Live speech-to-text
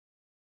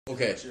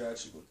Okay. What you're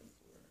actually looking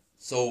for.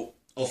 So,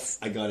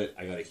 I got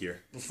it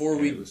here. before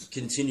we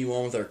continue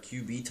on with our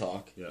QB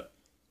talk,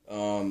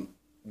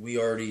 we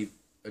already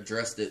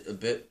addressed it a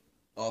bit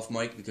off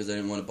mic because I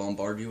didn't want to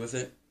bombard you with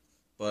it.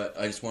 But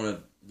I just want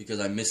to, because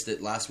I missed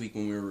it last week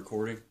when we were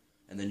recording,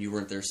 and then you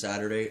weren't there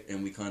Saturday,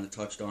 and we kind of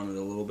touched on it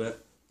a little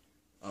bit.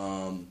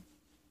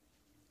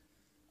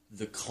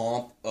 The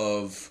comp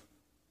of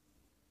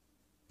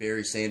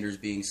Barry Sanders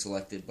being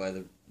selected by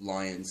the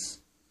Lions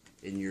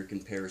in your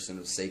comparison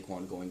of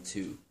Saquon going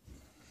 2.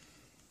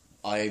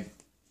 I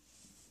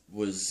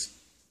was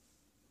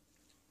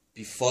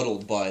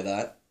befuddled by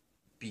that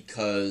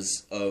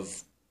because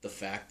of the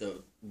fact that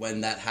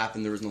when that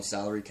happened, there was no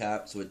salary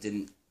cap, so it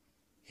didn't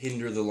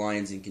hinder the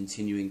Lions in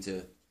continuing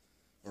to,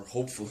 or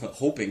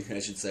hoping, I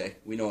should say.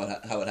 We know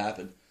how it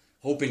happened.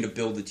 Hoping to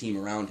build the team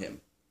around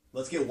him.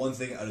 Let's get one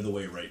thing out of the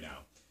way right now.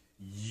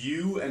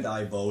 You and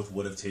I both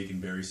would have taken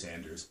Barry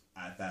Sanders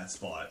at that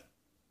spot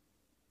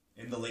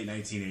in the late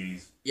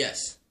 1980s.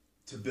 Yes.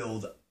 To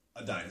build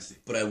a dynasty.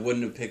 But I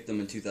wouldn't have picked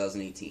them in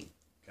 2018.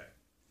 Okay.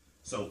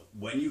 So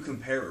when you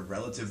compare it,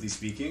 relatively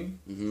speaking,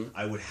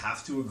 I would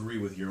have to agree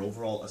with your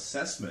overall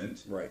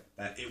assessment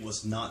that it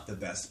was not the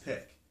best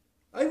pick.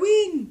 I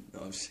win!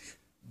 No, I'm just...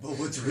 But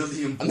what's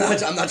really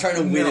important... I'm not trying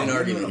to win an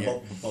argument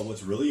here. But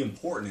what's really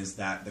important is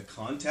that the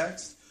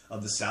context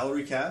of the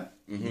salary cap,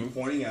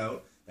 pointing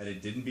out that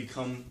it didn't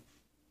become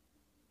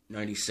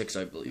 96,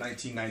 I believe.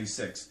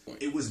 1996.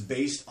 It was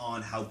based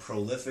on how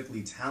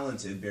prolifically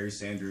talented Barry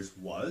Sanders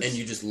was. And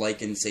you just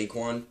liken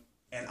Saquon?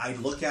 And I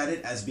look at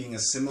it as being a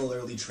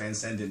similarly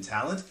transcendent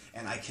talent,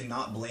 and I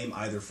cannot blame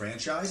either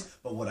franchise,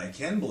 but what I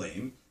can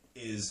blame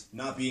is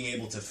not being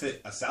able to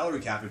fit a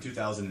salary cap in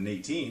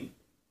 2018,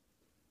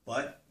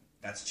 but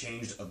that's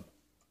changed So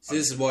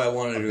this is why I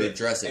wanted to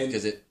address it,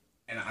 because it...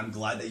 And I'm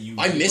glad that you...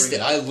 I missed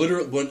it. I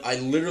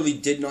literally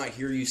did not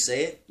hear you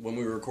say it when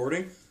we were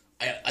recording.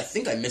 I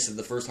think I missed it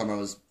the first time I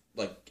was,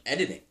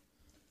 editing.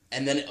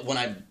 And then when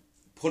I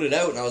put it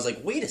out, and I was like,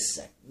 wait a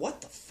sec,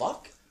 what the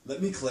fuck?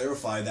 Let me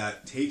clarify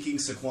that taking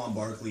Saquon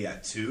Barkley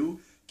at 2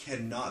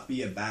 cannot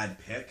be a bad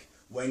pick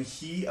when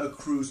he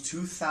accrues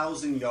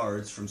 2,000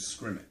 yards from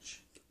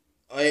scrimmage.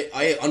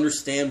 I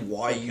understand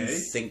why you're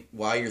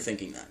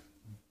thinking that.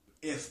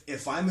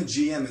 If I'm a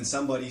GM and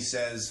somebody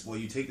says, well,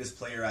 you take this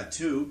player at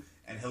 2...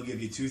 and he'll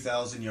give you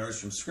 2,000 yards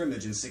from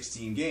scrimmage in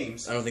 16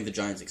 games. I don't think the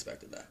Giants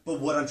expected that. But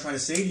what I'm trying to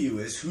say to you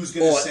is, who's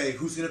going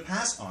to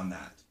pass on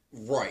that?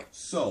 Right.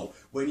 So,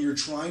 when you're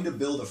trying to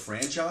build a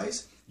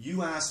franchise,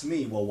 you asked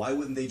me, well, why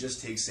wouldn't they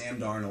just take Sam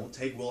Darnold,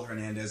 take Will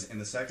Hernandez in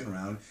the second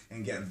round,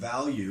 and get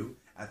value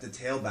at the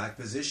tailback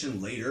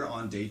position later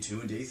on day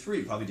 2 and day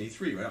 3, probably day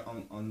 3, right,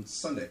 on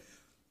Sunday.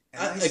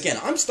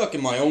 I'm stuck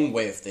in my own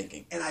way of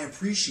thinking. And I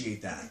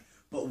appreciate that.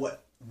 But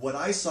what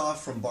I saw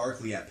from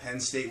Barkley at Penn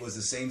State was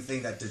the same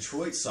thing that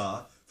Detroit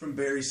saw from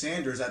Barry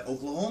Sanders at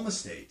Oklahoma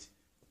State.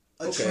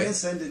 A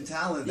transcendent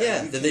talent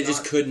that they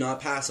just could not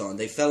pass on.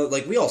 They fell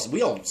we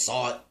all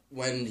saw it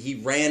when he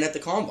ran at the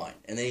combine,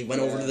 and then he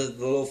went over to the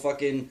little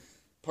fucking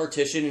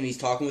partition, and he's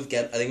talking with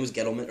I think it was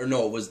Gettleman, or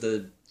no, it was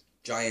the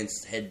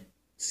Giants head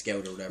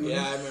scout or whatever.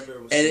 Yeah, I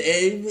remember.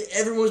 And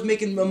everyone was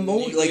making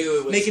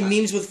making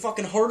memes with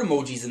fucking heart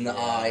emojis in the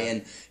eye,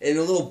 and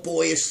a little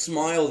boyish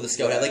smile the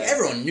scout had.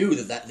 Everyone knew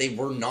that they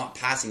were not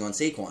passing on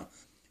Saquon.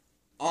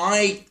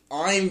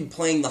 I'm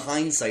playing the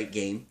hindsight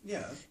game.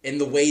 Yeah. In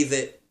the way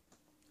that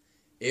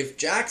if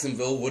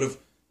Jacksonville would have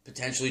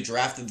potentially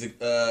drafted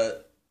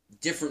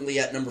differently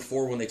at number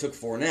 4 when they took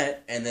Fournette,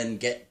 and then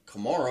get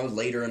Kamara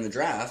later in the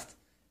draft,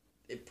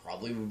 it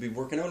probably would be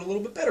working out a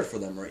little bit better for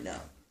them right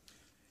now.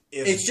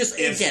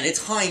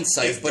 It's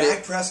hindsight. If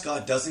Dak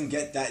Prescott doesn't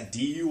get that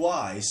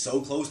DUI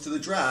so close to the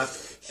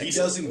draft, he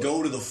doesn't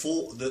go to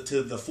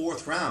the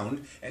fourth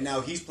round, and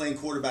now he's playing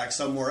quarterback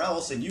somewhere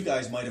else, and you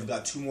guys might have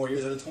got 2 more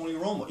years out of Tony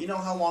Romo. You know,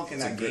 how long can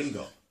that game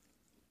go?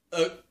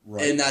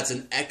 Right. And that's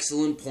an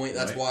excellent point.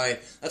 That's why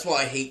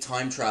I hate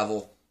time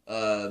travel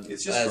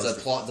as a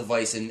plot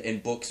device in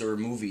books or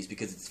movies,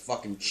 because it's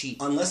fucking cheap.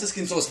 So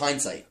it's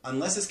hindsight.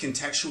 Unless it's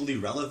contextually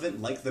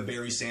relevant, like the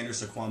Barry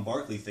Sanders, Saquon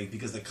Barkley thing,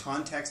 because the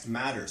context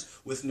matters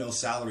with no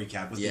salary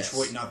cap, with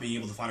Detroit not being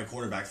able to find a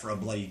quarterback for a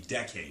bloody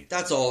decade.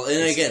 That's all.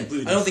 And again,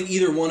 I don't think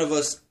either one of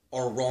us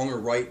are wrong or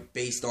right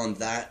based on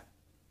that,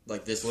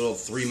 this little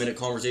 3-minute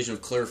conversation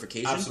of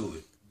clarification.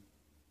 Absolutely.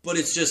 But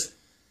it's just,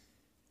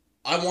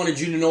 I wanted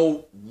you to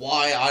know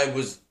why I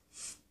was,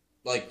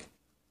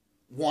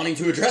 wanting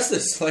to address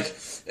this,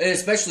 and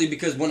especially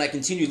because when I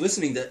continued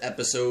listening to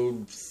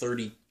episode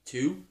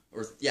 32,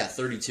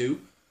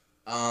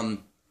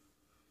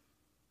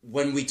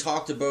 when we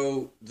talked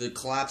about the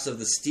collapse of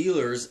the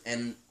Steelers,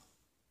 and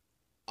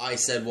I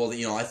said, well,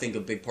 I think a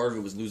big part of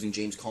it was losing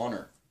James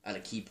Conner at a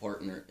key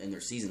part in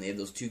their season. They had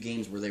those 2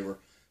 games where they were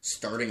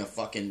starting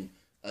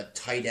a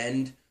tight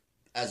end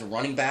as a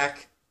running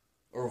back,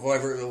 or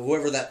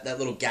whoever that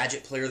little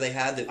gadget player they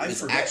had that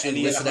was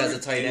actually listed as a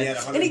tight end.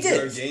 And he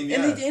did.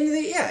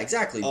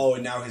 Exactly. Oh,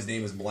 and now his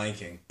name is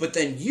blanking. But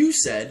then you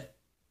said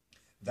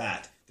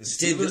that the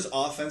Steelers'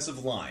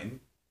 offensive line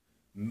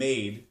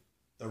made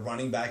the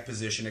running back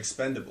position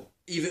expendable.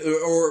 Even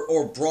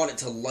or brought it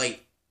to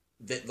light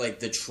that like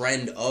the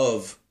trend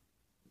of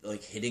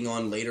like hitting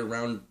on later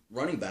round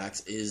running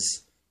backs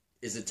is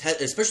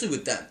especially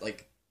with them.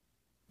 Like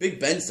Big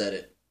Ben said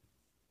it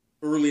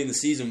early in the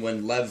season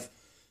when Lev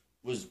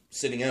was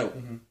sitting out.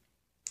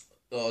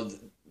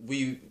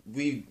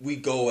 We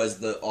go as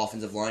the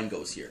offensive line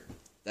goes here.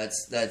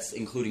 That's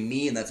including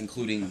me, and that's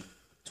including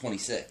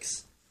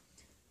 26.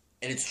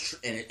 And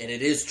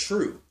it is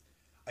true.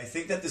 I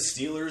think that the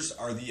Steelers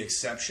are the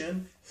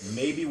exception,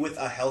 maybe with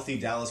a healthy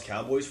Dallas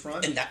Cowboys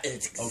front. And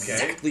it's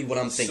exactly what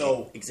I'm thinking.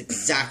 So, it's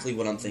exactly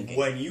what I'm thinking.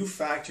 When you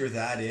factor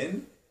that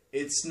in,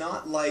 it's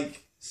not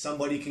like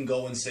somebody can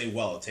go and say,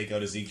 well, take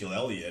out Ezekiel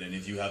Elliott, and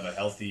if you have a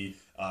healthy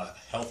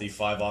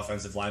 5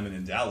 offensive linemen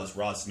in Dallas,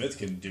 Rod Smith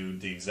can do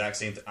the exact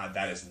same thing.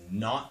 That is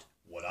not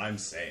what I'm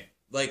saying.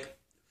 Like,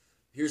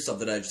 here's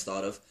something I just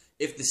thought of.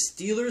 If the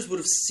Steelers would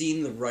have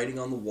seen the writing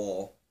on the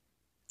wall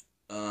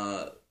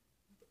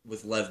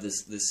with Lev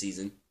this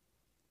season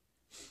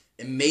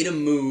and made a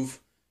move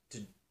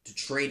to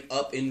trade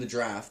up in the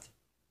draft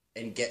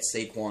and get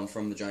Saquon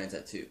from the Giants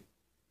at 2,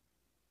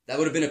 that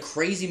would have been a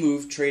crazy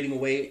move, trading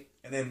away.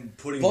 And then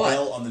putting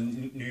Bell on the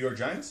New York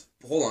Giants?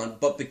 Hold on.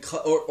 But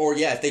because,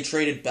 if they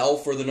traded Bell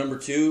for the number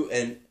 2,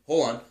 and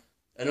hold on.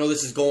 I know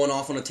this is going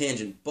off on a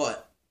tangent,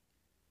 but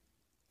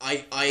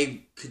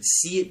I could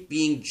see it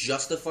being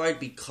justified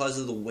because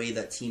of the way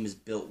that team is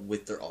built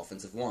with their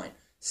offensive line.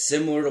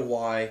 Similar to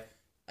why,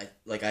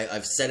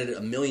 I've said it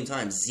a million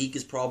times, Zeke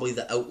is probably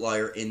the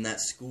outlier in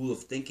that school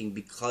of thinking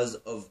because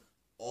of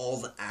all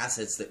the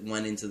assets that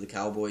went into the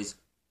Cowboys'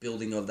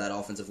 building of that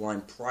offensive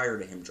line prior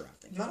to him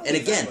drafting. And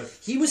again,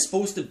 he was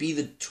supposed to be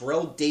the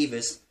Terrell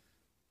Davis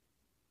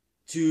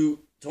to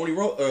Tony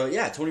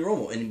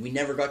Romo, and we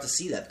never got to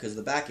see that because of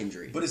the back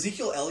injury. But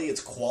Ezekiel Elliott's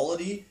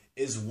quality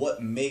is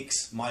what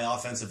makes my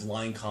offensive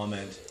line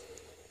comment,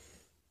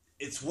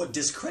 it's what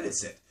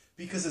discredits it.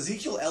 Because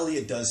Ezekiel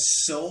Elliott does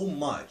so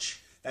much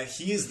that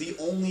he is the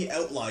only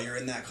outlier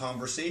in that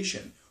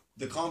conversation.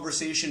 The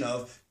conversation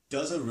of,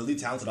 does a really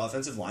talented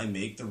offensive line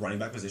make the running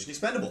back position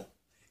expendable?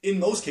 In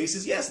most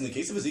cases, yes. In the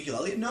case of Ezekiel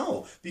Elliott,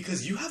 no.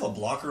 Because you have a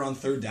blocker on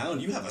third down,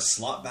 you have a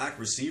slot back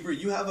receiver,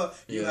 you have a.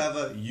 Simple, you're a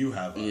grown-ass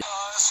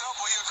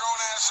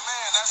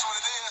man, that's what it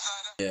is.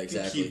 Yeah,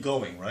 exactly. Keep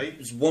going, right?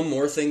 There's one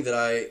more thing that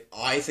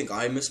I think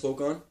I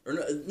misspoke on, or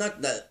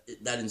not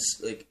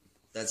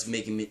that's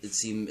making it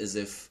seem as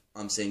if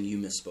I'm saying you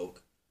misspoke.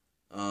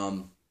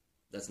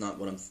 That's not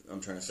what I'm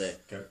trying to say.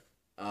 Okay.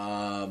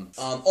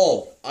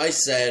 I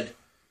said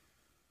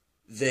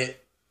that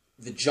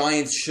the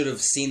Giants should have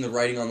seen the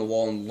writing on the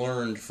wall and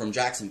learned from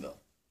Jacksonville.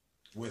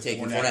 With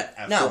taking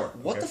Fournette. Now,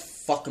 what the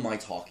fuck am I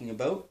talking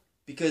about?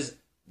 Because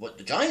what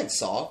the Giants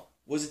saw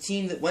was a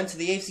team that went to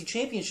the AFC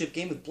Championship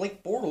game with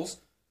Blake Bortles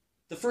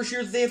the first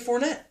year that they had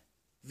Fournette.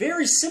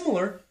 Very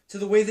similar to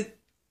the way that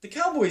the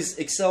Cowboys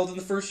excelled in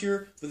the first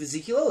year with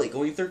Ezekiel Elliott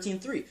going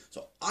 13-3.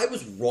 So I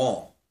was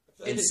wrong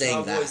in saying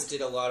that. The Cowboys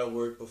did a lot of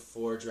work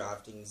before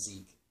drafting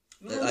Zeke.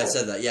 No. I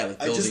said that, with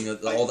building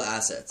all the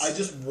assets.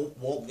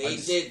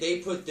 They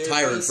put their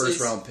Tyron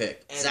first-round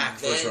pick. Zach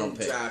first-round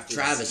pick.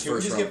 Travis first-round pick. Can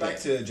we just get back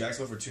to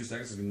Jacksonville for 2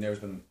 seconds? Because there's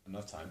been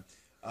enough time.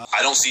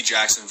 I don't see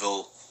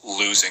Jacksonville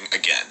losing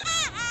again.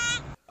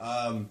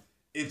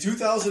 In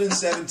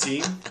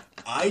 2017,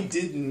 I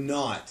did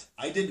not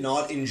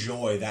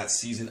enjoy that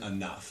season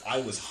enough.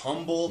 I was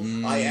humble.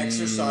 I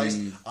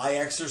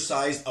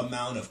exercised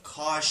amount of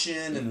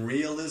caution and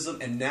realism,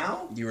 and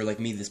now you were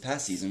like me this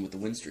past season with the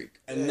win streak.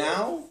 And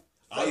now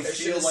I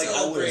feel like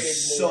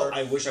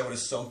I wish I would have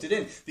soaked it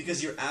in,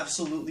 because you're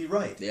absolutely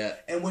right. Yeah.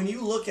 And when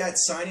you look at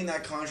signing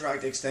that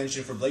contract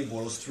extension for Blake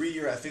Bortles, 3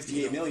 year at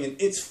 $58 million,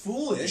 it's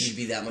foolish. You'd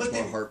be that much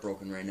more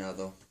heartbroken right now,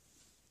 though.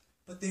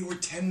 But they were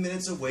 10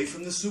 minutes away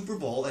from the Super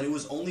Bowl, and it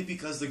was only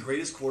because the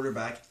greatest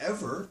quarterback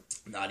ever.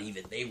 Not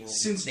even.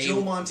 Since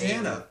Joe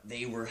Montana.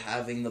 They were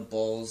having the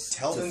balls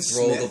to throw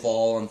Smith, the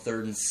ball on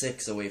 3rd and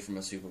 6 away from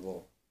a Super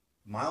Bowl.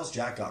 Miles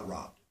Jack got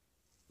robbed.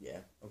 Yeah.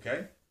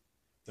 Okay?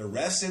 The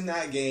refs in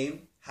that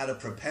game had a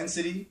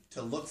propensity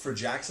to look for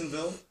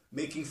Jacksonville,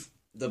 making...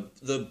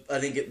 I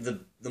think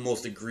the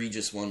most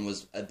egregious one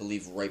was, I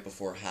believe, right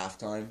before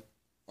halftime.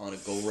 On a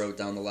go route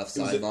down the left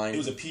sideline. It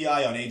was a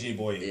PI on AJ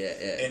Boye.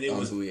 Yeah. And it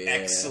was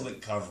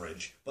excellent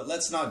coverage. But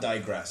let's not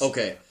digress.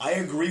 Okay. I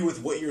agree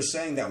with what you're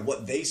saying, that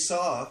what they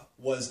saw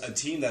was a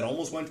team that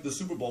almost went to the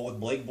Super Bowl with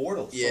Blake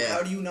Bortles. Yeah. So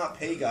how do you not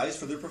pay guys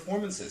for their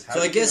performances?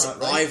 So I guess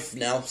I've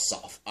now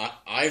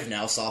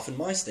softened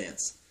my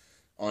stance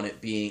on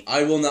it being...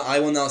 I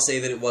will now say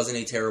that it wasn't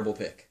a terrible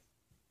pick.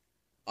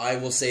 I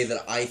will say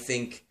that I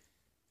think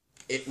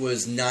it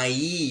was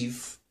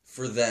naive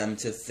for them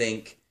to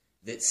think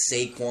that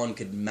Saquon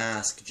could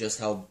mask just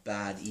how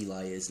bad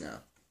Eli is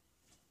now.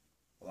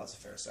 Well, that's a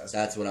fair assessment.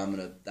 That's what I'm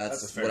gonna.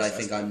 That's what I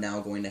think I'm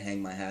now going to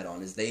hang my hat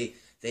on. Is they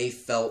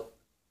felt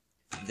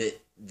that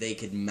they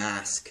could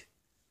mask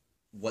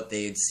what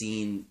they had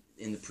seen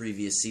in the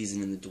previous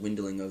season in the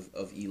dwindling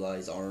of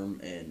Eli's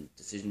arm and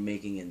decision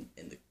making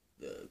and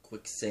the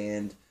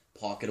quicksand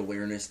pocket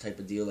awareness type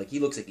of deal. Like, he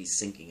looks like he's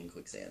sinking in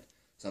quicksand.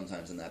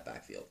 sometimes in that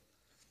backfield.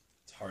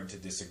 It's hard to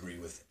disagree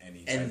with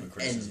any type of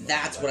criticism. And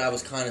that's what I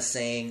was kind of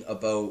saying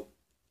about,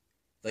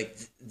 like,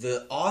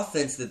 the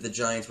offense that the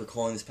Giants were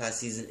calling this past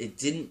season.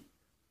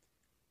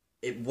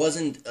 It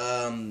wasn't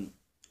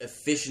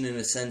efficient in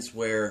a sense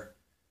where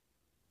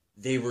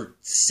they were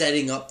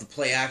setting up the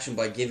play action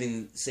by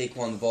giving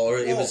Saquon the ball. Or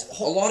it was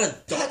a lot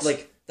of that's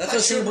what I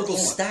was saying about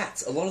those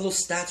stats. A lot of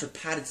those stats are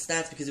padded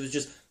stats because it was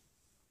just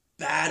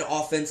bad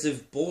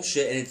offensive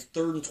bullshit, and it's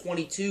 3rd and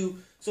 22.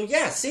 So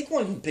yeah,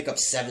 Saquon can pick up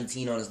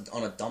 17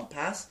 on a dump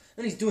pass,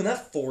 and he's doing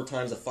that 4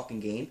 times a fucking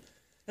game.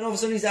 And all of a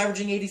sudden, he's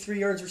averaging 83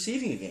 yards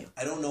receiving a game.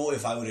 I don't know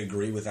if I would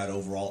agree with that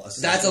overall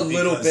assessment. That's a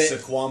little bit.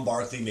 Saquon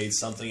Barkley made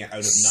something out of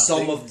nothing.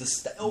 Some of the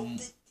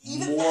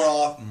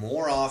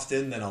more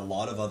often than a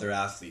lot of other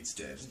athletes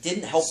did. He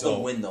didn't help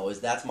them win, though.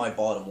 That's my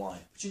bottom line.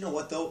 But you know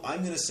what, though? I'm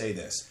going to say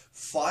this: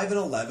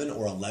 5-11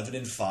 or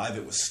 11-5,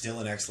 it was still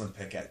an excellent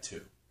pick at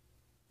 2.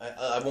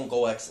 I won't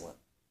go excellent.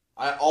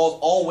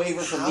 I'll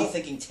waver from me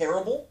thinking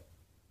terrible,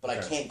 but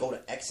I can't go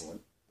to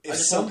excellent. If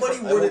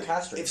somebody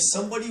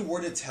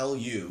were to tell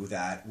you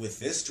that with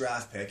this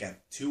draft pick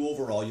at 2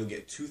 overall, you'll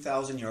get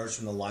 2,000 yards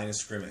from the line of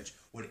scrimmage,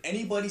 would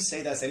anybody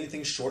say that's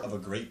anything short of a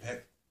great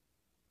pick?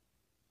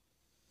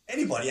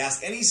 Anybody,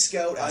 ask any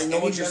scout, ask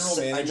any general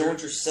manager. I know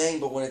what you're saying,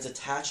 but when it's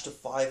attached to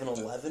 5 and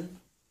 11,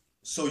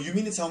 so you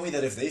mean to tell me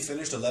that if they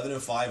finished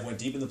 11-5, went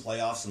deep in the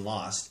playoffs and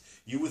lost,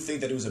 you would think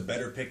that it was a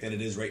better pick than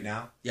it is right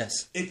now?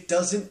 Yes. It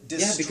doesn't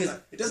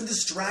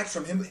distract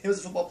from him as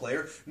a football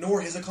player, nor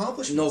his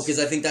accomplishments. No, because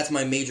I think that's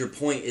my major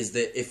point, is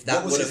that if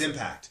that what was his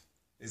impact?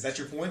 Is that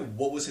your point?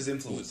 What was his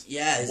influence?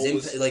 Yeah, his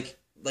impact,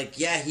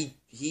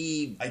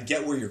 he... I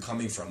get where you're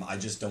coming from, I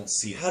just don't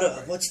see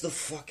it. What's the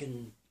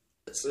fucking...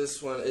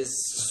 This one is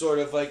sort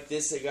of like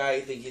this. A guy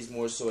I think he's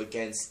more so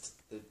against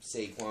the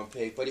Saquon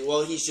pick, but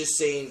he's just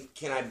saying,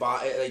 "Can I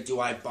buy it? Like, do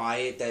I buy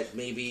it that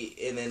maybe?"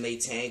 And then they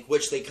tank,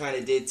 which they kind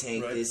of did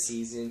tank this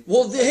season.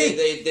 Well,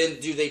 then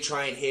do they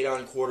try and hit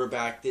on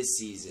quarterback this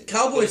season?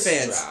 Cowboy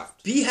fans,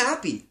 be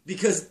happy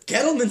because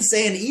Gettleman's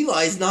saying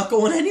Eli's not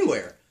going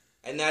anywhere,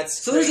 and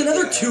that's so. There's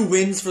another 2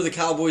 wins for the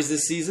Cowboys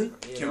this season.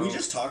 Can we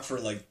just talk for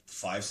like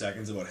 5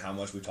 seconds about how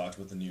much we talked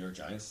about the New York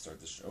Giants to start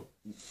this show?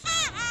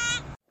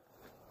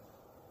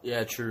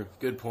 Yeah, true.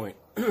 Good point.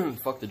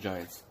 Fuck the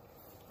Giants.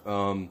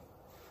 One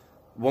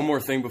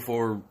more thing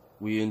before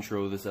we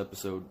intro this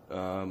episode.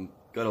 Got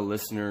a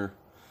listener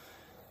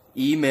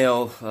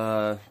email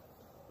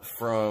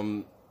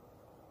from,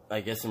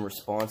 I guess, in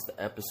response to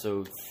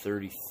episode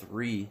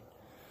 33.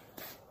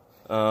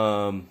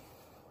 Or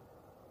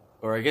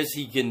I guess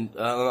he can...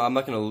 I'm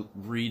not going to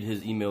read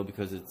his email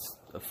because it's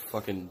a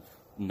fucking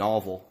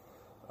novel.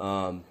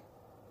 While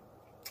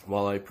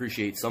I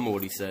appreciate some of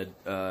what he said,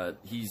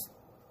 he's...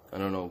 I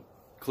don't know,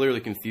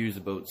 clearly confused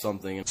about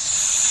something.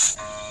 It's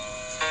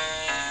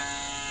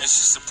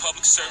just a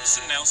public service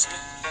announcement,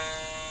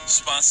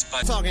 sponsored by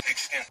Talking.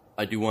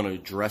 I do want to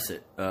address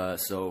it.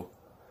 So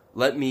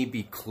let me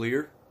be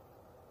clear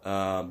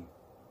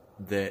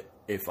that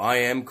if I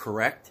am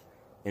correct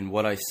in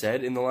what I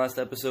said in the last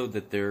episode,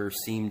 that there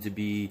seemed to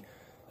be,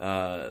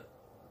 I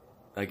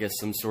guess,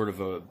 some sort of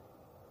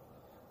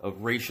a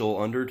racial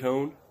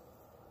undertone.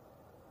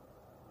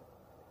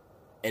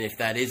 And if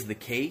that is the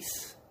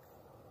case,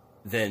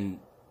 then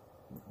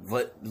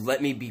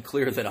let me be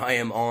clear that I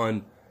am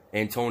on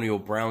Antonio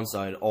Brown's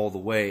side all the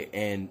way.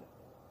 And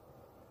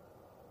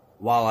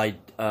while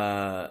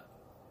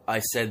I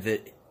said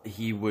that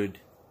he would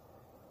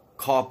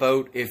cop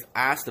out if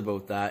asked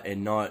about that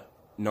and not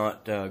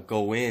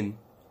go in,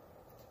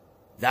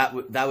 that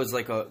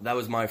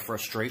was my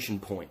frustration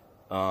point.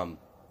 So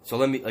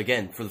let me,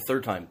 again, for the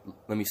 3rd time,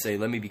 let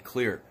me be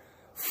clear.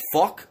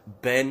 Fuck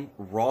Ben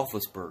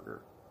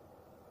Roethlisberger.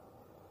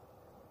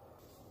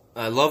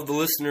 I love the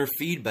listener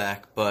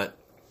feedback, but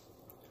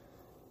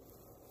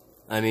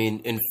I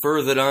mean,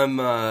 infer that I'm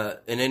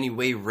in any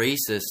way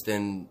racist,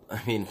 and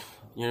I mean,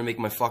 you're gonna make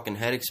my fucking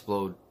head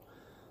explode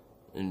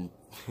and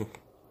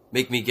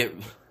make me get.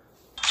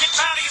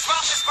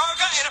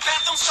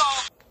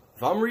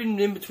 If I'm reading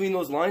in between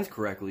those lines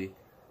correctly,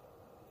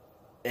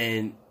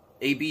 and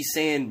AB's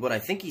saying what I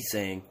think he's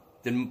saying,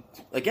 then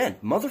again,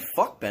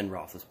 motherfuck Ben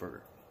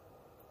Roethlisberger.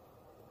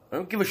 I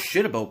don't give a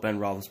shit about Ben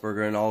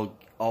Roethlisberger, and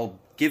I'll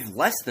give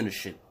less than a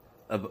shit,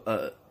 you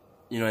know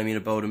what I mean,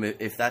 about him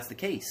if that's the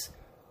case.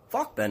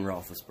 Fuck Ben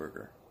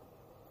Roethlisberger.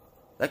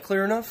 That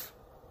clear enough?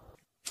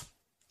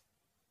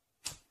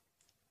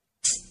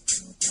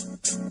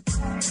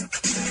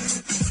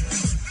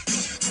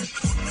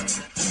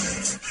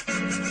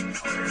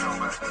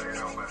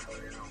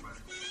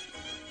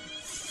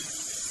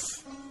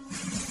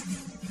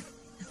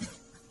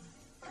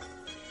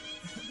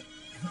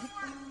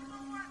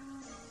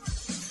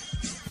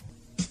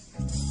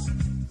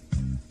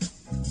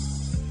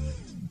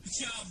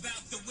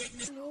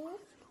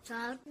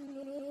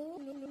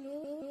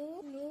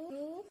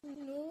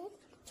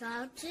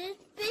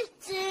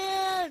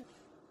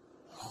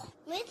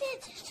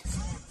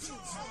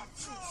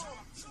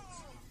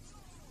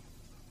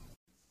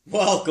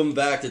 Welcome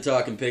back to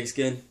Talking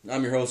Pigskin.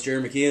 I'm your host,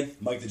 Jerry McKeon.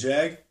 Mike the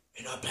Jag.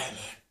 You're not Batman.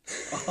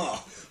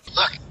 Oh,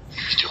 Look,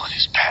 he's doing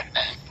his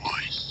Batman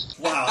voice.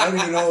 wow, I don't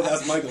even know if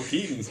that's Michael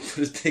Keaton. Put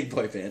his big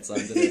boy pants on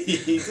today.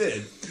 He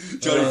did.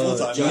 Johnny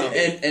Full-Time.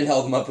 Johnny- and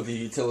held him up with a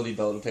utility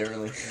belt,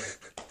 apparently.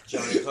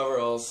 Johnny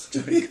Coveralls.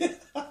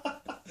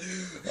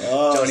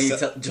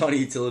 Johnny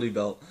Utility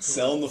Belt.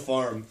 Selling the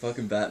farm.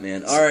 Fucking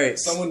Batman. All right.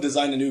 Someone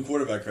designed a new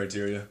quarterback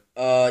criteria.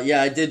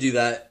 Yeah, I did do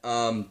that.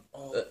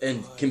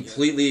 And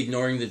completely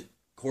ignoring the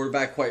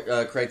quarterback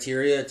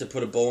criteria to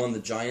put a bow on the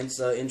Giants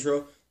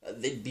intro.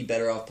 They'd be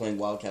better off playing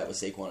Wildcat with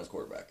Saquon as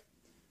quarterback.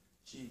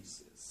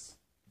 Jesus.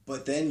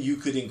 But then you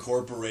could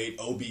incorporate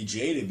OBJ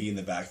to be in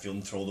the backfield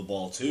and throw the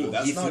ball too.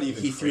 That's He not threw-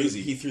 even he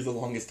crazy. He threw the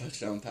longest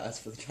touchdown pass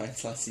for the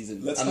Giants last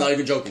season. Let's I'm not- not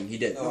even joking. He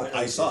did. No,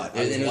 I saw it.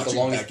 I And it was the watching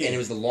longest. that game. And it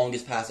was the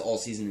longest pass all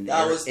season in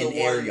That air, was the in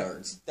air one-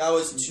 yards. That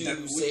was to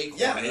Saquon.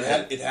 Yeah,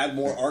 right? it had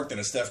more arc than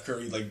a Steph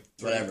Curry like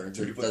 30, Whatever,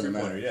 30 it doesn't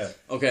matter. Yeah.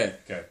 Okay,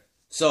 Okay.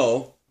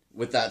 so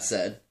with that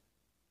said,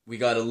 we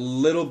got a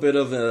little bit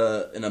of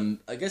an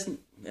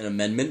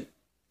amendment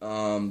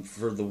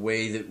for the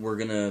way that we're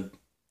gonna,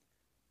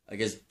 I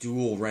guess,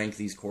 dual rank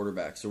these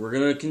quarterbacks. So we're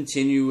gonna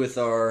continue with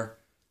our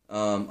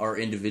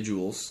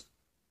individuals,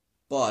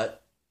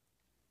 but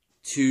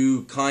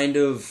to kind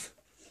of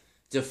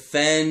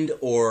defend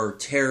or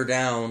tear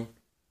down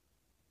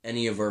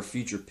any of our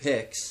future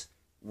picks,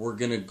 we're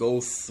gonna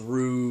go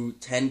through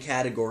 10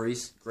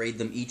 categories, grade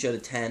them each out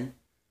of 10,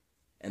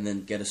 and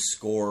then get a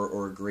score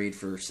or a grade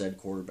for said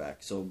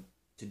quarterback. So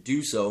to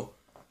do so,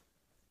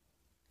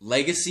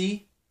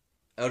 legacy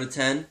out of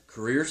 10,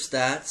 career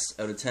stats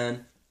out of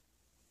 10,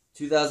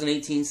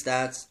 2018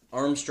 stats,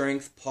 arm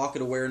strength,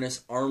 pocket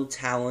awareness, arm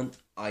talent,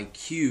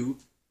 IQ,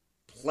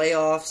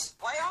 playoffs,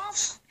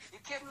 Playoffs? You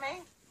kidding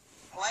me?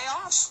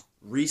 Playoffs?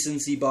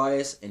 recency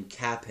bias, and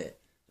cap hit.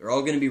 They're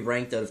all going to be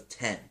ranked out of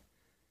 10.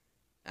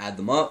 Add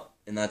them up,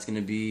 and that's going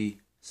to be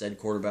said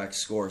quarterback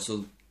score.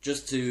 So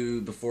just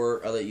to,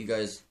 before I let you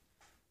guys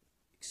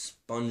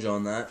expunge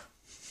on that,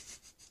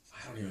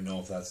 I don't even know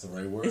if that's the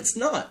right word. it's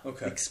not.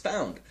 Okay.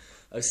 Expound.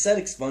 I've said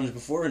expunge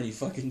before, and you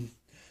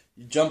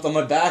jumped on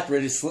my back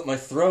ready to slit my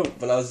throat,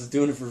 but I was just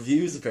doing it for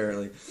views,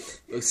 apparently.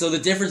 So the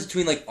difference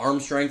between, like, arm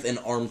strength and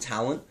arm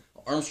talent,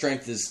 arm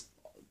strength is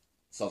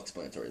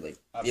self-explanatory. Like,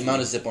 the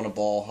amount of zip on a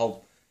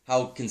ball,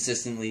 how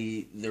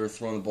consistently they were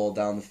throwing the ball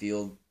down the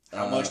field.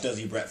 How much does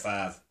he Brett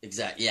Favre?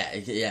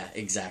 Yeah,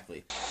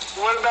 exactly.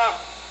 What about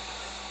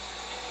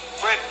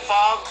Brett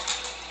Favre?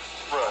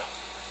 Bruh.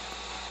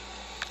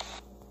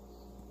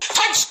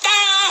 Touchdown!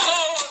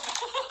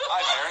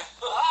 Hi, Mary.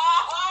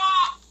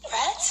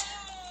 Brett?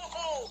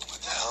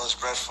 What the hell is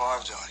Brett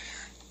Favre doing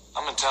here?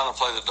 I'm in town to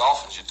play the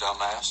Dolphins, you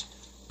dumbass.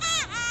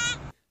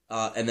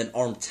 And then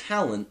arm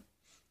talent,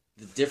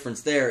 the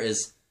difference there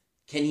is,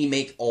 can he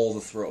make all the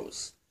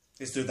throws?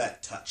 Is there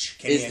that touch?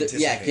 Can he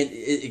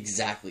anticipate?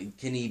 Exactly.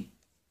 Can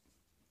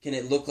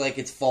it look like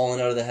it's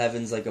falling out of the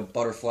heavens like a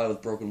butterfly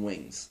with broken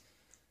wings?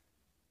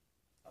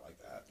 I like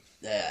that.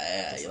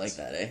 Yeah, you like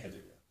that, eh? I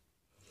do.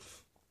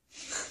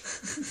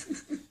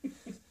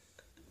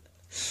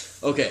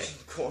 Okay.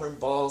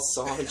 Cornball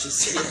song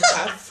just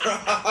that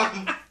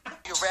from.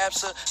 Your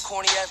raps are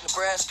corny ass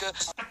Nebraska.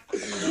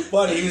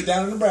 But he was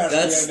down in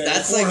Nebraska.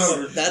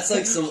 That's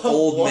like some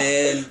old What?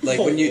 man, like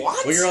when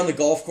What? you're on the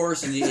golf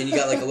course and you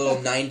got like a little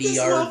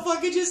 90-yard.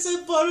 Motherfucker just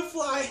said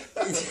butterfly.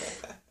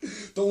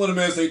 Don't let a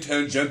man say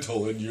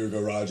tangential in your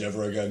garage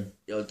ever again.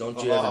 Yo,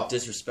 don't you ever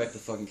disrespect the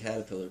fucking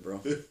caterpillar, bro.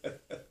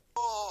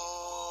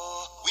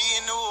 Oh, we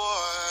in the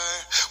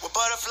war where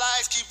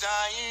butterflies keep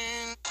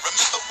dying.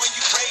 Remember when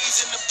you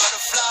raising the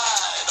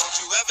butterfly? Don't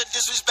you ever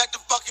disrespect the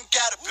fucking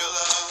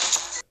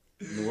caterpillar.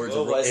 In the words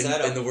Well, of what's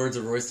that in the words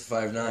of Royce the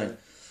 5'9".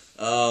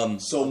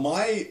 So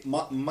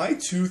my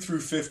 2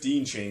 through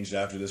 15 changed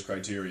after this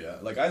criteria.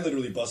 Like I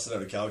literally busted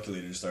out a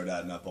calculator and started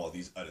adding up all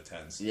these out of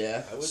 10s.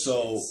 Yeah.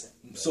 So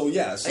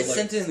yeah. So I like,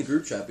 sent it in the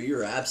group chat, but you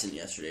were absent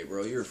yesterday,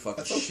 bro. You were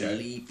fucking That's okay.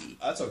 sleepy.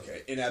 That's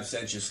okay. In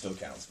absentia still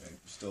counts, man.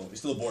 You're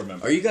still a board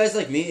member. Are you guys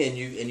like me and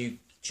you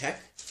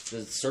check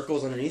the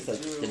circles underneath?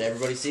 Like, did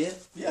everybody see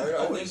it? Yeah. I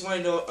Always.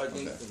 think the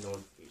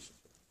notification.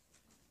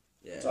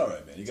 Yeah. It's all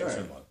right, man. You gotta It's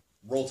turn all them on.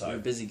 Roll You're a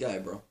Tide. busy guy,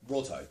 bro.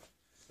 Roll Tide.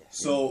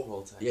 So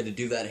Roll Tide. You had to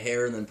do that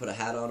hair and then put a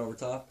hat on over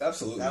top.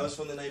 absolutely. That was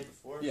from the night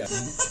before. Yeah. When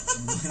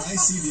I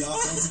see the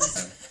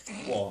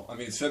offensive, Well, I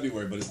mean it's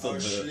February, but it's still Oh,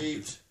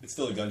 shit. it's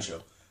still a gun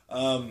show.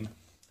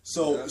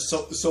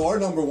 So our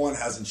number one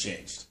hasn't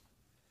changed.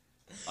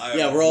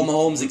 Yeah, we're all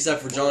Mahomes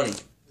except for Johnny.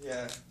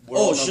 Yeah. We're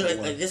all Oh, number shit!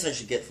 one. I guess I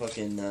should get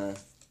fucking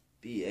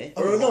B, eh?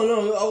 Or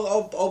no,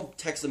 I'll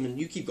text them and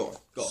you keep going.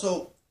 Go.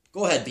 So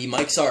Go ahead, B,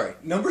 Mike. Sorry.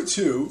 number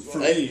 2 for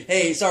Hey, me.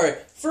 hey, sorry.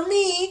 For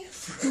me,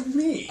 For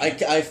me. I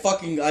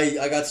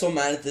got so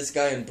mad at this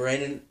guy and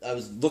Brandon. I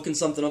was looking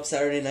something up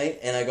Saturday night,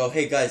 and I go,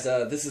 "Hey guys,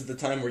 this is the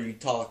time where you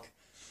talk."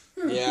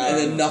 Yeah. And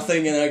then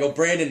nothing, and then I go,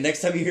 "Brandon,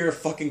 next time you hear a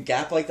fucking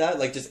gap like that,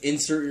 like just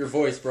insert your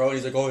voice, bro." And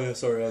he's like, "Oh yeah,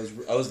 sorry,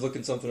 I was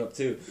looking something up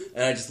too."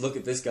 And I just look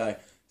at this guy,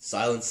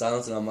 silence,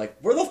 and I'm like,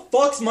 "Where the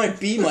fuck's my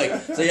B mic?"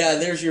 So yeah,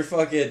 there's your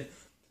fucking,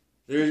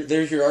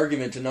 there's your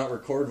argument to not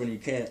record when you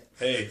can't.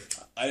 Hey,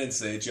 I didn't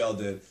say it. Y'all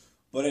did.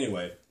 But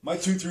anyway, my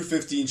 2 through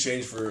 15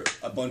 changed for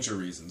a bunch of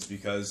reasons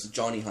because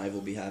Johnny Hive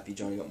will be happy.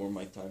 Johnny got more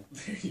mic time.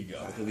 there you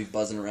go. He'll be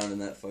buzzing around in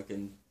that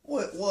fucking.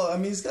 Well, I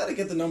mean, he's got to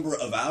get the number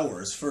of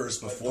hours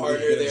first My before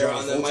partner we get there Johnny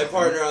on the my full-time.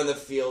 partner on the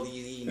field. He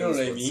You know knows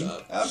what I what's mean?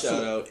 up.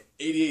 Absolutely. Shout out.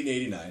 88 and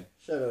 89.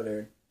 Shout out,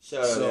 Aaron. Shout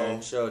out, So-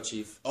 Aaron. Shout out,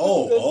 Chief.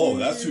 Oh,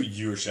 that's who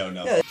you were shouting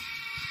out. Yeah.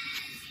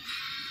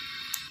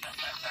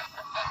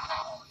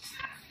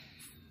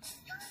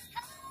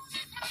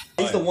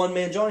 He's the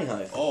one-man Johnny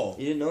Hive. Oh.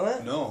 You didn't know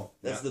that? No.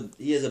 That's Yeah.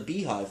 he has a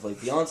beehive like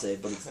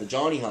Beyonce, but it's the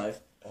Johnny Hive,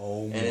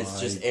 Oh and it's my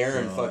just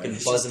Aaron God. fucking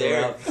It's buzzing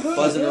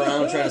just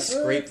around, trying to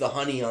scrape the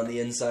honey on the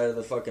inside of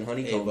the fucking Hey,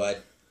 honeycomb. bud.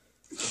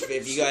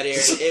 If you got Aaron,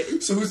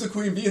 if So who's the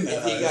queen bee in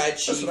that? you got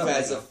That's Chief what I'm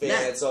as a thinking.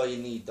 fan, that's all you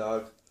need,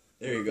 dog.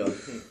 There you go.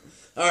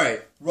 All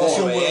right,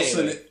 Russell Anyway, Wilson.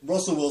 anyway.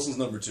 Russell Wilson's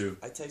number 2.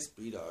 I text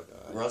B Dog.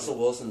 Russell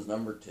Wilson's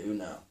number 2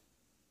 now.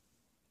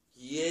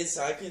 He is.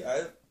 I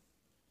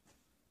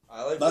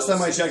like. Last time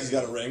I Wilson. checked, he's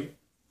got a ring.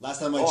 Last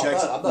time I Oh, I'm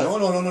checked, not-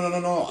 I'm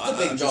not- no. It's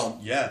a big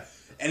jump. Yeah,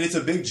 and it's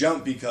a big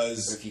jump Or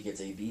because. if he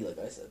gets AB, like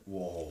I said.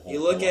 Whoa,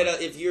 You look hold at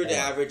on. if you were to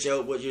Hold on. average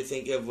out what you're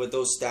thinking of with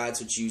those stats,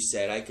 which you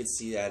said, I could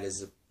see that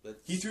as a.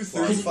 He threw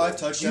plausible. 35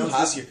 Do you touchdowns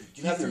have, this year.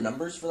 do you have your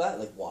numbers for that?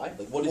 Like why?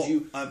 Like what did Well,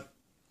 you? I'm,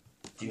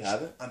 Do you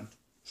have it? I'm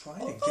trying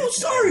to Oh, get. oh, to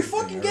sorry, everything,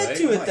 fucking get alright?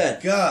 to it My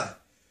then. God,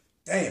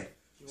 damn. You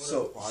wanna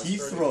So pause he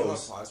for a minute? You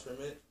throws. wanna pause for a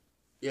minute.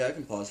 Yeah, I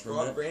can pause for a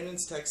Well, minute.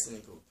 Brandon's texting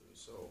and go through.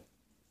 So,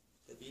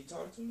 have you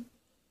talked to him?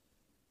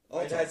 I'll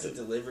I talk had to it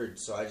delivered,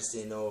 so I just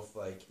didn't know if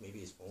like maybe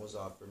his phone was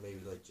off or maybe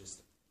like just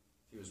if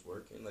he was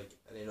working. Like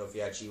I didn't know if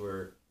you actually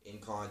were in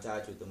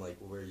contact with him. Like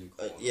where you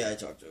calling? Yeah, I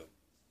talked to him.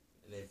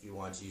 And if you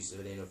want to use it,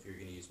 I didn't know if you were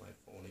gonna use my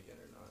phone again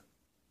or not.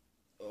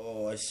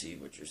 Oh, I see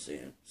what you're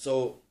saying.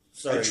 So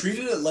sorry. I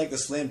treated it like the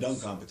slam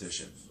dunk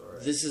competition. Sorry.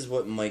 This is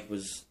what Mike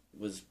was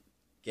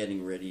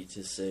getting ready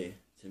to say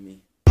to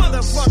me.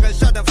 Motherfucker,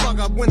 shut the fuck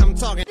up when I'm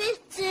talking.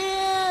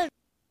 Motherfucker,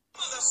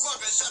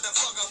 shut the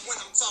fuck up when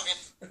I'm talking.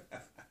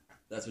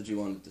 That's what you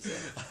wanted to say.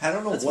 I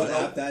don't know That's what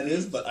fine. app that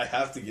is, but I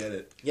have to get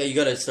it. Yeah, you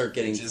got to start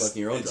getting Just-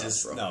 fucking your own it drops,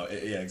 just- bro. No,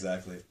 yeah,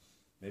 exactly.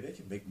 Maybe I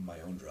can make my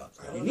own drops.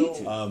 I You don't need know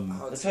to.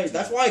 how That's, to how, do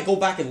that's that. why I go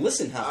back and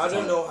listen half I the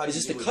don't time. know how to It's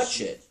just do to it. cut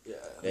shit. Yeah.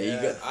 Yeah, you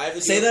Yeah, got, I have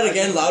to say do- that I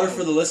again do- louder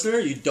for the listener.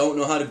 You don't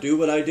know how to do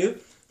what I do.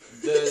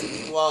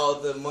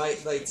 The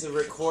mic, like to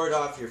record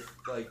off your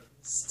like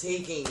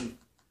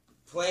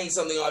playing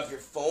something off your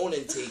phone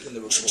and taking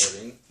the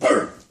recording.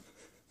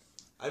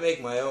 I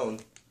make my own.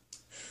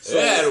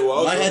 Yeah,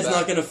 welcome My head's back.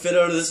 not gonna fit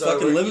out of this Sorry,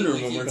 fucking we living keep-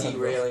 room we when we're keep done.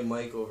 bro. derailing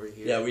Mike over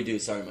here. Yeah, we do.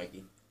 Sorry,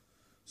 Mikey.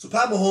 So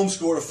Pat Mahomes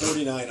scored a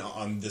 49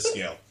 on this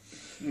scale.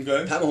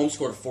 Okay. Pat Mahomes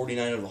scored a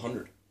 49 out of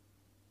 100.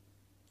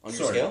 On your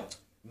Sorry. scale?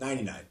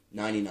 99.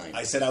 99.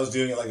 I said I was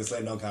doing it like a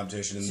slam dunk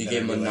competition. And So you then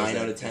gave him I a realized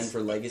 9 out that of 10 it's-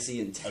 for legacy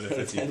and 10 Out out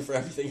of of 10 50. for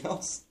everything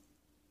else?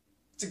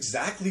 It's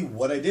exactly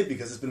what I did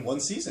because it's been one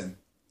season.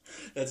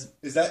 That's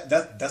Is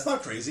that's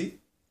not crazy?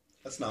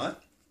 That's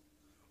not.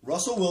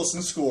 Russell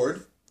Wilson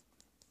scored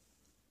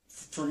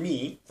for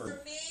me.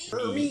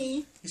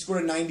 He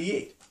scored a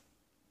 98.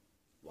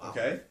 wow.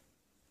 Okay.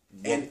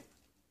 What,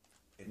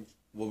 And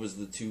what was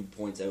the 2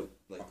 points out?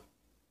 Like,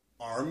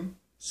 arm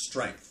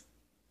strength.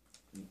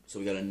 so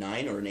we got a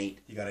 9 or an 8,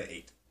 He got an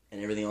 8.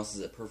 and everything else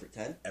is a perfect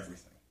 10.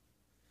 Everything.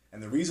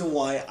 And the reason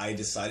why I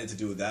decided to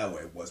do it that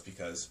way was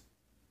because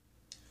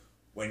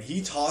when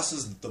he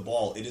tosses the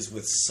ball, it is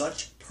with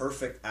such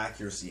perfect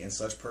accuracy and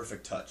such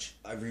perfect touch.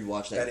 I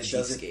rewatched That that it Chiefs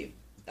doesn't- game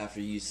after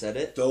you said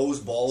it. Those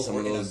balls Some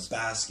were of in those- a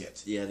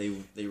basket. Yeah,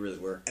 they really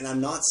were. And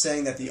I'm not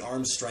saying that the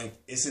arm strength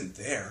isn't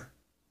there.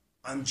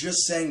 I'm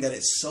just saying that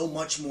it's so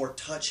much more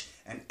touch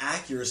and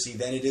accuracy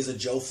than it is a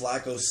Joe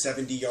Flacco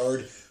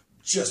 70-yard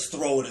just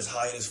throw it as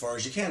high and as far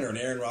as you can, or an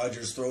Aaron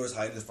Rodgers throw it as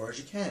high and as far as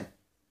you can.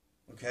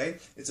 Okay?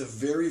 It's a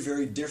very,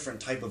 very different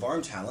type of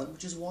arm talent,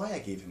 which is why I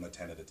gave him a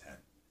 10 out of 10.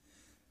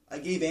 I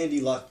gave Andy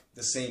Luck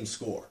the same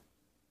score.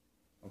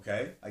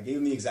 Okay? I gave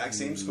him the exact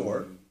same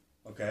score.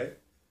 Okay?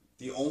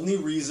 The only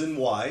reason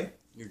why...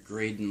 You're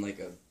grading like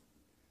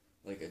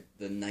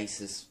the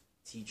nicest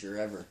teacher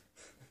ever.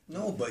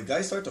 No, but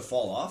guys start to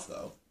fall off,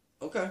 though.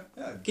 Okay.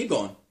 Yeah. Keep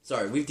going.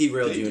 Sorry, we've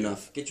derailed They you do.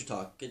 enough. Get your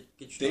talk. Get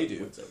your They talk do.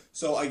 points out.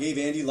 So I gave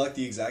Andy Luck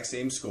the exact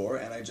same score,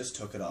 and I just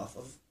took it off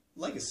of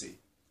Legacy.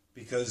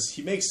 Because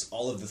he makes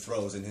all of the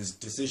throws, and his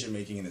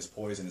decision-making and his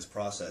poise and his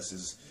process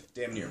is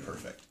damn near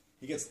perfect.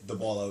 He gets the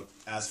ball out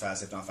as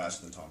fast, if not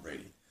faster, than Tom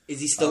Brady. Is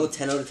he still a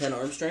 10 out of 10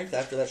 arm strength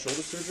after that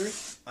shoulder surgery?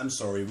 I'm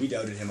sorry, we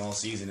doubted him all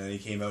season, and he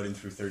came out and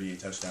threw 38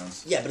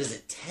 touchdowns. Yeah, but is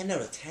it 10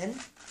 out of 10?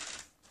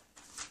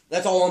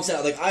 That's all I'm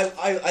saying. Like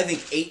I think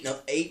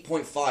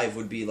 8.5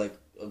 would be like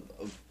a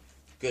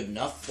good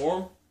enough for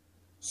him.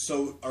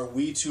 So are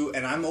we to,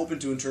 and I'm open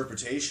to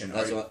interpretation.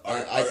 That's what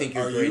I think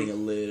you're grading a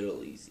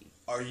little easy.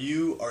 Are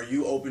you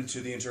open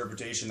to the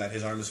interpretation that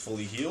his arm is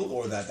fully healed,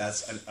 or that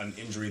that's an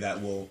injury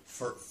that will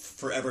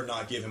forever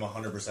not give him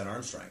 100%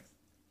 arm strength?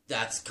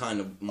 That's kind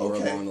of more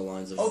Okay. along the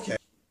lines of Okay.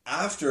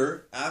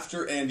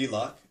 After Andy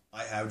Luck,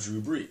 I have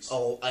Drew Brees.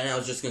 Oh, and I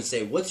was just gonna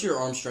say, what's your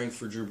arm strength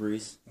for Drew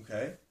Brees?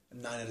 Okay. A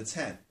 9 out of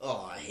 10.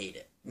 Oh, I hate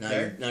it. Now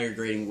Okay. you're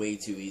grading way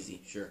too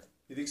easy. Sure.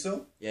 You think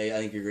so? Yeah, I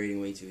think you're grading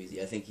way too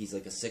easy. I think he's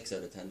like a 6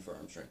 out of 10 for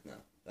arm strength now.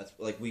 That's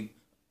like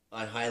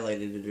I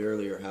highlighted it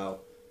earlier how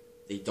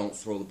they don't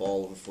throw the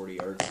ball over 40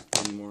 yards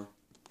anymore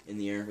in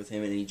the air with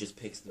him, and he just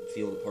picks the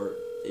field apart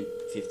in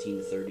 15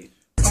 to 30.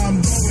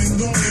 I'm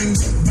going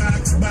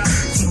back to.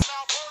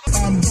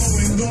 I'm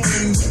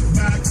going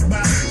back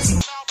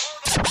to.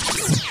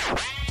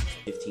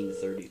 15 to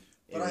 30.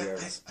 But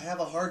I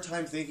have a hard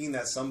time thinking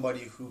that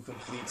somebody who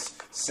completes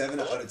 7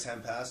 out of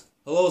 10 passes.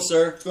 Hello,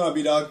 sir. What's going on,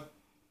 B-Dog?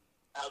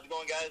 How's it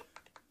going, guys?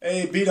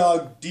 Hey,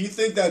 B-Dog, do you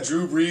think that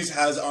Drew Brees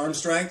has arm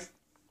strength?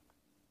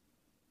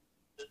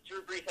 Does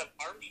Drew Brees have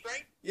arm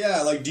strength?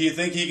 Yeah, like, do you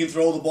think he can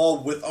throw the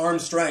ball with arm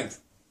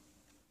strength?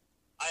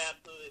 I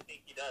absolutely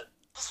think he does.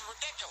 This is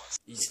ridiculous.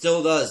 He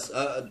still does.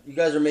 You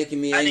guys are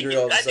making me angry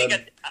all of a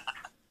sudden.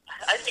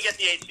 I think at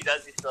the age he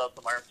does, he still has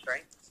some arm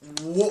strength.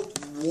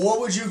 What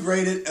would you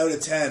grade it out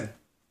of 10?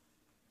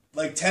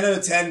 Like, 10 out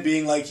of 10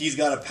 being like he's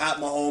got a Pat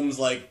Mahomes,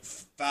 like,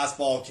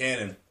 fastball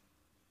cannon.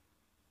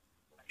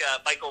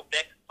 Like Michael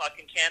Vick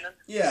fucking cannon.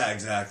 Yeah,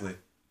 exactly.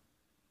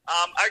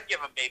 I'd give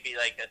him maybe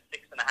like a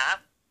 6.5.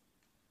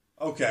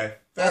 Okay.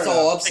 That's fair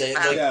all enough. I'm saying.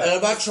 Yeah. Like, and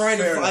I'm not trying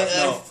to. Fair enough,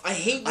 no. I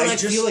hate when I I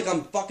just- feel like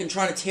I'm fucking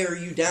trying to tear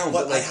you down.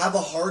 But like, I have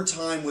a hard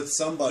time with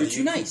somebody You're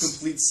too nice. who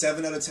completes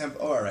 7 out of 10.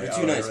 Oh, all right. You're all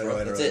too right, nice, all bro.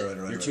 right, That's all it. right, all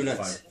right, You're all too right,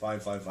 nice.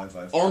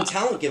 Fine. arm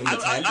talent, give him a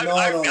 10. No.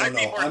 I'd be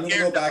I'm more going to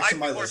scared go back to I'd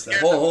my be more list.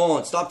 scared Hold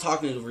on. Stop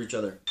talking over each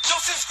other.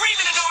 Joseph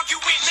screaming and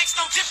arguing makes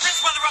no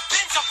difference whether a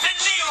Benz, a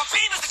Bentley, or a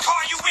Beamer's the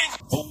car you in.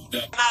 Hold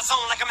up. My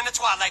zone like I'm in the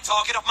twilight.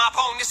 Get off my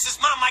phone. This is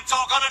my mic.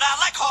 Talk on it. I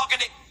like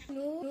hogging it.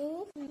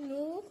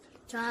 No,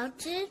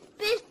 Charted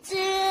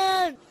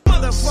Bitchin'.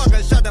 Motherfucker,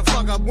 shut the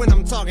fuck up when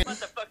I'm talking. What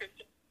the fuck is...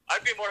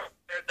 I'd be more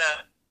scared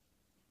that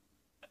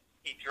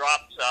he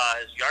dropped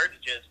his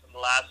yardages from the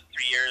last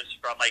 3 years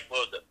from like,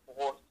 what was it,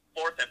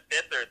 fourth and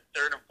fifth, or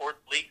third and fourth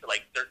league to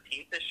like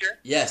 13th this year.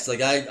 Yes,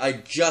 like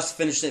I just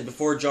finished it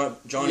before Johnny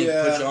put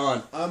you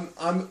on.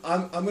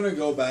 I'm gonna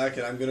go back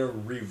and I'm gonna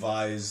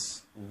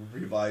revise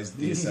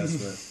the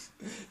assessment.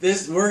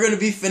 We're gonna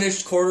be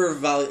finished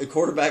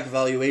quarterback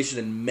evaluation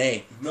in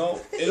May. No,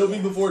 it'll be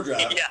before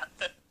draft.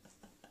 Yeah.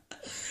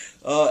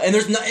 And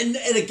there's not, and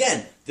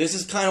again, this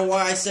is kind of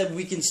why I said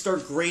we can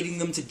start grading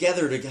them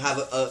together to have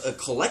a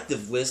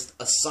collective list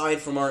aside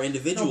from our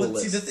individual No, but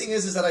list. see, the thing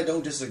is that I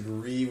don't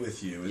disagree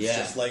with you. It's Yeah.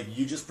 just like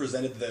you just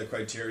presented the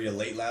criteria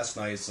late last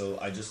night, so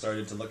I just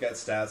started to look at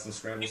stats and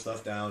scramble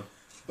stuff down.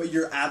 But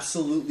you're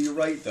absolutely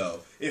right,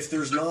 though. If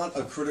there's not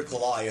a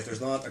critical eye, if there's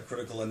not a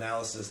critical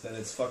analysis, then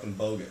it's fucking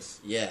bogus.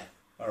 Yeah,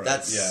 All right,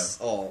 that's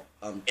all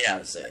I'm Yeah. trying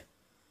to say.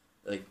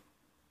 Like,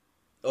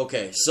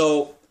 okay,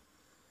 so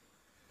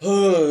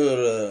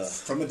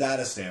From a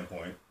data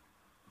standpoint,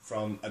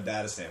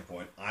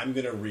 I'm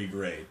gonna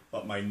regrade,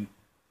 but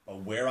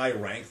where I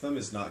rank them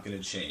is not gonna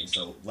change.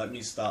 So let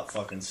me stop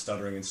fucking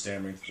stuttering and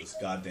stammering through this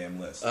goddamn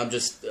list. I'm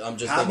just Pat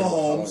thinking about how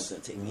long it's Mahomes,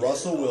 gonna take me.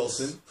 Russell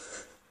Wilson,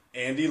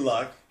 Andy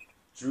Luck,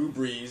 Drew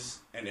Brees,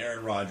 and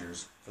Aaron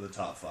Rodgers for the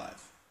top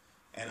 5.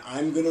 And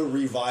I'm going to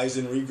revise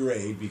and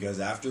regrade because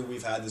after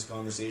we've had this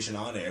conversation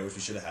on air, which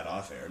we should have had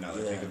off air now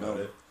that I think about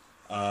it,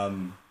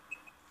 you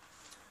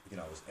can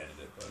always edit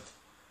it, but...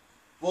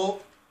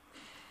 Well,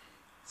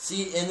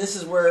 see, and this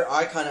is where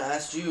I kind of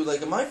asked you,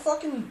 like, am I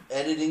fucking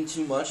editing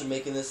too much and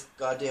making this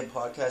goddamn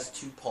podcast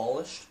too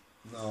polished?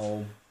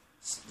 No.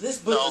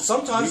 But No.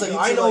 sometimes, You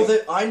like, need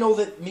to, I know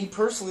that me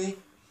personally,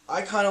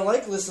 I kind of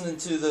like listening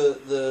to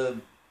the.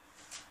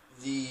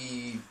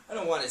 I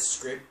don't want it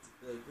script.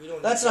 Like, we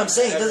don't. That's need what I'm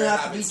saying. It doesn't ever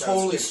have to be it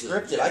totally sound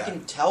scripted. I Yeah.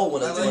 can tell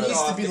when it's I There like when needs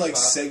it's to be, off like, the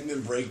cuff.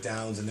 segment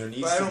breakdowns, and there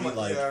needs But I to don't be, want.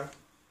 like... Yeah.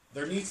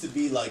 There needs to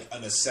be, like,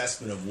 an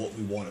assessment of what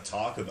we want to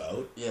talk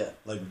about. yeah.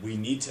 Like, we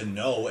need to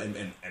know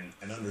and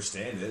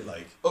understand it,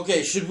 like...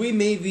 Okay, should we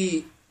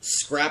maybe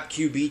scrap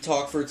QB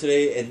talk for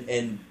today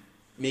and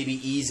maybe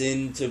ease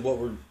into what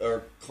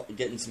or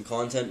getting some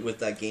content with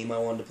that game I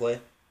wanted to play?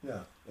 Yeah,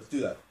 let's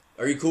do that.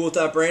 Are you cool with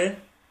that, Brandon?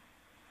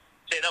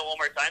 Say that one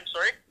more time,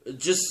 sorry.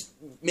 Just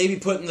maybe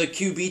putting the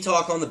QB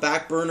talk on the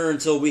back burner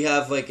until we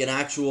have like an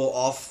actual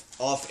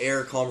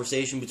off-air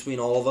conversation between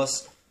all of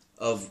us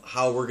of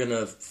how we're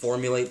gonna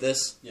formulate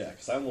this. Yeah,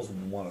 because I almost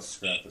want to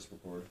scrap this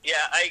record. Yeah,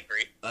 I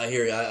agree. I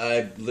hear you.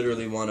 I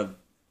literally want to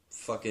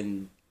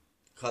fucking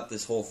cut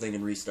this whole thing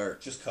and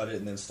restart. Just cut it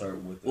and then start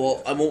with...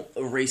 Well, I won't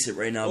erase it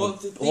right now. Well,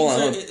 but the things hold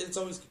on. it's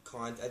always good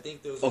content. I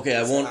think those Okay, I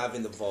things won't- to have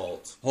in the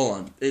vault. Hold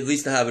on. At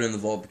least I have it in the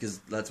vault because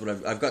that's what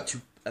I've got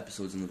 2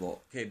 episodes in the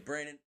vault. Okay,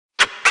 Brandon.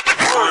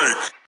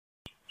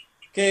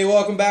 Okay,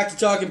 welcome back to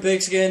Talking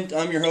Pigskin.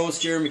 I'm your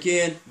host, Jeremy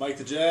McKeon. Mike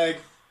the Jag.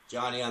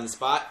 Johnny on the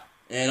spot.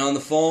 And on the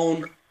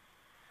phone,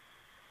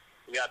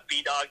 We got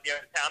B-Dog, the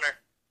out-of-towner.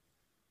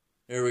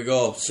 here we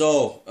go.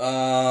 So,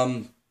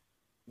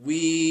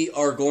 we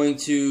are going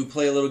to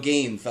play a little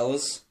game,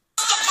 fellas.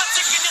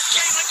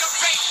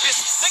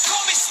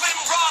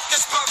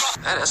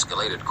 That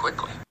escalated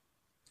quickly.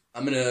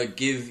 I'm going to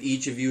give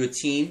each of you a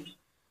team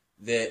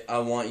that I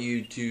want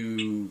you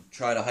to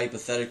try to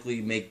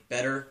hypothetically make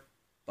better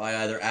by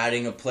either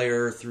adding a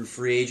player through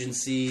free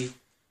agency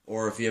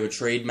or if you have a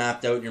trade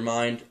mapped out in your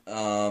mind.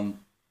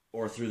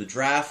 or through the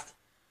draft,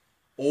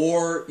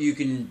 or you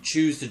can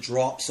choose to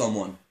drop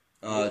someone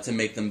to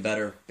make them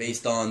better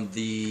based on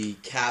the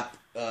cap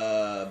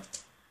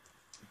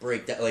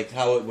breakdown, like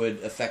how it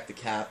would affect the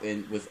cap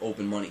with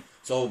open money.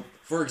 So,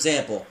 for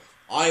example,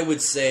 I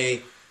would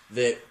say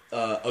that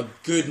a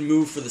good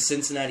move for the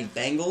Cincinnati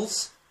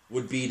Bengals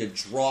would be to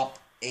drop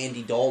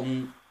Andy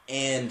Dalton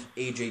and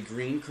AJ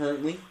Green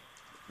currently.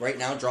 Right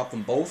now, drop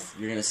them both.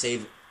 You're going to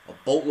save a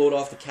boatload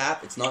off the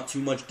cap. It's not too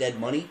much dead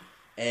money.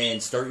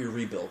 And start your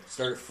rebuild.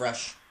 Start it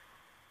fresh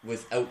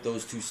without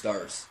those two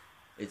stars.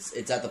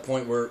 It's at the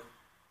point where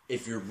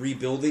if you're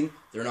rebuilding,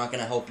 they're not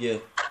going to help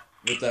you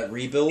with that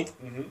rebuild.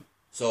 Mm-hmm.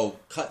 So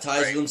cut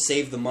ties with them,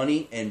 save the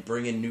money, and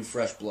bring in new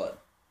fresh blood.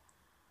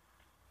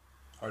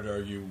 Hard to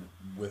argue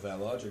with that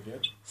logic, yeah.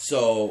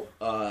 So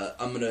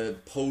I'm going to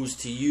pose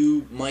to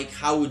you, Mike,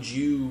 how would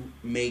you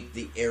make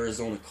the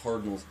Arizona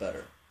Cardinals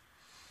better?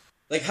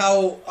 Like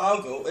how...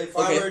 I'll go. If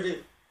I were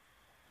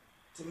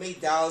to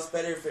make Dallas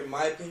better, in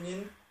my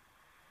opinion,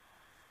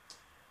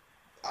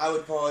 I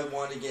would probably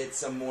want to get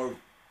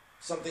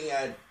something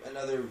at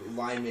another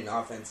lineman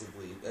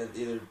offensively.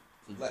 Either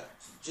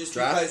just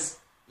draft? Because,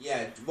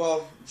 yeah,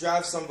 well,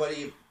 draft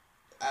somebody.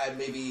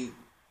 Maybe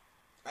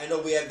I know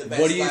we have the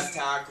best left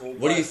tackle.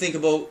 What do you think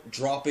about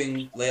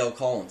dropping La'el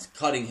Collins,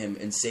 cutting him,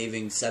 and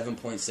saving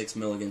 $7.6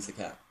 million against the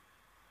cap?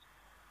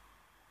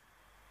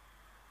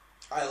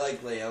 I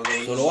like La'el.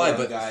 So do I,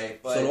 but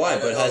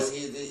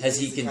has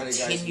he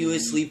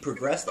continuously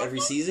progressed every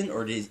season,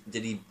 or did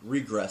he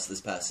regress this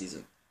past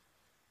season?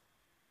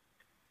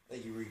 I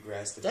think he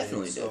regressed.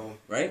 Definitely did,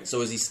 right?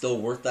 So is he still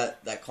worth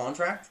that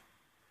contract?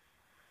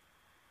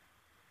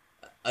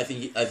 I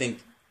think you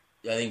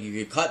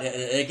could cut.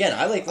 And again,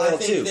 I like La'el too. I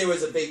think there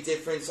was a big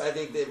difference. I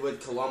think that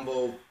with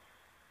Colombo,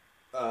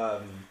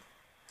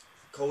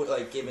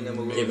 giving him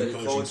a little bit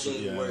of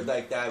coaching, where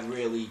that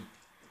really.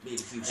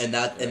 And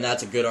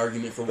that's a good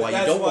argument for why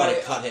you don't want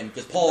to cut him,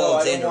 because Paul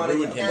Alexander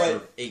ruined him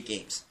for 8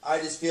 games. I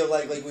just feel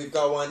like we've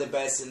got one of the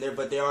best in there,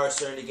 but they are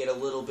starting to get a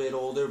little bit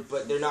older,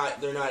 but they're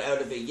not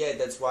out of it yet.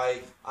 That's why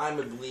I'm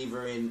a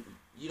believer in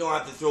you don't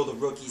have to throw the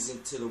rookies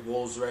into the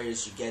wolves right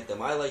as you get them.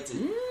 I like to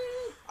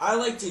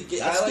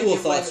get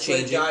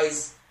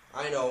guys.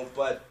 I know,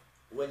 but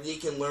when you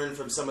can learn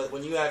from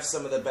when you have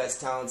some of the best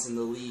talents in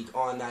the league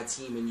on that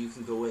team, and you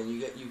can go in,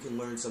 you can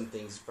learn some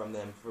things from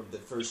them from your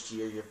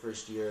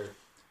first year.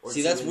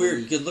 See, that's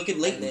weird. Good look at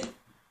Leighton.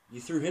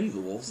 You threw him to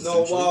the Wolves.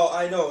 No, well,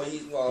 I know. He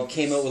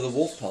came out with a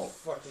wolf pelt.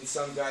 Fucking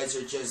some guys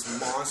are just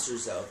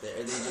monsters out there.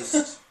 They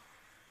just,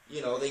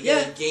 they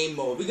get in game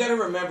mode. We got to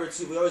remember,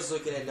 too, we're always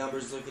looking at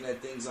numbers, looking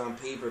at things on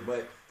paper,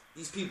 but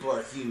these people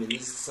are human.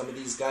 Some of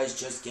these guys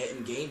just get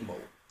in game mode.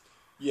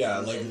 Yeah,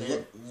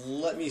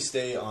 let me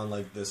stay on,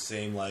 the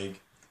same,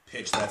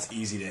 pitch that's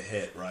easy to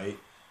hit, right?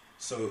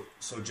 So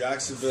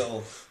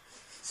Jacksonville...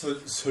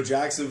 So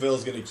Jacksonville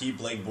is going to keep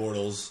Blake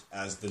Bortles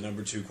as the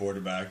number 2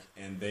 quarterback,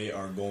 and they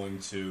are going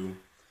to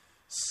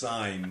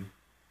sign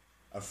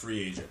a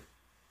free agent.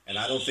 And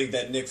I don't think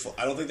that Nick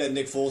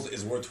Foles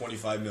is worth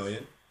 $25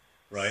 million,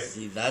 right?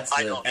 See, that's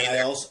I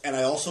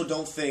also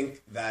don't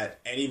think that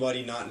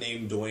anybody not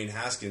named Dwayne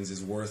Haskins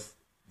is worth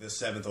the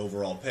 7th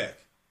overall pick.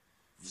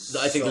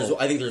 I think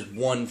there's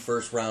one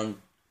first round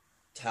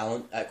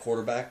talent at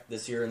quarterback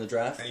this year in the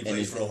draft, and he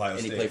played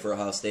for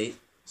Ohio State.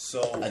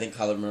 So I think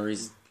Kyler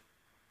Murray's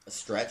a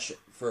stretch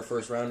for a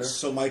first rounder.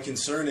 So my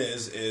concern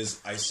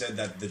is I said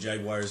that the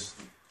Jaguars,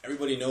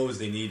 everybody knows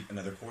they need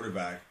another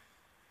quarterback,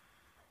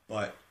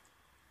 but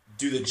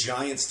do the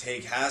Giants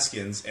take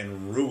Haskins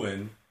and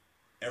ruin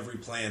every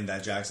plan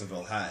that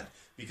Jacksonville had?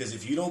 Because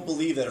if you don't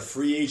believe that a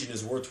free agent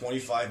is worth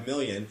 $25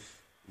 million,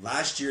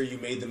 last year you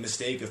made the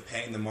mistake of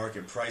paying the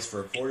market price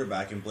for a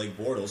quarterback in Blake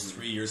Bortles,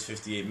 3 years,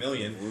 $58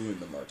 million. Ruined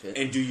the market.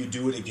 And do you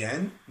do it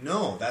again?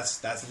 No,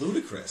 that's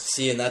ludicrous.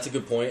 See, and that's a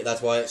good point.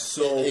 That's why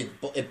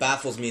it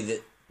baffles me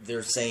that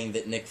they're saying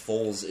that Nick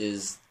Foles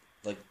is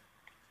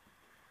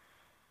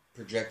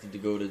projected to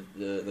go to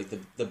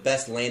the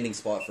best landing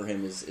spot for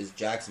him is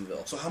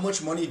Jacksonville. So how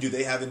much money do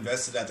they have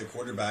invested at the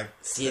quarterback?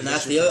 See, and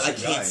that's the other. I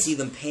can't see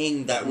them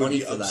paying that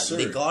money for absurd.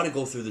 that. They got to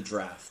go through the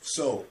draft.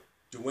 So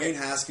Dwayne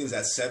Haskins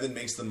at 7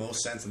 makes the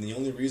most sense, and the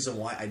only reason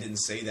why I didn't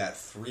say that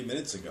 3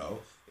 minutes ago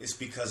is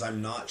because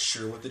I'm not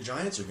sure what the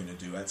Giants are going to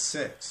do at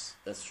 6.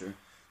 That's true.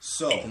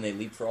 So can they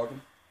leapfrog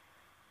him?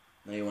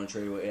 Now you want to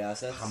trade away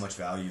assets? How much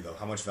value, though?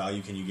 How much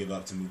value can you give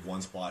up to move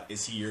one spot?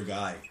 Is he your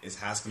guy? Is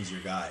Haskins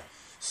your guy?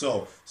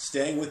 So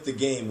staying with the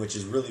game, which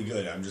is really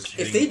good. I'm just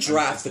if they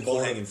draft the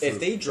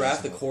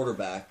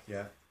quarterback,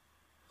 yeah,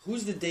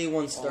 who's the day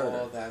one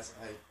starter?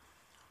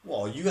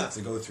 Well, you have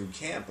to go through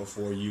camp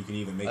before you can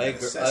even make that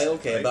assessment.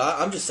 Okay, right? But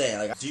I'm just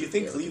saying. Do you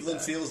think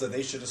Cleveland feels that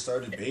they should have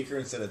started Baker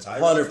instead of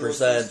Tyrod?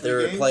 100%.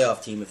 They're a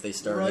playoff team if they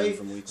started him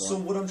from week 1. So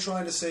what I'm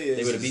trying to say is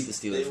they would have beat the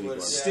Steelers week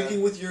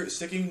 1.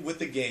 Sticking with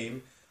the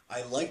game.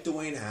 I like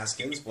Dwayne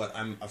Haskins, but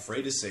I'm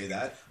afraid to say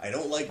that. I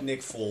don't like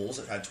Nick Foles.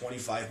 I've had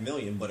 $25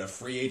 million, but a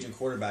free agent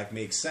quarterback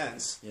makes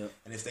sense. Yep.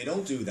 And if they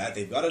don't do that,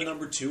 they've got a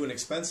number 2, an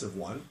expensive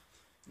one.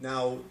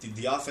 Now,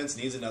 the offense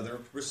needs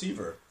another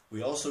receiver.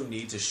 we also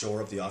need to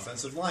shore up the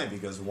offensive line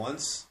because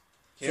once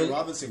Cam So-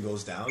 Robinson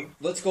goes down,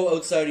 Let's go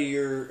outside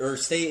of or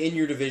stay in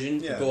your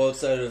division. Yeah. Go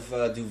outside of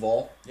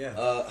Duval.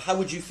 Yeah. How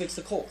would you fix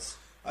the Colts?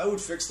 I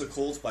would fix the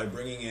Colts by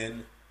bringing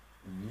in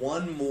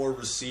one more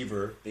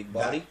receiver, Big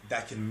body?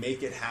 that can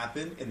make it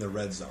happen in the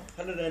red zone.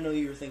 How did I know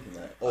you were thinking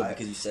that? Oh,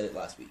 because you said it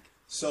last week.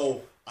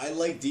 So I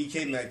like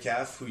DK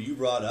Metcalf, who you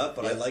brought up,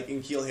 but I Yep. like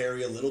N'Keal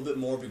Harry a little bit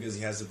more because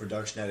he has the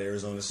production at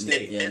Arizona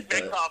State. Yeah, Is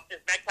Metcalf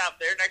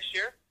there next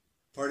year?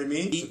 Pardon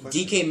me?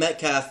 DK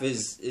Metcalf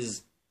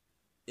is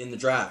in the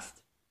draft.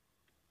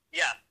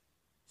 Yeah.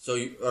 So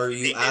are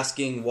you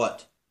asking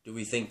what? Do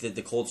we think that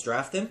the Colts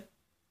draft him?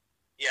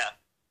 Yeah.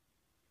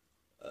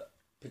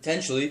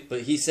 Potentially,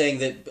 but he's saying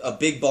that a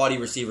big body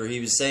receiver. He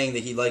was saying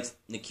that he likes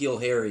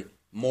N'Keal Harry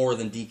more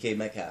than DK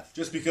Metcalf.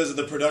 Just because of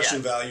the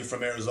production value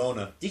from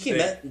Arizona.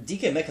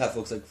 DK Metcalf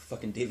looks like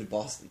fucking David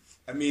Boston.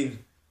 I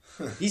mean,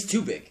 he's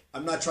too big.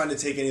 I'm not trying to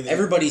take anything.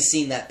 Everybody's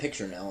seen that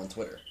picture now on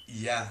Twitter.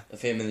 Yeah.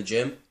 Of him in the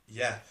gym.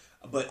 Yeah.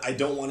 But I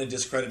don't want to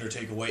discredit or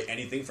take away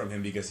anything from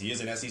him because he is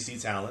an SEC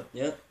talent.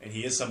 Yeah. And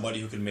he is somebody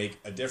who can make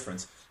a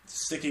difference.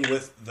 Sticking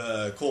with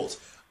the Colts,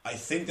 I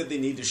think that they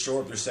need to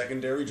shore up their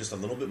secondary just a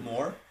little bit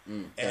more.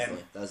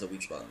 Definitely. That's a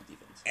weak spot in the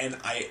defense.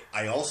 And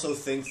I also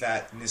think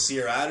that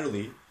Nasir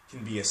Adderley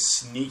can be a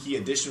sneaky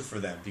addition for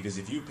them because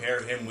if you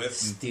pair him with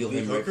Steal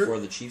Malik him right Hooker, before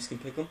the Chiefs can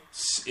pick him.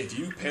 if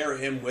you pair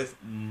him with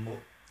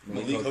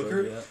Malik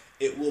Hooker,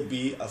 it will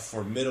be a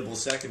formidable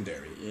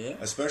secondary. Yeah.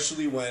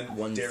 Especially when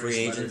One Darius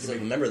free Leonard agents. can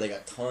make- Remember, they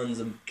got tons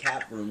of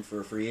cap room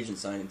for a free agent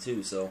signing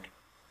too. So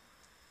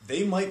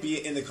they might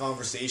be in the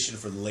conversation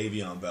for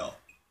Le'Veon Bell.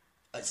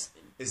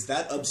 Is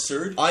that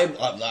absurd?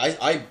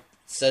 I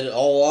said it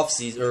all off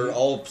season or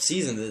all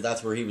season that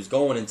that's where he was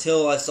going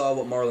until I saw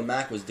what Marlon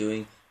Mack was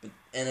doing.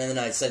 And then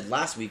I said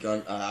last week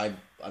on I've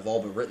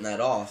all but written that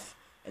off.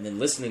 And then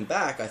listening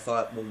back, I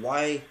thought, well,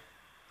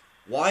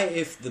 why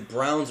if the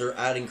Browns are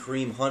adding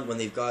Kareem Hunt when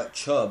they've got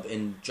Chubb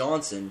and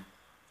Johnson,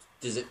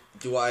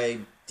 do I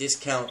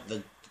discount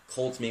the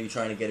Colts maybe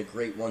trying to get a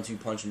great 1-2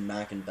 punch in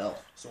Mack and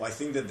Bell? So I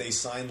think that they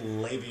signed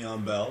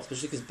Le'Veon Bell,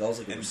 especially because Bell's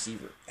like a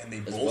receiver, and they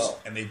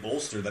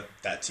bolster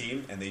that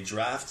team, and they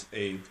draft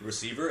a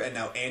receiver, and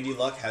now Andy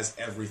Luck has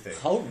everything.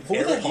 What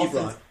would that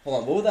offense,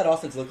 hold on, what would that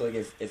offense look like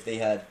if they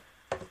had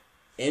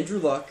Andrew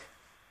Luck,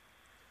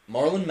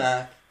 Marlon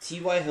Mack,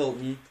 T.Y.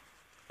 Hilton,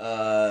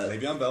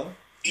 Le'Veon Bell,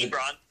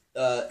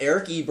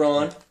 Eric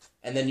Ebron,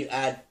 and then you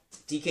add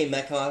DK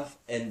Metcalf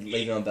and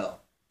Le'Veon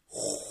Bell.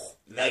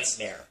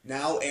 Nightmare.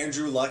 Now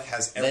Andrew Luck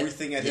has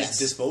everything at his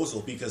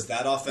disposal because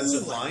that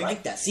offensive line. I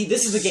like that. See,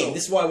 this is the game.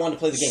 This is why I wanted to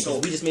play the game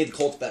because we just made the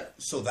Colts better.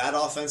 So that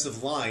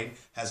offensive line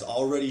has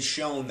already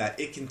shown that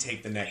it can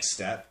take the next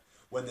step.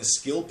 When the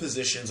skill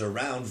positions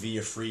around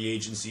via free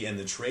agency and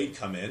the trade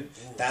come in,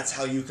 that's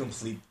how you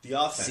complete the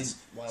offense. See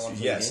why I want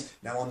to play the game?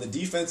 Now on the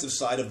defensive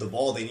side of the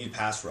ball, they need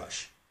pass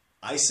rush.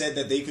 I said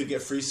that they could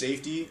get free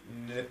safety,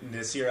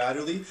 Nasir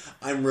Adderley.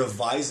 I'm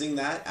revising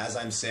that as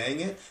I'm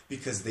saying it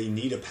because they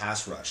need a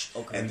pass rush.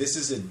 Okay. And this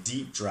is a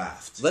deep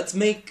draft. Let's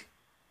make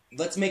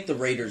the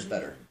Raiders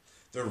better.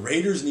 The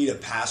Raiders need a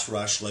pass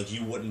rush like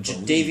you wouldn't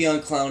believe.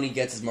 Davion Clowney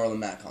gets his Marlon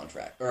Mack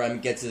contract. Or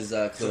gets his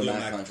Khalil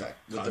Mack contract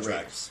with the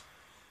Raiders.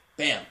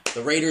 Bam.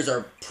 The Raiders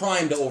are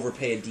primed to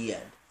overpay a D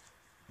end.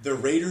 The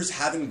Raiders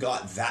haven't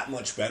got that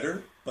much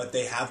better, but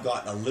they have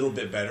gotten a little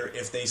bit better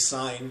if they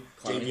sign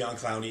Davion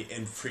Clowney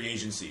in free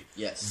agency.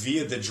 Yes.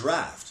 Via the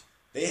draft.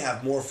 They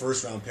have more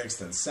first-round picks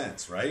than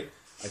sense, right?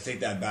 I take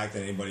that back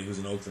than anybody who's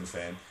an Oakland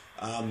fan.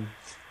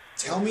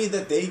 Tell me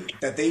that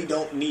they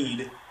don't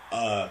need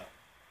a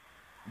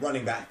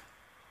running back.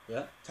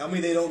 Yeah. Tell me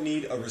they don't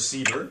need a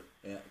receiver.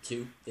 Yeah,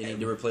 2. They need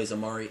to replace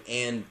Amari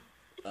and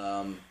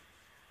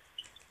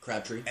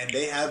Crabtree. And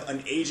they have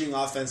an aging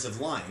offensive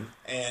line,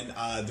 and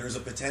there's a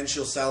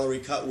potential salary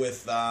cut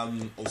with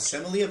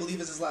Osemele, I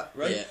believe is his last,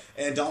 right? Yeah.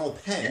 And Donald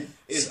Penn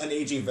is an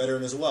aging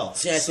veteran as well.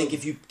 See, I think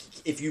if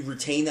you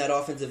retain that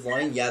offensive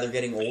line, yeah, they're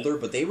getting older,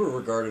 but they were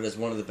regarded as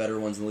one of the better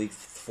ones in the league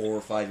 4 or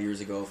 5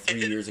 years ago, 3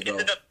 years ago.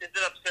 Is it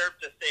absurd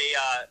to say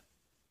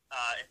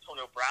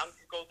Antonio Brown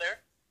could go there?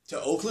 To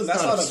Oakland,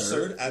 that's not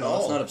absurd at all.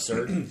 It's not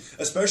absurd.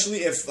 Especially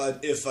if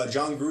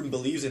John Gruden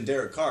believes in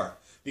Derek Carr.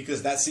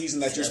 Because that season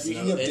that you're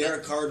speaking of,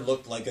 Derek Carr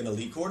looked like an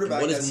elite quarterback.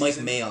 What does Mike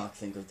season. Mayock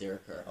think of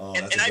Derek Carr? Oh,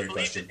 that's and a I great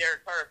believed question. in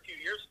Derek Carr a few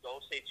years ago,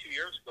 say 2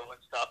 years ago and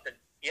stuff. And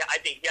yeah, I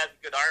think he has a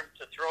good arm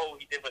to throw.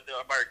 He did with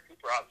Amari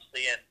Cooper,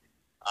 obviously, and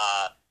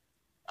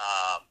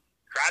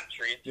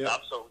Crabtree and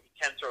stuff. So he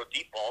can throw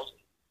deep balls.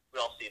 We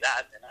all see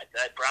that. And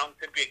Brown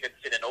could be a good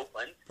fit in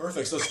Oakland.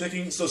 Perfect. So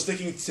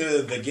sticking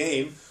to the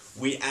game,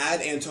 we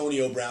add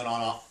Antonio Brown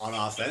on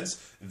offense.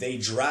 They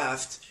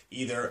draft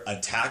either a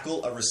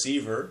tackle, a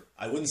receiver.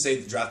 I wouldn't say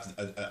draft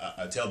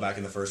a tailback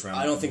in the first round.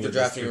 I don't think they're with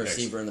drafting a those 3 picks.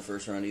 receiver in the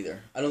first round either.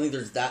 I don't think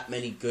there's that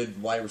many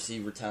good wide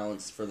receiver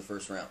talents for the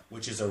first round.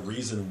 Which is a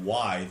reason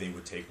why they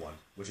would take one.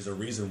 Which is a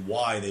reason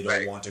why they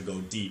don't want to go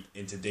deep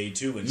into day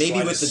 2 and maybe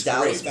try with to the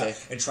Dallas pick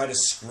and try to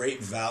scrape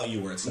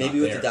value where it's maybe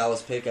not with there. the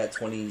Dallas pick at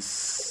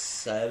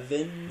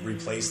 27.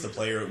 Replace the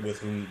player with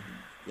whom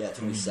Yeah,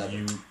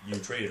 27. You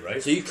traded,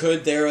 right? So you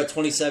could there at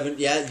 27,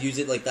 use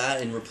it like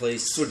that and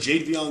replace. So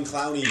Jadeveon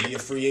Clowney via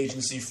free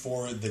agency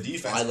for the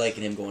defense. I like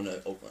him going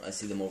to Oakland. I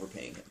see them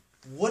overpaying him.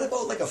 What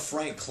about like a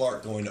Frank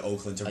Clark going to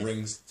Oakland to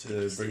bring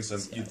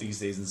some youth these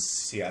days in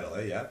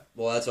Seattle? Yeah.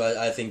 Well, that's why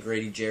I think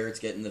Grady Jarrett's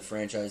getting the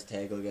franchise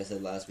tag, like I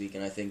said last week,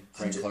 and I think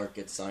Frank Clark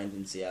gets signed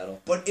in Seattle.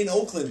 But in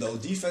Oakland, though,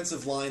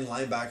 defensive line,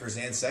 linebackers,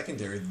 and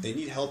secondary, they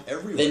need help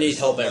everywhere. They need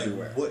help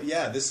everywhere.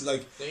 This is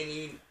like they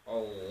need a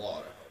lot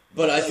of help.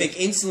 But I think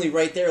instantly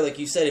right there, like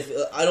you said, if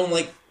I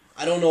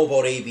don't know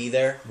about AB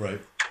there, right?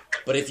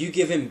 But if you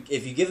give him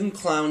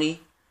Clowney,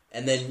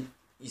 and then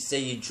you say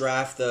you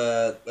draft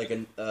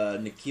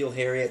N'Keal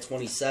Harry at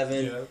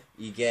 27,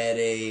 you get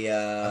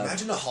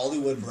imagine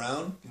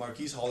a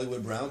Marquise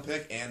Hollywood Brown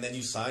pick, and then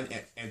you sign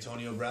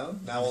Antonio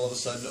Brown. Now all of a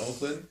sudden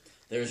Oakland.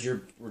 There's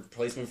your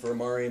replacement for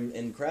Amari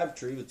and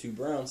Crabtree with 2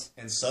 Browns.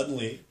 And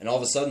all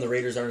of a sudden, the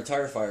Raiders aren't a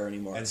tire fire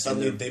anymore. And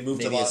suddenly they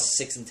moved to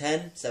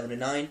 6-10,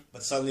 7-9.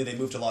 But suddenly they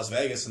moved to Las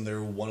Vegas, and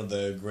they're one of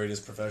the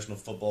greatest professional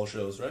football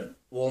shows, right?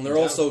 Well, and they're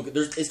also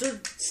is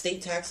there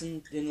state tax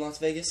in Las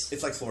Vegas?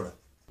 It's like Florida.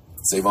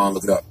 Savon,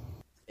 look it up.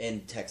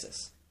 And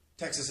Texas.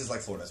 Texas is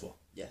like Florida as well.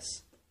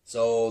 Yes.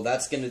 So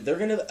they're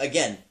gonna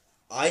again.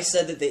 I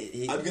said that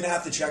I'm going to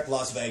have to check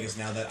Las Vegas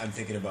now that I'm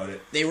thinking about it.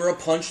 They were a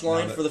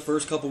punchline for the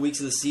first couple weeks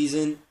of the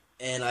season,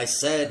 and I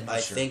said I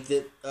think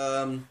that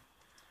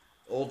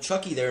old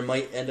Chucky there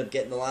might end up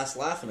getting the last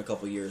laugh in a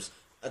couple years.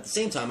 At the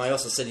same time, I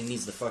also said he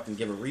needs to fucking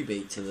give a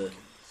rebate to the...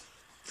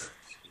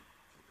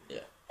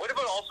 Yeah. What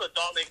about also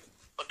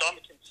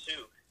Dominican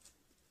Sue?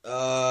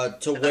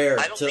 To where?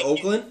 To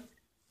Oakland?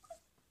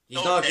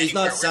 He's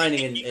not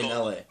signing in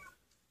LA.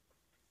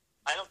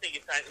 I don't think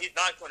he's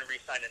not going to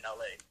re-sign in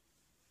LA.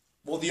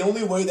 Well, the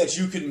only way that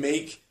you can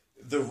make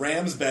the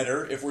Rams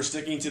better, if we're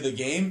sticking to the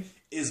game,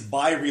 is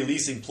by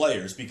releasing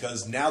players,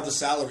 because now the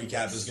salary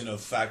cap is going to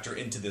factor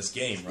into this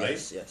game, right?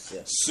 Yes.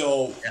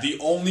 So the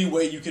only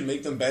way you can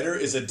make them better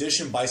is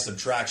addition by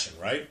subtraction,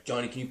 right?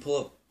 Johnny, can you pull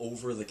up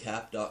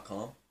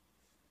overthecap.com?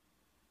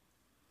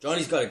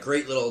 Johnny's got a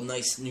great little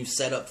nice new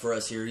setup for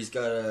us here. He's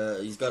got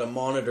a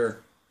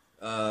monitor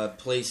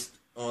placed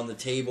on the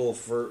table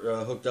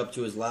for hooked up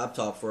to his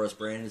laptop for us,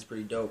 Brandon. It's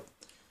pretty dope.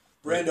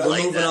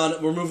 Brando,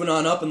 we're moving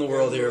on up in the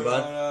world here,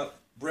 bud.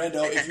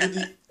 Brando,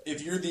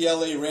 if you're the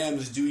LA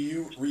Rams, do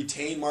you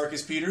retain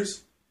Marcus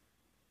Peters?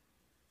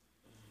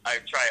 I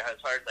try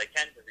as hard as I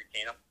can to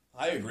retain him.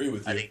 I agree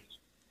with you.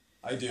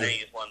 I do. I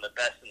think he's one of the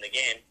best in the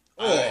game.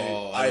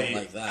 I don't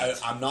like that.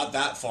 I'm not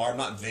that far. I'm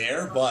not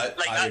there, but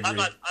I agree. I'm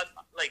not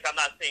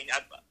saying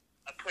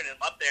I'm putting him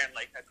up there, and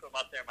I put him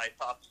up there in my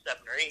top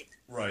 7 or 8.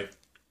 Right.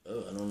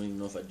 Oh, I don't even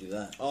know if I'd do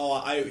that. Oh,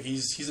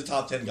 he's a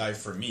top 10 guy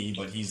for me,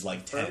 but he's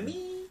like 10. For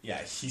me? Yeah,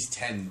 he's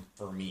 10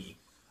 for me.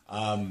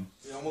 You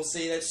almost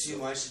say that too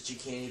much that you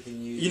can't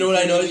even use. You know what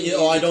I noticed?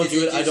 I don't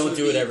do it. I don't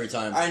do it every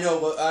time. I know,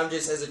 but I'm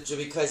just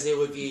because it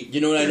would be. You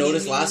know what I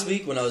noticed last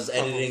week when I was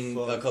editing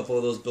a couple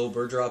of those Bill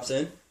Burr drops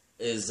in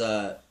is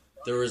there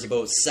was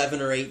about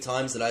 7 or 8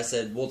 times that I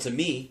said, "Well, to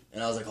me,"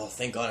 and I was like, "Oh,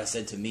 thank God I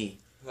said to me."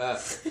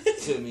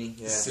 To me,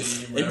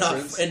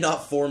 yeah. and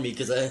not for me,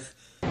 because I.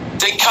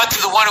 They cut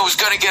to the one who was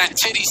going to get her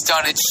titties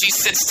done, and she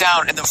sits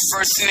down, and the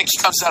first thing that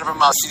comes out of her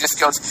mouth, she just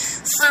goes,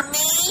 "For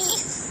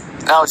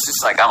me?" Now it's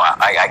just like,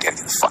 I got to get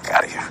the fuck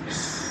out of here.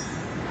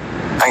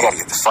 I got to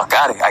get the fuck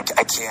out of here. I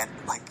can't,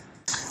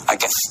 I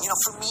guess,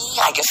 for me,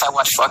 I guess I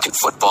watch fucking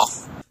football.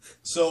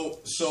 So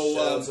shout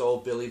out to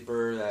old Billy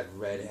Burr, that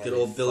redhead. Good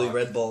old Billy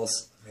Red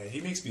Balls. Man,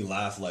 he makes me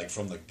laugh,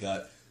 from the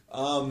gut.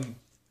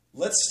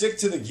 Let's stick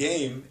to the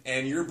game,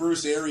 and you're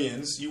Bruce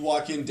Arians. You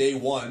walk in day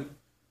 1.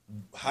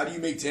 How do you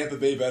make Tampa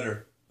Bay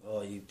better?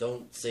 Oh, you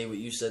don't say what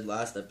you said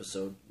last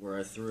episode where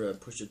I threw a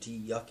Pusha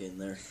T yuck in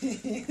there.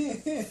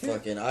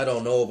 Fucking, I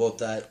don't know about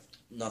that.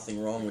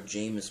 Nothing wrong with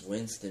Jameis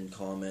Winston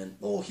comment.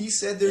 Oh, he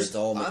said it's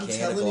all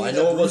mechanical. I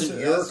know it wasn't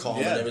your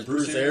comment. It was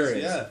Bruce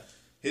Arians. Yeah,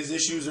 his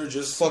issues are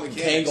just fucking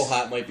Kangol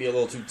hat might be a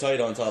little too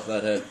tight on top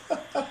of that head.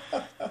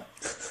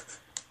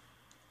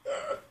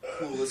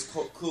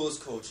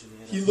 Coolest coach in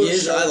the NFL. He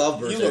is. I love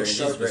Bruce Arians.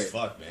 He looks sharp as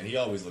fuck, man. He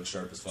always looks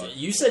sharp as fuck.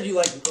 You said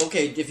you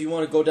if you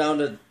want to go down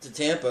to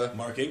Tampa,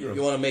 Mark Ingram.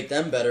 You want to make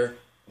them better.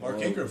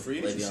 Mark Ingram, free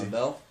agency.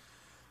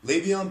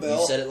 Le'Veon Bell.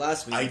 You said it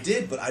last week. I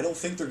did, but I don't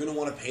think they're going to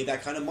want to pay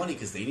that kind of money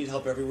because they need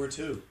help everywhere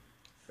too.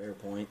 Fair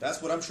point.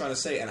 That's what I'm trying to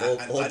say. And I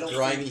don't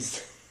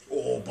Grimes.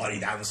 Oh, buddy,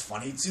 that was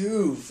funny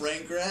too.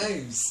 Frank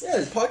Grimes. Yeah,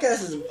 the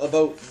podcast is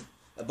about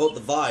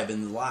the vibe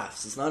and the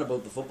laughs. It's not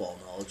about the football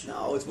knowledge.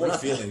 No, it's more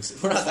feelings.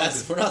 We're not that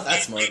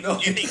smart. Do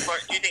you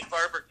think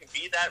Barber can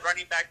be that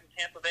running back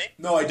in Tampa Bay?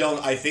 No, I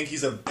don't. I think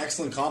he's an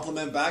excellent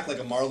complement back, like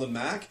a Marlon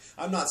Mack.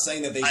 I'm not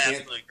saying that they can't. I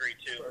absolutely agree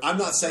too. I'm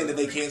not saying that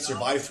they can't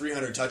survive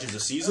 300 touches a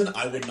season.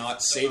 I would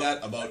not say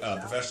that about a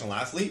professional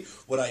athlete.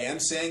 What I am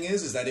saying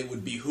is that it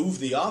would behoove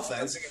the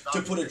offense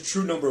to put a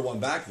true number 1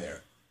 back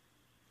there.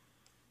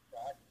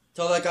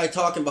 Tell that guy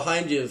talking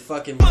behind you,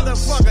 fucking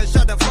motherfucker,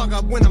 shut the fuck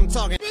up when I'm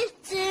talking.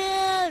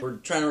 We're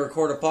trying to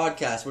record a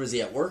podcast. Where is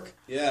he, at work?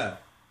 Yeah.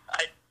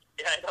 I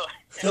know.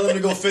 Tell him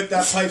to go fit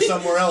that pipe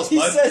somewhere else, He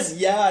bud. says,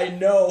 "Yeah, I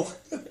know."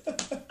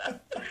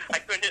 I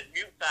couldn't hit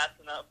mute fast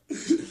enough.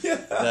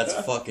 That's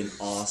fucking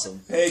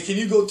awesome. Hey, can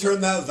you go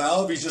turn that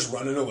valve? He's just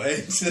running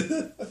away.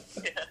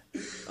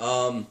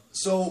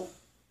 So,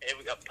 Hey,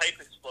 we got pipe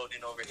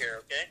exploding over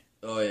here, okay?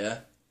 Oh yeah.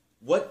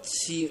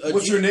 What's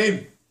your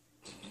name?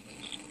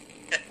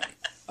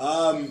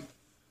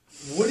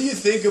 What do you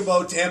think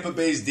about Tampa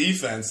Bay's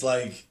defense?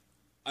 Like,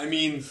 I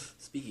mean,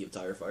 speaking of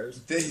tire fires,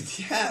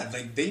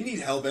 they need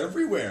help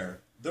everywhere.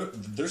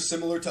 They're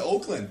similar to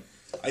Oakland.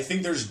 I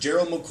think there's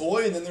Gerald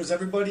McCoy, and then there's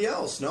everybody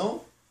else.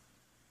 No,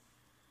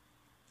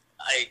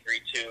 I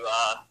agree too.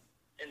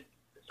 And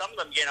some of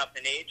them getting up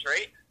in age,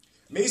 right?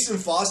 Mason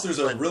Foster's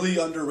a really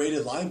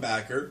underrated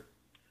linebacker.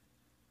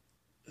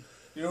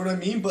 You know what I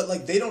mean? But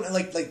like they don't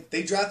like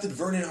they drafted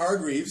Vernon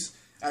Hargreaves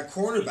at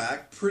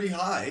cornerback pretty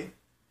high.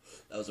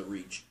 That was a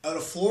reach. Out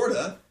of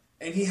Florida,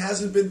 and he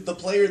hasn't been the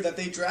player that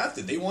they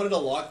drafted. They wanted a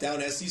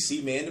lockdown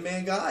SEC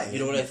man-to-man guy. You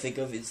know what I think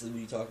of instantly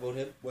when you talk about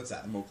him? What's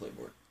that? Mo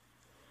Claiborne.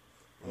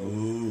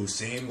 Ooh,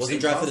 same. Wasn't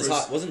drafted as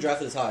high. Wasn't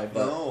drafted as high,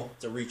 but No.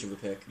 it's a reach of a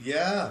pick.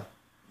 Yeah,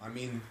 I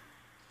mean,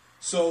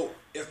 so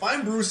if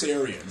I'm Bruce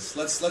Arians,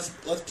 let's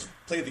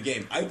play the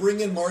game. I bring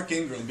in Mark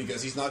Ingram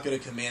because he's not going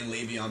to command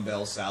Le'Veon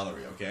Bell's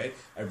salary. Okay,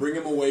 I bring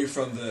him away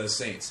from the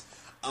Saints.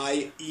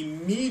 I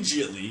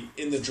immediately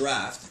in the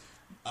draft.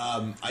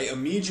 I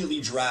immediately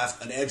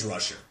draft an edge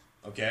rusher,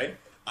 okay?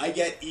 I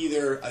get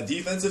either a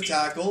defensive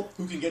tackle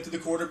who can get to the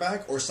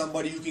quarterback or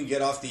somebody who can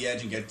get off the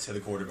edge and get to the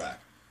quarterback.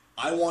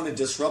 I want a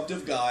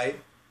disruptive guy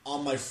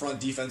on my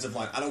front defensive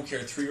line. I don't care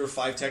 3 or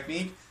 5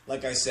 technique.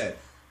 Like I said,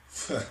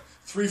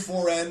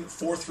 3-4-N,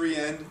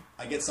 4-3-N.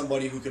 I get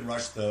somebody who can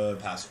rush the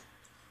passer.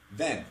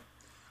 Then,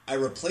 I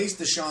replace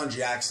Deshaun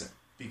Jackson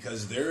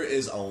because there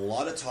is a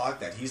lot of talk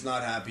that he's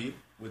not happy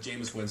with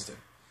Jameis Winston.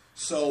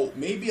 So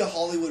maybe a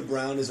Hollywood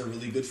Brown is a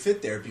really good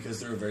fit there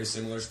because they're a very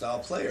similar style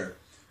player.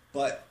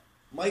 But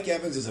Mike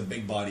Evans is a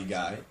big body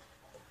guy.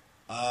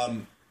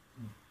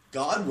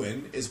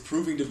 Godwin is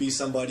proving to be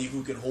somebody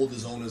who can hold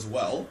his own as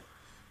well.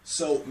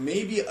 So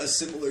maybe a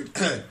similar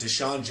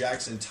Deshaun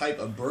Jackson type,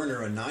 a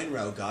burner, a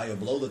 9-route guy, a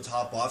blow the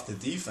top off the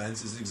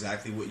defense is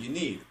exactly what you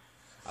need.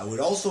 I would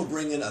also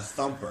bring in a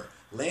thumper.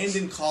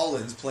 Landon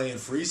Collins playing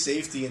free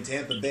safety in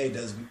Tampa Bay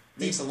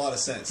makes a lot of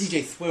sense.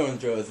 DJ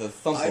Thwerndro is a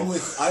thumper. I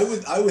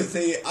would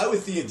see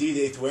a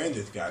DJ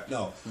Thwerndro guy.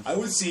 No, I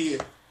would see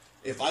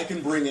if I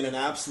can bring in an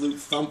absolute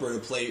thumper to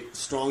play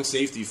strong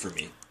safety for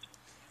me,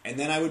 and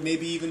then I would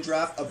maybe even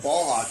draft a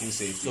ball hawking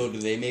safety. So do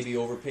they maybe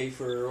overpay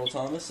for Earl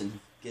Thomas and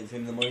give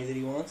him the money that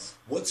he wants?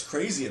 What's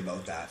crazy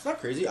about that? It's not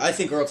crazy. I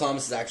think Earl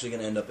Thomas is actually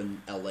going to end up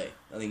in L.A.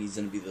 I think he's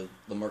going to be the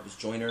LaMarcus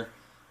Joyner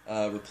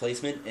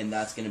replacement, and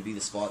that's going to be the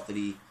spot that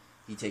he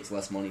takes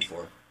less money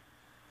for.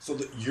 So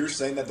you're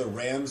saying that the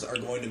Rams are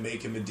going to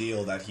make him a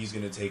deal that he's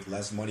going to take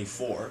less money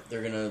for?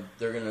 They're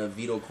gonna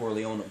veto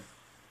Corleone him.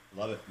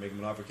 Love it. Make him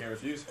an offer, can't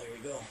refuse. There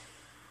you go.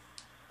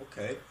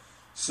 Okay.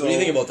 So what do you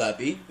think about that,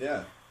 B?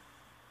 Yeah.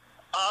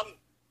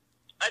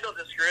 I don't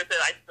disagree with it.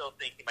 I still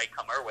think he might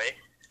come our way.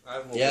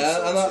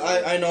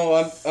 I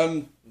know.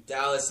 I'm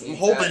Dallas. I'm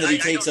hoping that he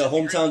takes a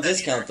hometown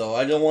discount, though.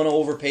 I don't want to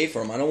overpay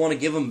for him. I don't want to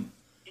give him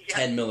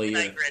 $10 million.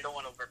 I agree. I don't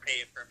want to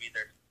overpay for him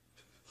either.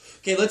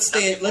 Okay, let's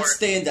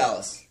stay in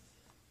Dallas.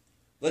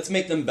 Let's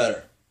make them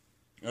better.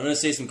 I'm going to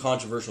say some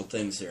controversial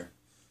things here.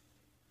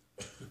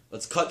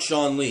 Let's cut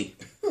Sean Lee.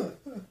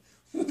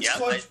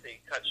 I say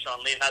cut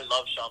Sean Lee, and I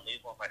love Sean Lee.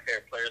 He's one of my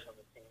favorite players on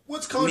the team.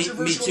 What's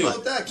controversial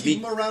about that?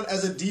 Keep him around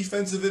as a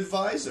defensive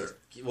advisor.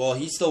 Well,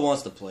 he still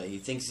wants to play. He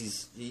thinks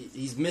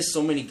he's missed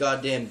so many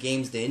goddamn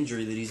games to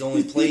injury that he's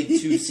only played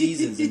 2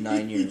 seasons in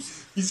 9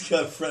 years. He's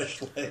got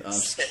fresh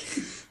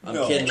legs.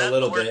 I'm kidding a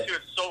little bit. It's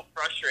so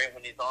frustrating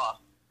when he's off.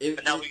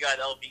 But now we got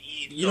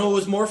LVE. You know what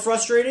was more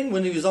frustrating?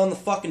 When he was on the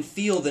fucking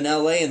field in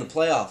LA in the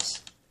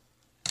playoffs.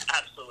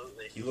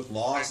 Absolutely. He looked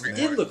lost. He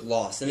did look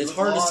lost, and it's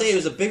hard to say.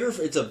 It's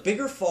a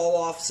bigger fall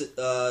off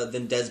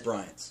than Dez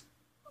Bryant's.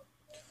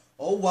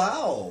 Oh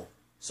wow!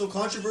 So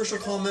controversial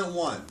comment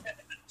 1.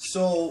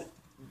 So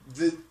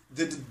the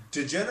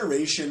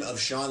degeneration of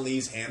Sean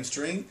Lee's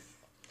hamstring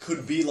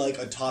could be like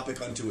a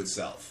topic unto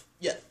itself.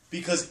 Yeah.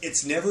 Because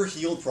it's never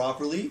healed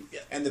properly,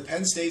 and the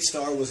Penn State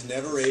star was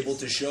never able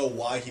to show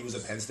why he was a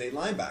Penn State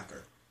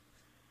linebacker.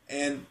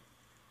 And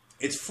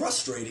it's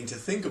frustrating to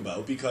think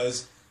about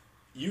because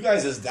you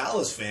guys as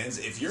Dallas fans,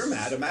 if you're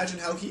mad, imagine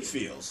how he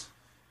feels.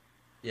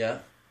 Yeah.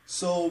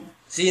 So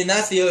see, and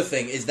that's the other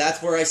thing, is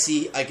that's where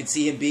I could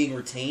see him being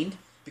retained,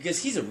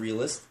 because he's a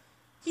realist.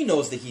 He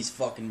knows that he's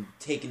fucking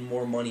taking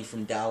more money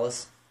from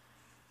Dallas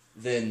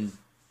than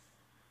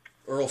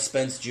Earl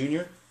Spence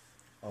Jr.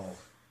 Oh,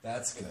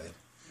 that's good.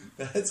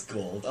 That's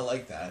gold. I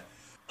like that.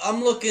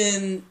 I'm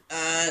looking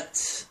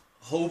at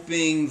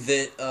hoping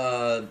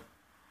that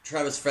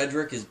Travis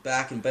Frederick is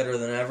back and better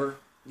than ever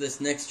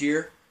this next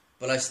year,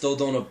 but I still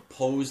don't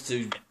oppose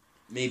to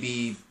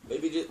maybe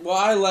just, well,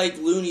 I like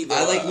Looney.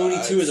 I like Looney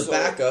too as a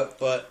backup,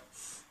 but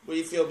what do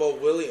you feel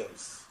about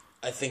Williams?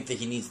 I think that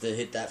he needs to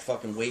hit that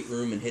fucking weight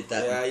room and hit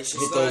that Yeah,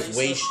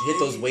 hit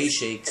those weight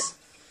shakes.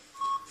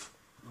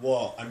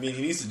 Well, I mean,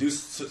 he needs to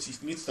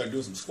start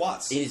doing some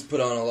squats. He needs to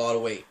put on a lot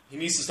of weight. He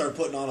needs to start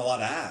putting on a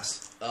lot of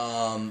ass.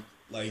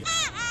 Like,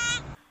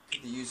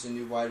 to use a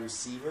new wide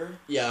receiver.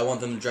 Yeah, I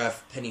want them to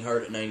draft Penny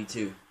Hart at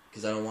 92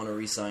 because I don't want to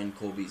re-sign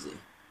Cole Beasley.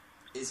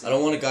 I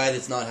don't want a guy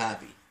that's not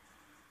happy.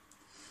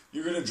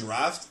 You're gonna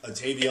draft a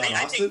Tavion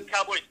I Austin? think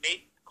Cowboys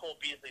made Cole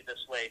Beasley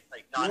this way,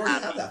 like You not already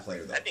happy. have that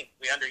player, though. I think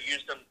we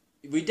underused him.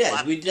 We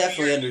did. We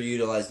definitely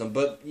underutilized him,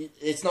 but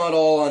it's not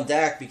all on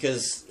Dak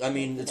because I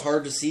mean it's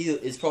hard to see.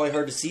 It's probably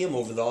hard to see him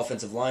over the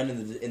offensive line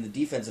and the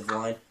defensive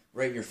line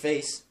right in your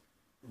face.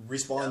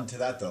 Respond to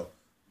that though.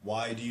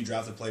 Why do you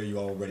draft a player you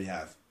already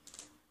have?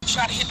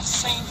 Try to hit the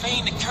same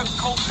vein that Kurt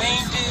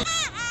Cobain did.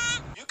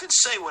 You can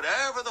say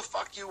whatever the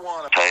fuck you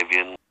want.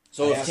 Tavion.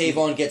 So if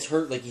Tavon gets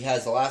hurt like he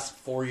has the last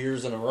 4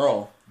 years in a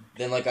row,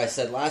 then like I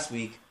said last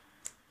week,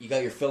 you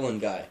got your fill-in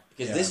guy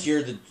because this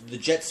year the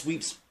jet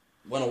sweeps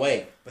went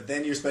away. But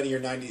then you're spending your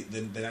the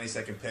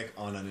 92nd pick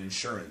on an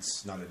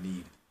insurance, not a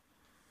need.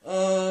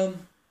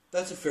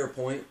 That's a fair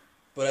point,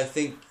 but I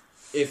think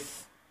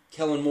if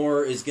Kellen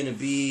Moore is going to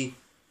be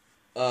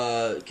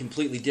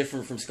completely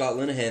different from Scott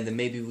Linehan, then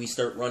maybe we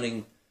start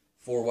running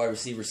 4 wide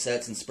receiver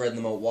sets and spreading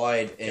them out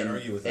wide and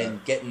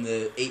getting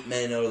the 8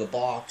 men out of the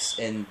box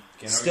and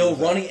still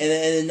running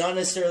and not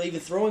necessarily even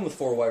throwing with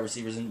 4 wide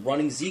receivers and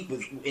running Zeke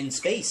in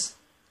space.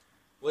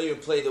 Well, you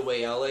play the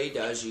way LA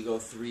does. You go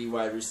 3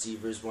 wide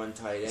receivers, 1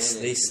 tight end.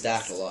 They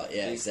stack a lot,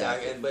 yeah,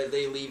 exactly. But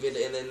they leave it,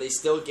 and then they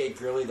still get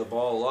Gurley the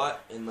ball a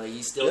lot, and like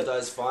he still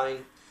does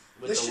fine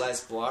with the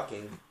less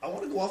blocking. I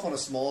want to go off on a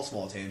small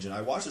tangent.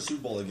 I watched the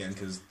Super Bowl again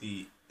because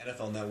the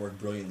NFL Network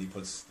brilliantly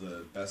puts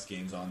the best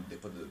games on. They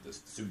put the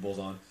Super Bowls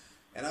on.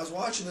 And I was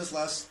watching this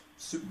last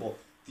Super Bowl.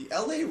 The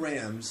LA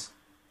Rams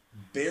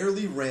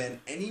barely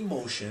ran any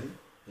motion,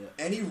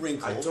 any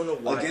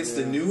wrinkle against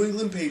the New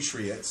England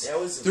Patriots.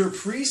 Their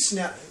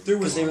pre-snap, there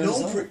was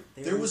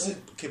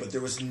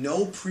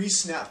no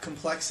pre-snap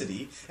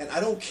complexity, and I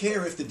don't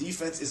care if the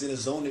defense is in a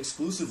zone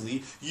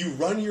exclusively. You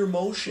run your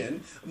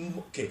motion.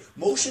 Okay,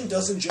 motion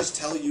doesn't just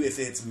tell you if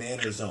it's man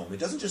or zone. It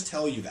doesn't just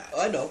tell you that.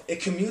 I know.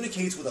 It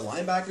communicates what the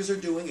linebackers are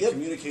doing. It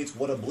communicates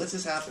what a blitz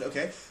is happening.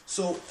 Okay,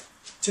 so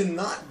to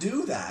not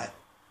do that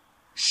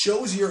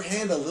shows your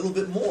hand a little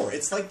bit more.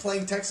 It's like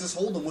playing Texas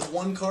Hold'em with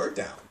 1 card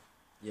down.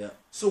 Yeah.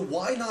 So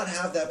why not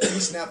have that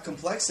pre-snap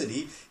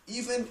complexity,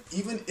 even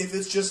if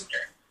it's just,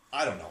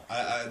 I don't know.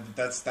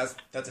 That's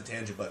a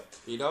tangent, but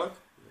B-Dog?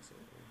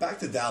 Back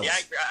to Dallas. Yeah, I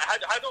agree.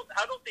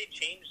 How don't they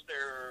change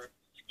their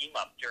scheme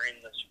up during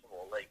the Super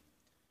Bowl? Like,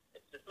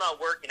 it's not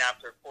working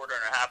after a quarter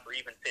and a half, or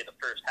even say the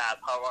first half.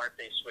 How aren't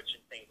they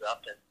switching things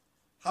up? And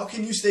how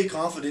can you stay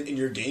confident in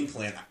your game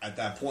plan at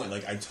that point?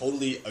 Like, I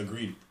totally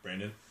agree,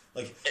 Brandon.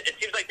 Like, it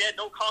seems like they had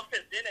no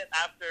confidence in it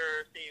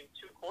after, say,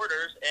 2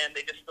 quarters, and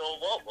they just thought,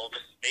 well,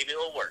 maybe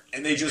it'll work.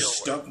 And they just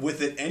stuck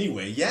with it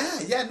anyway.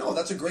 Yeah, no,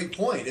 that's a great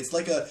point. It's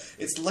like a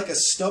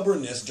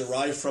stubbornness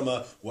derived from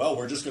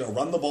we're just going to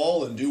run the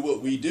ball and do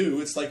what we do.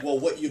 It's like, well,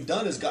 what you've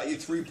done is got you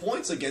 3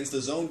 points against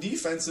the zone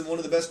defense and one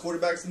of the best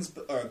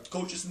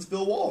coaches since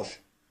Bill Walsh.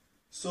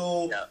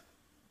 So,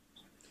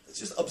 it's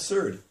just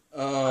absurd.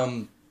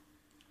 You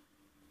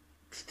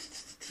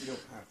don't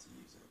have to.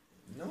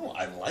 No,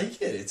 I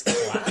like it. It's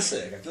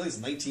classic. I feel like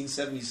it's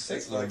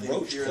 1976. Like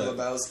Roach Pierre clip.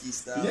 Lebowski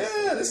style.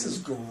 Yeah, this is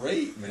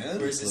great, man.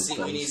 Where's the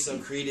scene? We need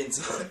some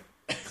Credence on it.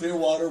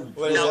 Clearwater.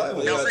 Now,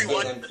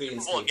 rewatching the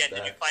Super Bowl again,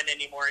 did you find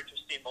any more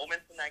interesting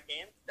moments in that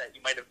game that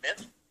you might have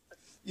missed?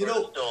 You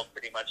know, still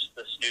pretty much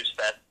the snooze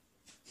fest.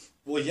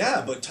 Well,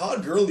 yeah, but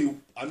Todd Gurley,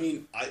 I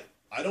mean,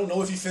 I don't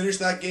know if he finished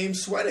that game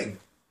sweating.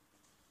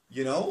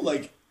 You know,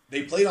 like,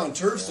 they played on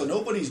turf, so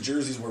nobody's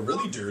jerseys were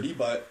really dirty,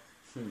 but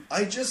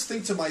I just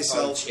think to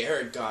myself...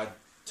 Jared got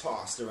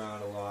tossed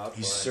around a lot.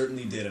 He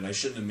certainly did, and I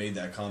shouldn't have made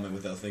that comment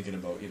without thinking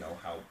about,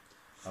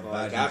 how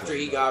bad after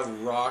he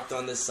got rocked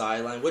on the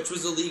sideline, which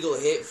was a legal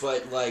hit,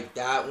 but, like,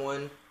 that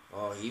one,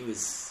 he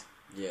was...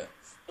 Yeah.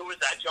 Who was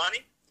that,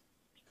 Johnny?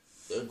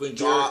 When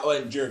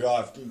Jared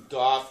Goff.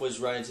 Goff was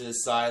running to the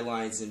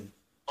sidelines and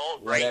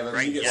whatever,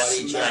 right. he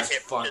just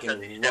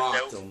fucking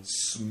rocked him.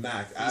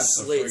 Smacked. He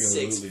slid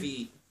 6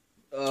 feet.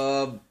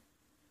 If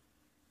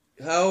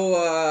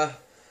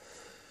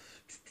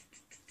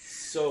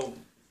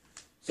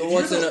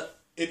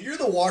you're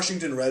the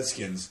Washington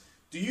Redskins,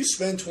 do you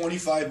spend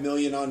 $25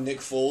 million on Nick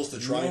Foles to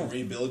try and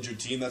rebuild your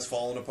team that's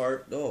fallen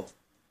apart? No.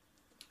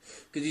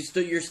 Because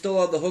you're still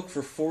on the hook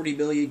for $40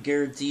 million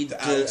guaranteed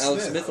to Alex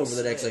Smith over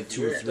the next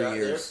 2 or 3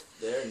 years.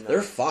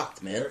 They're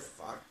fucked, man. They're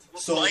fucked.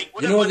 So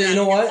you know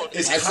what?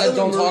 I said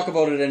don't talk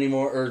about it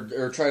anymore,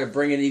 or try to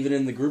bring it even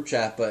in the group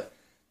chat. But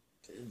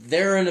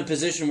they're in a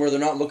position where they're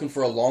not looking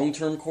for a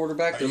long-term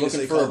quarterback. They're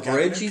looking for a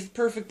bridge. He's the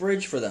perfect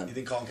bridge for them. You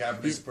think Colin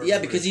Kaepernick's the perfect Yeah,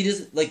 because bridge?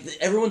 he does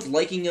everyone's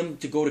liking him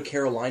to go to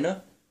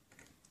Carolina,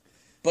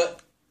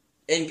 but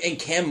and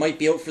Cam might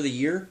be out for the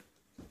year,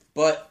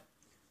 but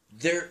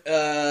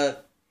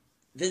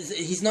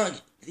he's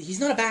not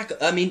a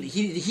backup. I mean,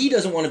 he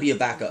doesn't want to be a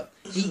backup.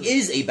 He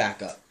is a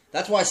backup.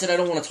 That's why I said I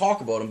don't want to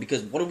talk about him,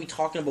 because what are we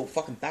talking about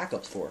fucking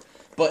backups for?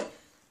 But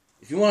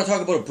if you want to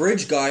talk about a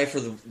bridge guy for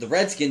the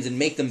Redskins and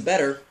make them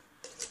better,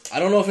 I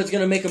don't know if it's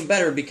going to make them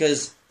better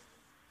because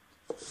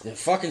the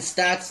fucking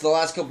stats the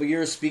last couple of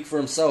years speak for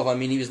himself. I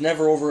mean, he was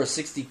never over a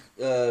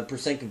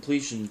 60%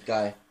 completion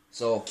guy.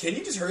 So Can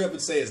you just hurry up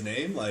and say his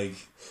name? Like,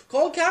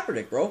 Colin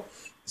Kaepernick, bro.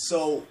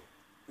 So,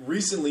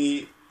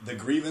 recently, the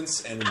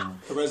grievance and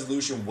the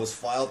resolution was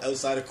filed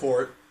outside of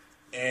court,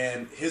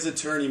 and his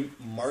attorney,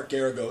 Mark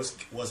Garagos,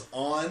 was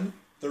on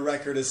the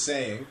record as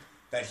saying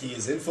that he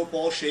is in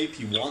football shape,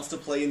 he wants to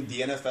play in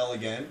the NFL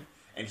again,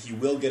 and he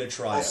will get a I'll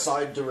tryout.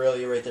 side derail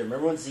you right there.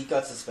 Remember when Zeke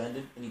got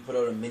suspended and he put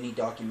out a mini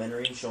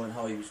documentary showing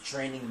how he was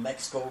training in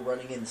Mexico,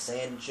 running in the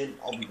sand and shit?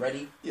 I'll be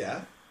ready.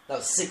 Yeah. That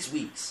was 6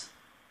 weeks.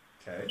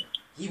 Okay.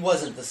 He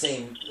wasn't the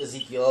same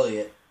Ezekiel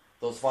Elliott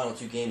those final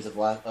 2 games of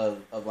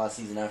last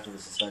season after the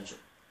suspension.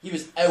 He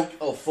was out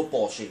of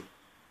football shape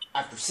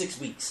after 6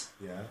 weeks.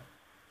 Yeah.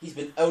 He's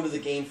been out of the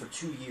game for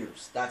 2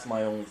 years. That's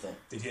my only thing.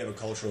 Did he have a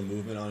cultural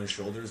movement on his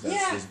shoulders that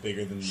Yeah. was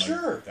bigger than... Like,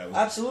 Sure, that was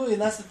absolutely,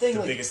 and that's the thing. the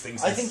like, biggest thing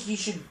I since- think he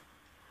should,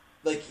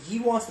 like, he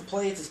wants to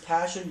play. It's his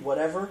passion,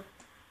 whatever.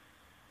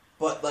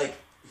 But like,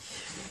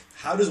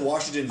 How does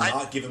Washington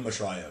not give him a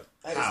tryout?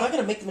 it's not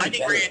going to make them I any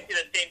think better. we're going to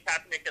see the same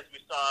Kaepernick as we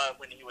saw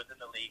when he was in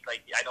the league.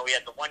 Like, I know he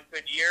had the one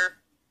good year,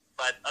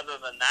 but other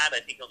than that, I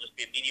think he'll just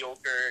be a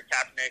mediocre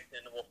Kaepernick,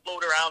 and we'll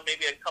float around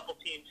maybe a couple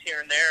teams here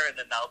and there, and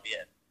then that'll be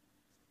it.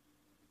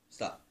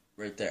 Stop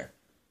right there.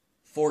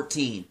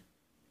 14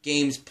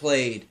 games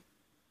played.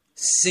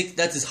 6.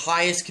 That's his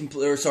highest.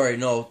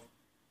 The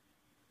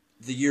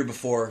year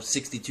before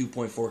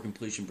 62.4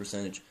 completion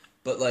percentage.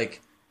 But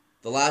like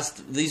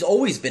he's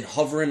always been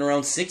hovering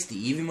around 60,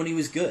 even when he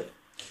was good.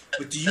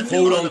 But do you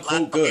quote mean...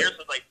 unquote good? Years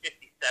was like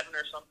 57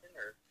 or something,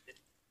 or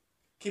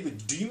Okay,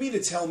 but do you mean to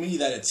tell me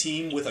that a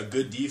team with a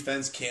good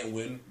defense can't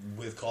win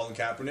with Colin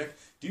Kaepernick?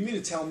 Do you mean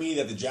to tell me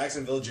that the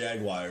Jacksonville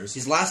Jaguars...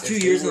 His last 2 if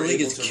they years in the were league,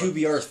 able his to run-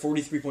 QBR is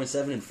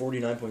 43.7 and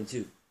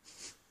 49.2.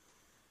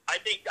 I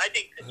think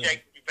the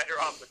Jags would be better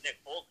off with Nick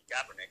Foles than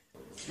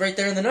Kaepernick. It's right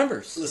there in the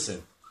numbers.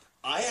 Listen,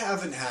 I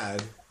haven't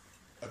had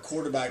a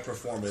quarterback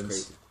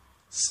performance.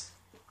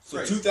 So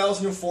Crazy.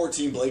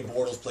 2014, Blake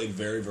Bortles played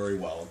very, very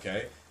well.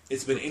 Okay,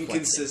 it's been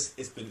inconsistent.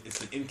 It's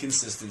been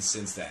inconsistent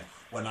since then.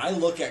 When I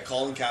look at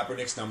Colin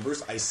Kaepernick's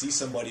numbers, I see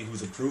somebody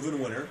who's a proven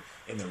winner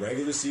in the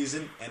regular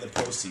season and the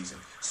postseason.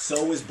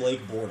 So is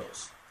Blake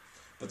Bortles.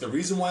 But the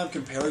reason why I'm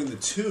comparing the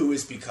two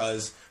is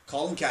because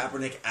Colin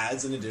Kaepernick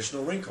adds an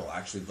additional wrinkle.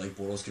 Actually, Blake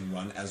Bortles can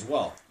run as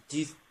well. Do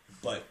you think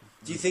I'm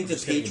the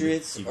just getting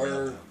Patriots deep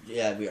are? right now.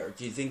 Yeah, we are.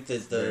 Do you think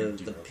that Very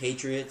the deep.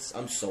 Patriots?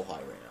 I'm so high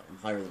right now. I'm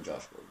higher than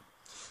Josh Gordon.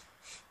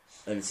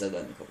 I haven't said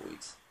that in a couple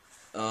weeks.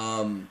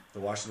 The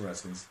Washington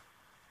Redskins.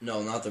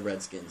 No, not the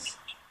Redskins.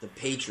 The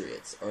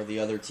Patriots are the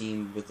other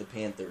team with the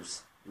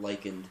Panthers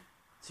likened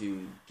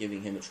to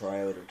giving him a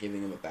tryout or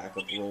giving him a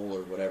backup role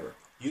or whatever.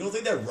 You don't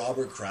think that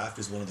Robert Kraft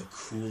is one of the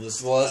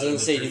coolest? Well, I was out going of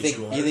to the say, do you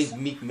 32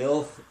 think Meek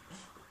Mill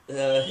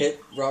hit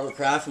Robert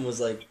Kraft and was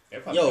like,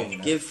 probably "Yo, did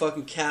that. give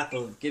fucking Cap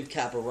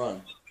a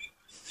run"?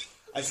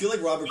 I feel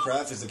like Robert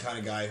Kraft is the kind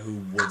of guy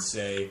who would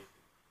say,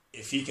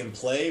 if he can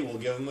play, we'll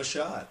give him a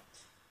shot.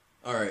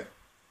 All right,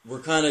 we're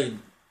kind of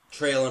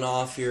trailing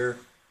off here.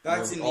 Back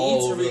We're to all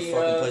needs. over Are the we,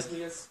 fucking place.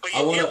 yes? But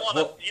I you wanna- don't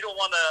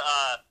want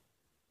to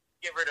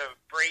get rid of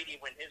Brady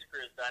when his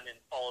career is done and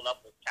follow it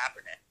up with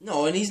Kaepernick.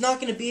 No, and he's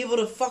not going to be able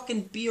to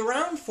fucking be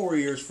around 4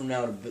 years from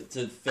now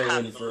to fill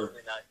in for.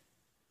 Absolutely not.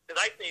 'Cause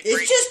I say It's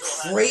Brady just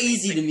still has,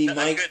 crazy to me, a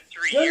Mike. good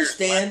 3 Do you years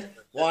understand left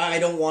in the why I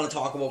don't want to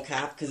talk about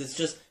Cap? Because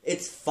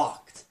it's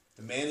fucked.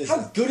 The man is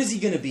How good is he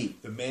going to be?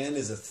 The man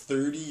is a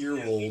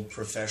 30-year-old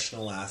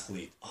professional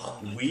athlete.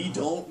 We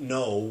don't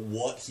know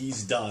what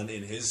he's done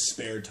in his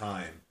spare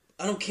time.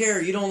 I don't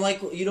care. You don't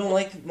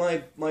like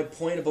my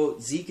point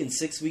about Zeke and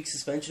 6 week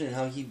suspension and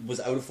how he was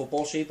out of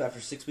football shape after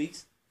 6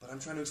 weeks? But I'm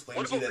trying to explain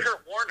What to you about that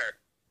Kurt Warner?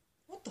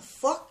 What the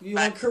fuck? You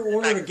want Kurt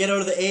Warner to get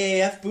out of the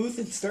AAF booth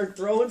and start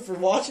throwing for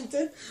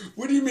Washington?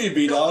 What do you mean, No,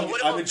 B-Dog? but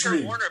what I'm about Kurt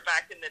intrigued. Warner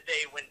back in the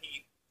day when he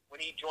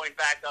joined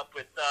back up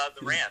with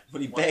the Rams?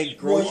 When he bagged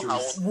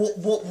groceries.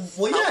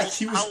 Well, yeah,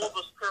 he How was. old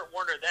was Kurt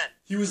Warner then?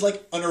 He was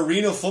like an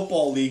arena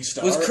football league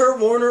star. Was Kurt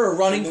Warner a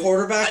running And then-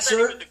 quarterback, I thought he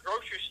sir? was a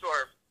grocery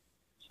store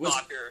Was,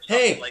 stalker or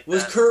something hey, like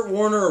was that. Kurt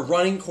Warner a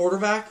running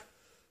quarterback?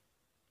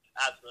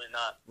 Absolutely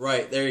not.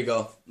 Right, there you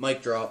go.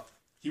 Mic drop.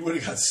 He would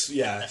have got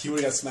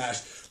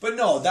smashed. But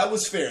no, that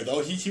was fair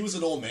though. He was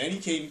an old man.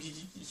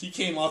 He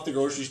came off the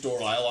grocery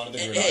store aisle onto the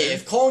gridiron. Hey,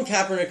 if Colin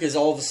Kaepernick has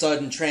all of a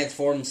sudden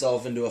transformed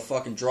himself into a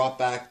fucking drop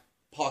back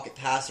pocket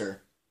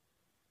passer,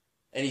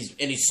 and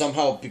he's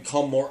somehow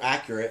become more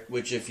accurate,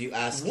 which if you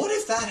ask, What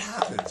if that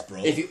happens,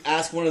 bro? if you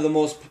ask one of the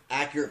most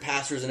accurate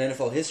passers in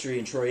NFL history,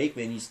 in Troy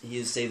Aikman, he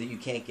would say that you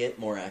can't get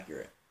more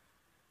accurate.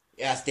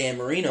 You ask Dan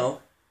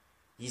Marino,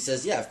 he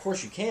says, yeah, of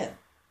course you can.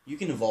 You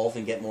can evolve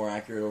and get more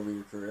accurate over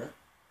your career.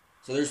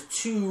 So there's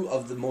two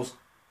of the most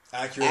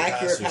accurate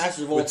passers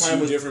of all with time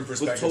two with different with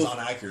perspectives toes- on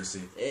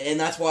accuracy. and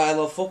that's why I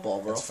love football,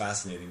 bro. That's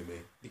fascinating to me.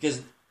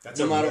 Because That's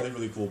no a matter, really,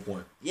 really cool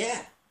point.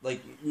 yeah,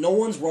 like no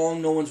one's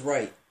wrong, no one's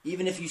right.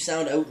 Even if you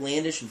sound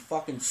outlandish and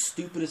fucking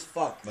stupid as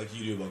fuck. Like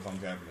you do about Colin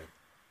Kaepernick.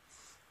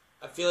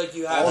 I feel like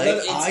you have All like, that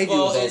it's, I do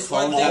well, about it's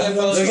one Colin thing Kaepernick.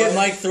 about Look at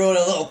Mike throwing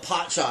a little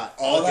pot shot.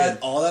 All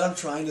that I'm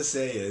trying to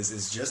say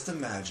is just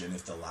imagine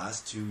if the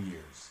last 2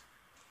 years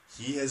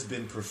he has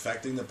been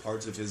perfecting the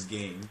parts of his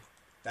game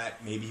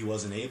that maybe he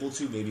wasn't able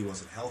to, maybe he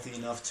wasn't healthy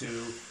enough to.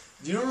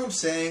 Do you know what I'm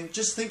saying?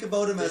 Just think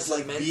about him There's as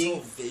like mental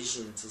being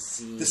vision to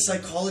see. the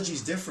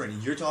psychology's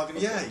different. You're talking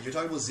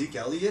about Zeke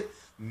Elliott.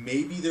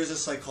 Maybe there's a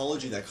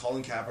psychology that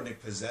Colin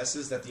Kaepernick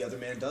possesses that the other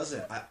man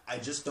doesn't. I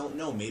just don't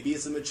know. Maybe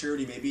it's a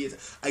maturity. Maybe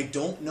it's... I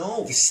don't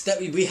know.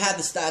 We had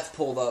the stats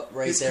pulled up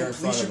right His there in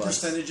front of completion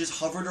us. percentages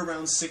hovered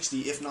around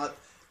 60, if not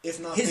His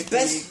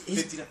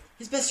 50,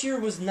 his best year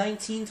was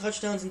 19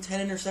 touchdowns and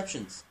 10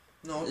 interceptions.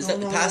 No, Is no,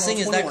 that no, passing?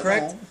 no, Is that 21.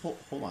 correct? No,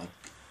 hold on.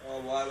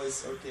 Why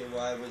was there...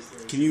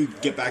 Can you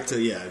get back to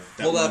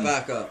Pull that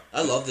back up.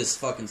 I love this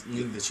fucking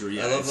new.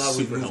 Yeah, I love how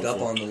we've super moved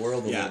helpful. up on the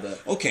world a Yeah. little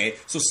bit. Okay,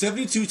 so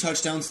 72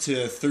 touchdowns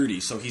to 30,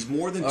 so he's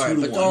more than All 2 right,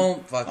 to but 1.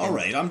 don't fucking- All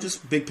right, I'm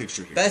just big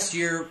picture here. Best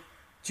year,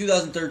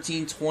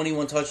 2013,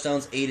 21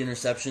 touchdowns, 8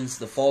 interceptions.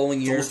 The following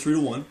It's year, almost 3 to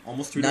 1.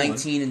 Almost 3 to 1.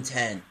 19 and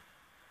 10.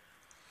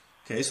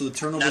 Okay, so the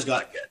turnovers That's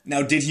got... not good.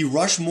 Now, did he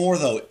rush more,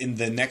 though, in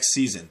the next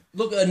season?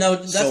 Look, no,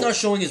 that's So- not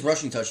showing his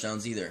rushing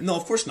touchdowns either. No,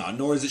 of course not.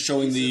 Nor is it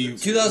showing the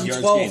yards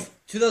 2012,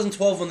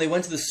 2012 when they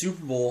went to the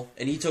Super Bowl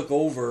and he took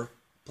over,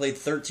 played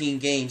 13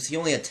 games. He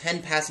only had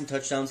 10 passing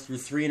touchdowns through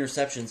 3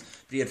 interceptions,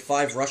 but he had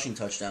 5 rushing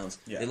touchdowns.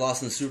 Yeah. They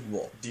lost in the Super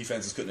Bowl.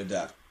 Defenses couldn't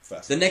adapt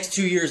fast. The next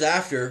 2 years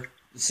after,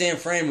 San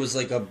Fran was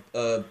like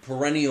a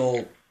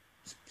perennial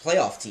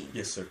playoff team.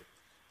 Yes, sir.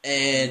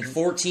 And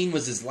 14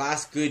 was his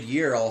last good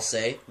year, I'll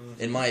say,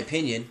 in my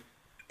opinion.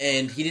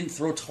 And he didn't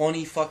throw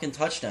 20 fucking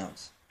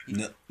touchdowns.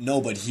 No,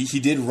 but he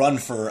did run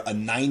for a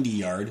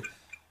 90-yard.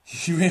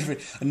 He ran for a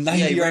 90-yard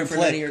Yeah, he ran for a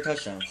play. 90-yard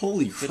touchdown.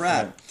 Holy Good for him.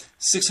 crap.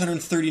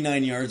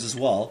 639 yards as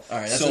well. All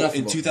right, that's so enough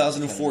in about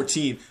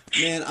 2014,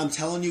 man, I'm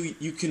telling you,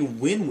 you can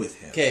win with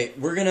him. Okay,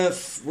 we're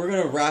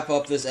gonna wrap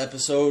up this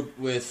episode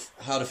with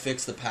how to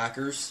fix the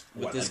Packers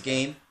with What, this like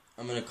game.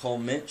 I'm gonna call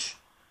Mitch,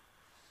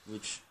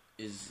 which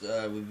is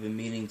we've been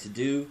meaning to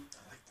do.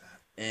 I like that.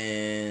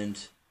 And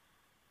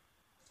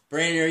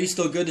Brandon, are you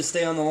still good to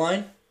stay on the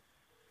line?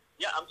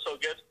 Yeah, I'm so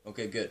good.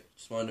 Okay, good.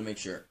 Just wanted to make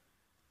sure.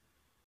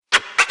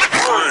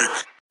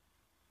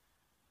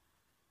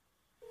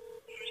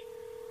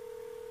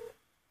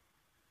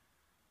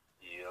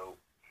 Yo,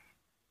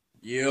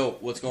 Yo,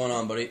 what's going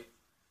on, buddy?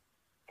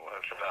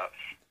 what's up?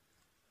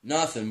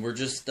 Nothing. We're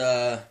just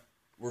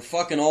we're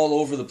fucking all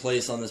over the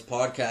place on this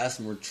podcast,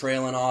 and we're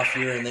trailing off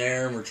here and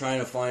there, and we're trying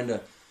to find a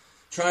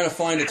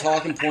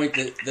talking point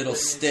that'll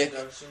stick.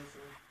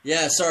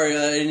 Yeah, sorry,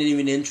 I didn't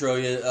even intro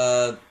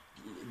you.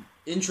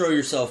 Intro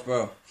yourself,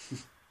 bro.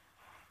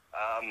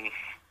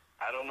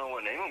 I don't know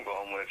what name I'm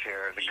going with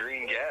here. The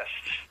Green Guest.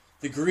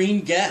 The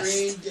Green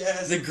Guest.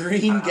 The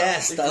Green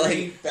Guest. The I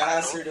green like.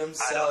 bastard I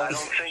himself. don't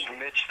think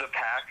Mitch the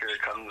Packer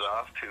comes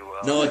off too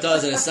well. No, it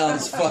doesn't. It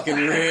sounds fucking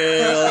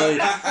really.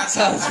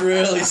 Sounds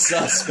really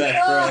suspect,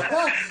 bro.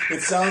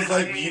 It sounds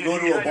like I mean, you go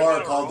if to a guys bar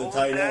wanna called the roll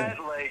tight with end.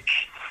 that, like,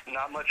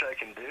 not much I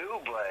can do,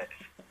 but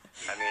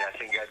I mean, I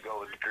think I'd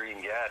go with the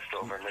Green Guest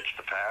over Mitch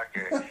the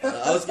Packer.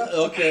 I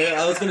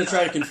was gonna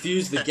try to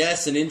confuse the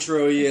guest and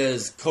intro you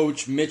as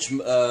Coach Mitch.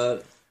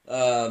 What's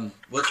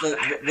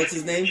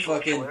his name?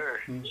 Fucking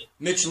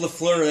Mitch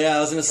LaFleur. Yeah,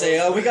 I was gonna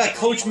say, we got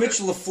Coach Mitch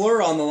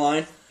LaFleur on the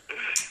line.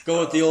 Go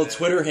with the old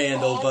Twitter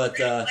handle, but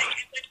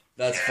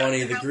that's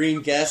funny. The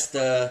Green Guest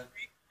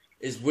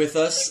is with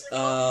us.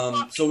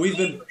 So we've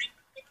been.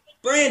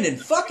 Brandon,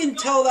 fucking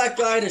tell that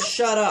guy to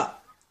shut up.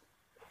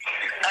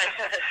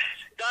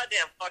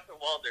 Goddamn fucking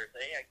Walders,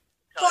 eh?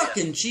 I tell ya.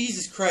 Fucking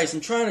Jesus Christ!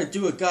 I'm trying to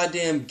do a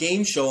goddamn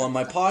game show on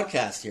my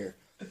podcast here.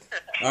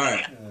 All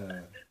right.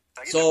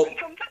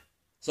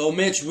 So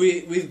Mitch,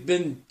 we've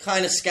been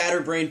kind of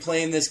scatterbrained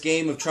playing this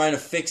game of trying to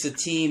fix a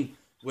team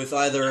with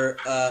either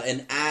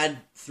an ad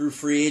through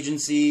free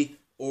agency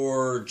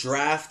or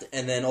draft,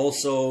 and then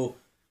also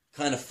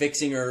kind of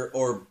fixing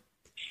or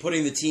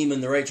putting the team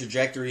in the right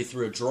trajectory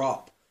through a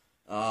drop.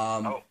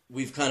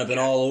 We've kind of been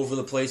all over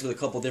the place with a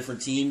couple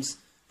different teams,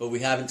 but we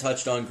haven't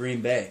touched on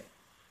Green Bay.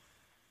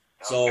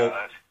 So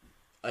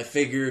I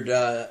figured,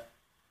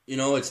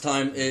 it's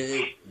time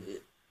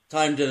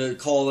time to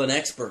call an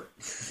expert.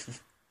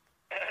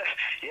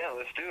 Yeah,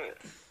 let's do it.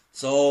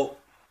 So,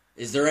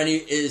 is there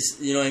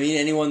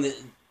anyone that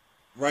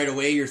right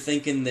away you're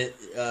thinking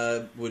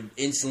that would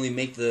instantly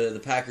make the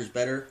Packers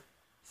better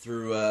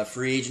through a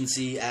free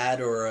agency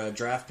ad or a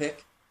draft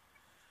pick?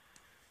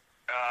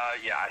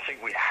 Yeah, I think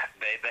they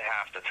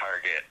have to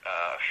target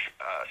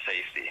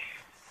safety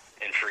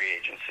in free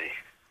agency.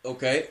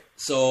 Okay,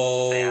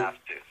 so They have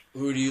to.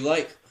 who do you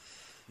like?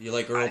 You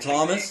like Earl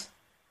Thomas?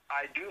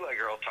 I do like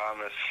Earl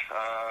Thomas.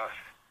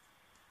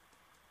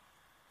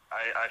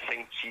 I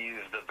think he's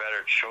the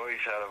better choice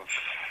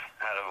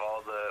out of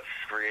all the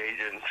free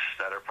agents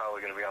that are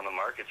probably going to be on the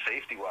market,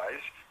 safety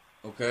wise.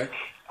 Okay.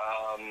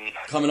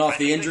 Coming off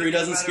the injury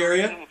doesn't scare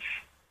you?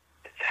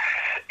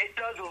 It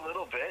does a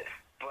little bit,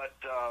 but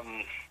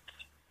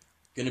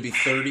Going to be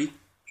 30.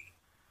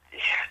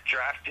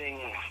 drafting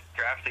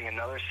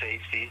another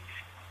safety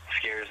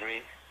scares me.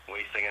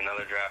 wasting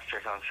another draft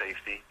pick on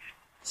safety.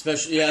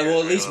 Especially, yeah,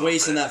 well, at least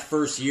wasting that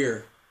first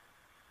year.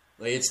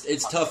 Like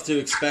it's tough to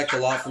expect a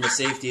lot from a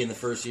safety in the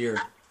first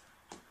year.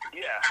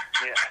 Yeah.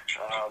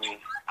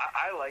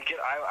 I like it.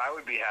 I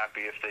would be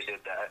happy if they did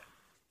that.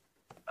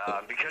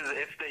 Because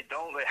if they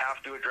don't, they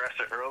have to address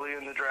it early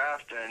in the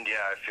draft. And,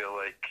 yeah, I feel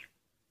like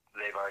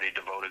they've already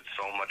devoted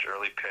so much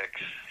early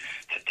picks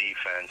to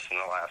defense in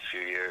the last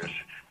few years.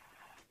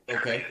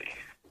 Okay.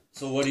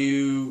 So what do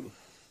you...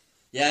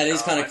 Yeah, it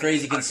is kind of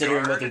crazy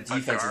considering what their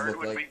defenses look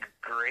like. Would be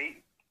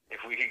great if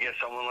we could get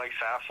someone like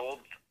Saffold.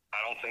 I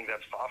don't think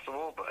that's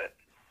possible, but...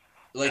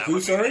 Like who,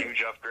 sorry? A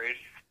huge upgrade.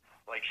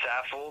 Like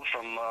Saffold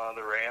from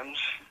the Rams.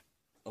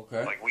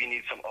 Okay. Like, we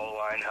need some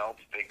O-line help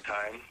big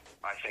time.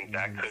 I think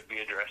that could be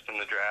addressed in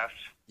the draft.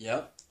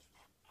 Yep.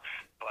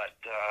 But,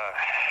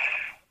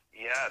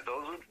 yeah,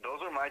 those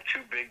are my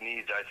two big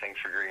needs, I think,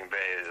 for Green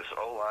Bay is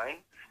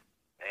O-line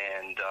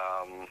and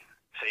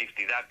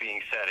safety. That being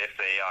said, if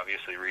they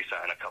obviously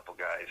re-sign a couple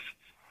guys,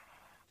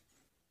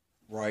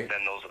 right,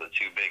 then those are the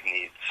two big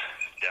needs,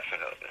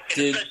 definitely.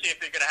 Especially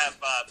if you're gonna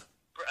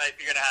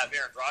have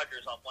Aaron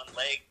Rodgers on one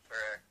leg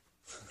for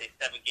say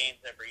 7 games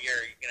every year,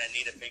 you're gonna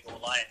need a big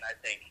O-line, I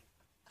think.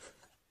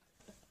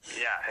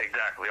 Yeah,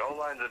 exactly.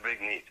 O-line's a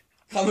big need.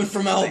 Coming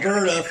from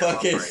Alberta,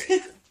 fucking.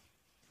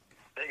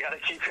 They gotta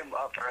keep him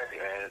upright,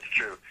 man. It's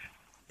true.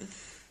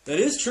 That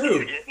is true.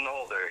 He's getting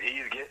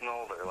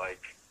older.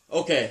 Like.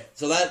 Okay,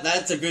 so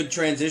that's a good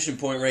transition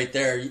point right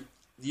there.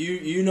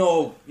 You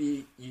know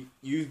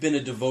you've been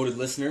a devoted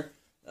listener.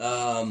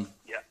 Yeah.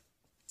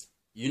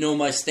 You know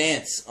my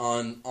stance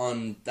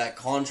on that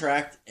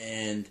contract,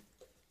 and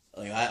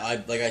like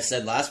I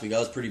said last week, I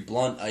was pretty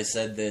blunt. I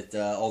said that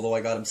although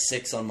I got him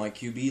 6 on my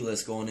QB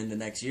list going into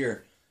next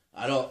year,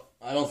 I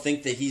don't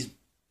think that he's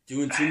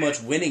doing too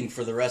much winning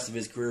for the rest of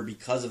his career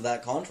because of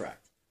that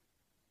contract.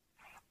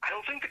 I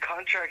don't think the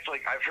contract,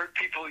 like, I've heard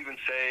people even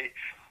say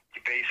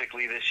he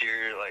basically this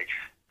year, like,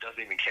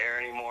 doesn't even care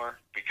anymore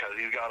because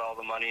he's got all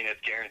the money and it's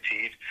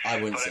guaranteed.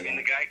 I wouldn't say that. But, I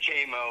mean, the guy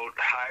came out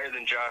higher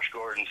than Josh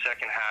Gordon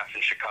second half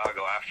in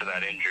Chicago after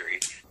that injury.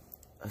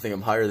 I think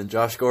I'm higher than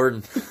Josh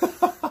Gordon.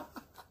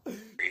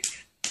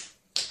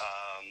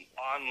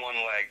 On one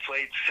leg,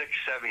 played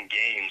 6-7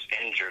 games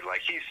injured. Like,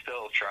 he's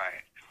still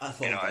trying. I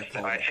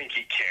think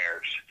he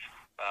cares.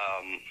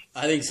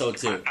 I think so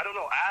too. I don't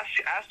know.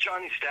 Ask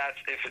Johnny Stats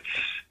if it's,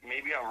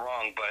 maybe I'm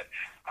wrong, but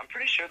I'm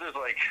pretty sure there's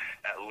like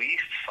at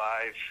least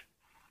 5,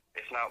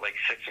 if not like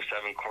 6 or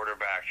 7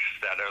 quarterbacks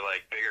that are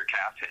like bigger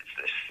cap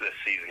hits this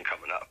season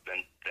coming up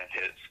than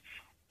his.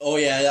 Oh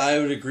yeah, I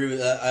would agree with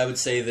that. I would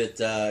say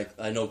that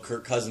I know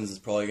Kirk Cousins is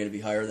probably going to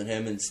be higher than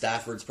him, and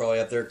Stafford's probably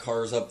up there.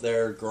 Carr's up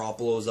there.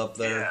 Garoppolo's up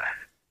there. Yeah.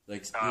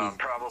 Like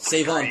probably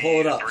save on, pull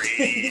it up.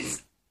 You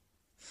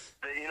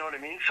know what I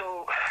mean?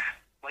 So.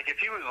 Like, if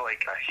he was,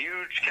 like, a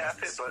huge cap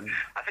hit, but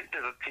I think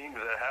there's teams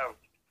that have,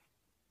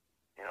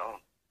 you know,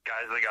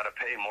 guys that got to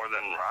pay more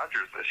than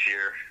Rodgers this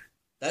year.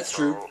 That's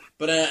true.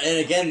 But, and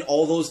again,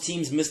 all those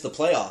teams missed the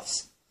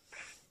playoffs.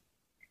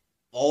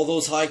 All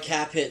those high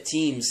cap hit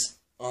teams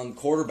on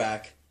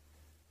quarterback.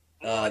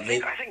 I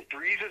think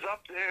Breeze is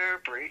up there.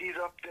 Brady's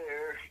up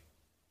there.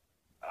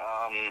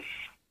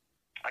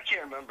 I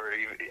can't remember.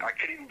 I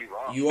could even be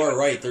wrong. You are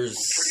right. There's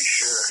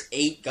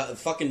 8.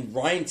 Fucking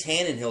Ryan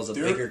Tannehill's a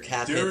bigger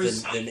cap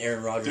hit than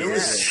Aaron Rodgers. There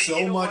is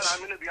so much. I'm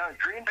going to be honest.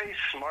 Green Bay's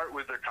smart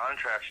with their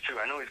contracts too.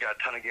 I know he's got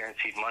a ton of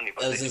guaranteed money,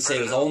 but I was going to say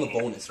it was all in the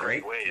bonus,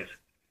 right? Ways.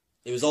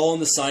 It was all in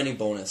the signing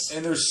bonus.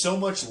 And there's so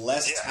much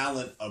less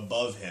talent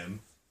above him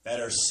that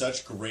are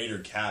such greater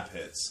cap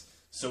hits.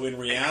 So in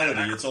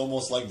reality, it's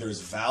almost like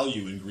there's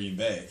value in Green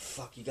Bay.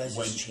 Fuck, you guys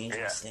just changed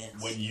my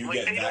stance. When you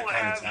get that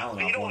kind of talent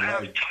they off one don't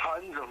have leg.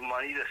 tons of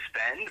money to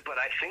spend, but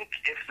I think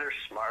if they're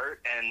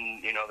smart and,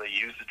 you know, they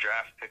use the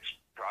draft picks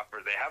proper,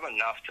 they have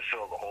enough to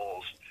fill the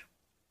holes.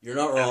 You're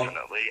not wrong.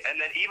 Definitely.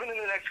 And then even in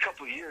the next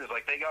couple of years,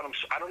 like, they got him,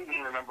 I don't even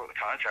remember what the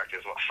contract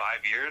is, 5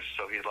 years?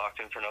 So he's locked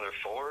in for another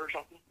 4 or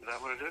something? Is that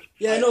what it is?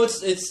 Yeah, no,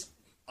 it's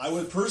I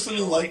would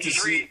personally like to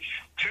see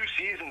 2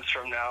 seasons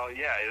from now.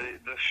 Yeah,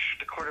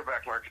 the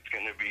quarterback market's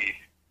going to be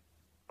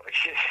like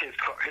his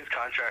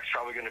contract's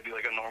probably going to be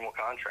like a normal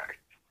contract.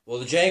 Well,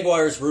 the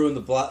Jaguars ruined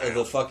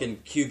the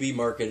fucking QB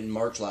market in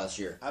March last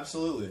year.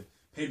 Absolutely,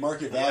 paid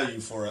market value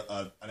for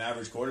an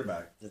average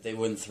quarterback that they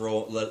wouldn't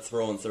let it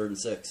throw in 3rd and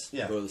 6.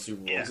 Yeah, go to the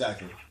Super Bowl. Yeah.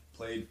 Exactly.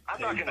 I'm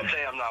not going to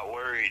say I'm not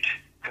worried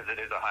because it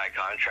is a high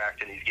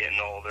contract and he's getting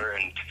older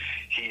and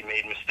he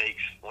made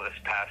mistakes this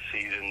past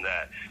season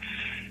that,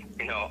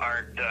 you know,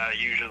 aren't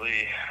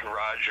usually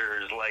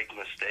Rodgers-like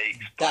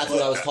mistakes. That's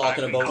what I was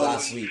talking about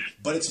last week.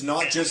 But it's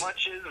not just... As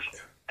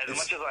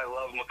much as I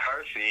love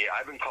McCarthy,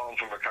 I've been calling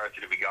for McCarthy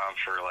to be gone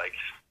for like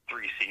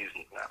 3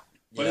 seasons now.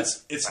 But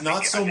it's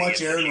not so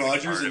much Aaron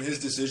Rodgers and his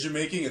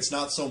decision-making. It's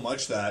not so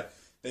much that.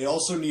 They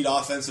also need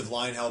offensive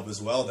line help as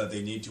well that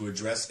they need to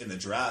address in the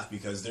draft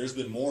because there's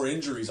been more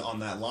injuries on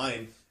that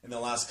line in the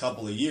last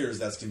couple of years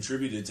that's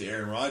contributed to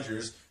Aaron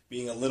Rodgers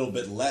being a little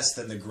bit less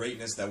than the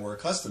greatness that we're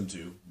accustomed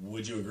to.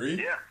 Would you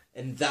agree? Yeah.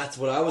 And that's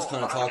what I was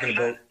kind of talking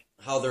about,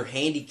 how they're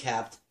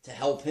handicapped to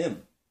help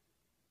him.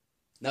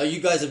 Now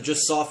you guys have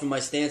just softened my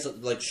stance.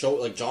 Like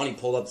Johnny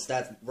pulled up the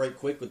stats right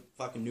quick with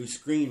fucking new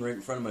screen right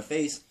in front of my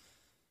face.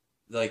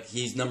 Like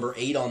he's number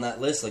 8 on that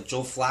list. Like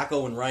Joe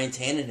Flacco and Ryan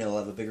Tannehill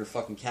have a bigger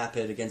fucking cap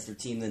hit against their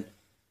team than.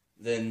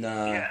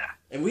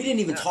 And we didn't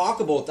even talk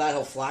about that.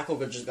 How Flacco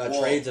just got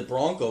traded to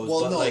Broncos.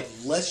 Well, but no, like,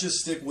 let's just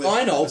stick with.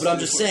 I know, but I'm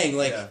just saying,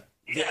 like,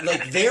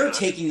 they're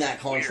taking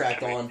that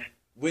contract on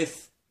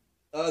with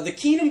the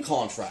Keenum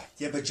contract.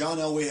 Yeah, but John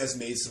Elway has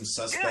made some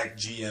suspect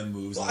GM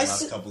moves in the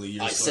last couple of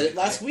years. I said it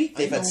last week.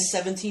 They've had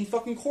 17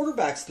 fucking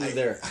quarterbacks through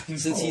there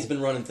since he's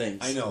been running things.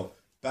 I know.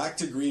 Back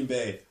to Green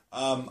Bay.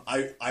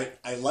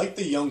 I like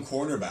the young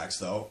cornerbacks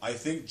though. I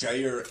think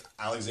Jair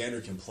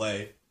Alexander can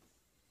play.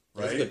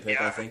 Right? That's a good pick,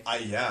 I think.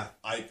 I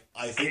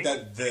think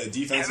that the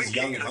defense is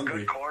young and hungry. Kevin King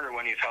is a good corner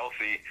when he's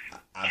healthy.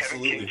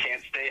 Absolutely. Kevin King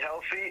can't stay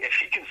healthy. If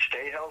he can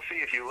stay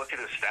healthy, if you look at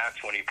his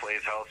stats when he plays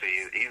healthy,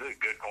 he's a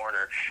good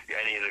corner,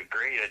 and he's a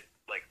great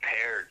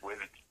paired with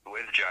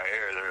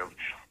Jair. They're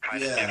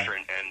kind of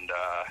different, and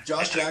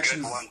Josh Jackson's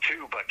a good one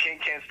too. But King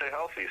can't stay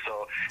healthy,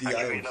 so I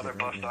give you another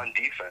bust on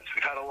defense.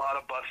 We've had a lot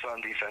of busts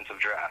on defensive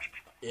draft.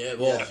 Yeah,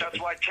 well, that's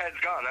why Ted's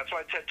gone. That's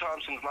why Ted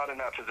Thompson's not in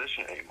that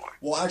position anymore.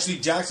 Well, actually,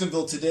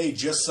 Jacksonville today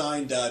just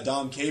signed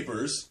Dom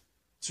Capers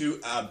to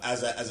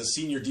as a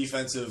senior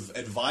defensive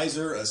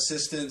advisor,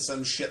 assistant,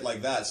 some shit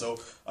like that.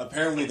 So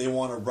apparently, they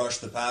want to rush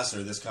the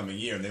passer this coming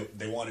year, and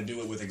they want to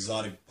do it with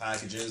exotic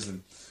packages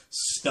and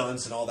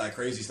stunts and all that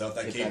crazy stuff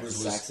that Capers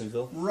was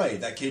Jacksonville.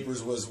 Right, that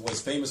Capers was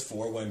famous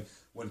for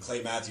when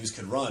Clay Matthews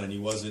could run and he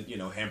wasn't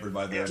hampered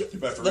by the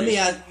referees. Let me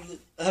ask: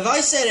 have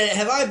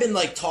I been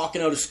like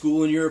talking out of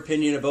school in your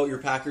opinion about your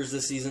Packers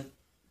this season?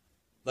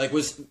 Like,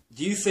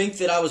 do you think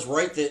that I was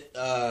right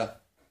that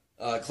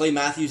Clay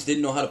Matthews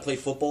didn't know how to play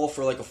football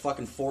for like a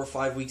fucking 4 or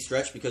 5 week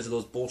stretch because of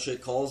those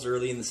bullshit calls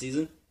early in the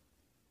season?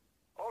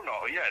 Oh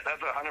no, yeah,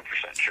 that's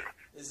 100% true.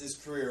 Is his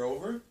career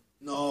over?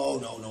 No.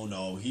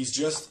 He's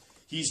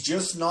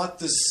just not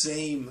the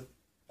same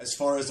as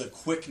far as a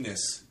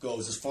quickness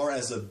goes, as far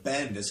as a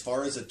bend, as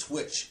far as a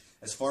twitch,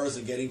 as far as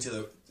a getting to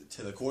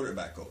the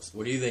quarterback goes.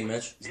 What do you think,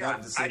 Mitch? He's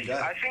not the same guy.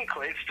 I think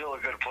Clay's still a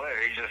good player.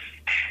 He's just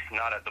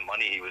not at the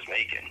money he was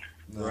making.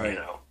 Right. You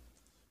know?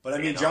 But I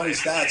mean,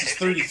 Johnny's stats is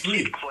 33.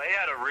 If Clay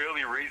had a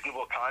really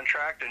reasonable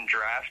contract and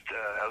draft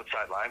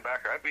outside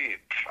linebacker, I'd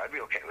be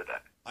okay with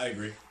that. I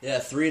agree. Yeah,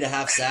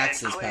 3.5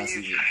 sacks this past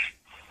season.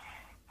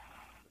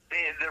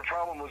 Their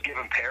problem was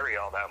giving Perry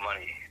all that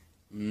money.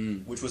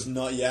 Which was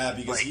not,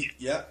 because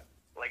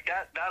Like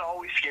that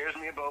always scares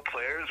me about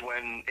players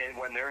when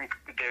they're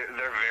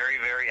very,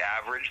 very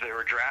average. They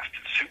were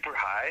drafted super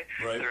high.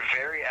 Right. They're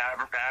very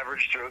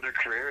average throughout their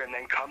career, and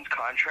then comes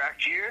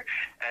contract year,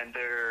 and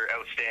they're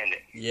outstanding.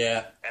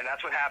 Yeah. And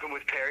that's what happened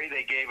with Perry.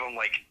 They gave him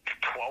like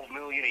 $12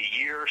 million a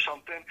year or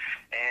something,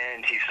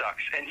 and he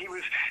sucks. And he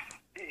was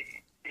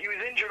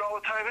injured all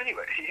the time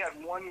anyway. He had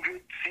one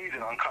good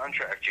season on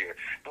contract year.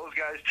 Those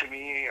guys, to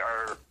me,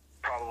 are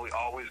probably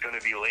always going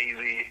to be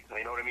lazy.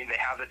 You know what I mean? They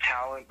have the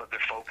talent, but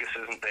their focus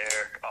isn't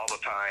there all the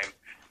time,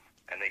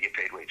 and they get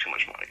paid way too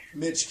much money.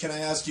 Mitch, can I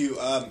ask you,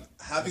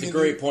 having It's a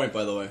great point,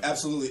 by the way.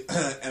 Absolutely,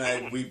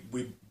 and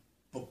we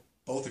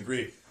both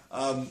agree.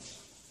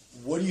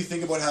 What do you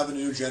think about having a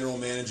new general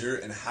manager,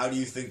 and how do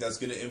you think that's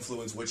going to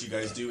influence what you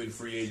guys do in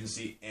free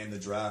agency and the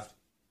draft?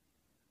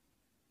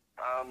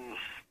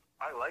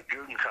 I like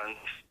Gutekunst's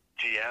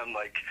GM,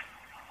 like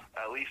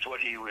at least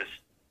what he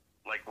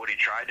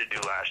tried to do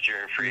last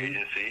year in free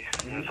agency.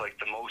 It's like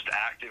the most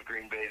active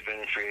Green Bay's been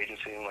in free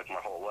agency in like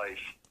my whole life.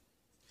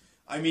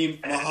 I mean,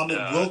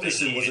 Muhammad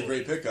Wilkerson was a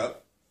great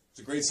pickup. It's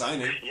a great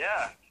signing.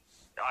 Yeah,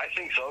 I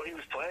think so. He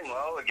was playing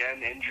well.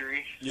 Again,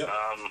 injury. Yep.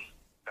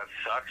 That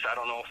sucks. I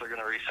don't know if they're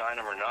going to re-sign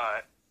him or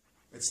not.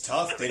 It's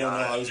tough. They don't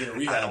know how he's going to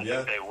rehab. I don't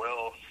think they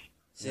will.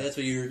 See, that's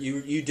what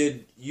you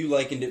did. You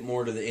likened it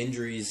more to the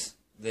injuries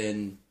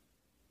than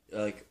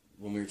like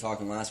when we were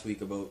talking last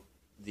week about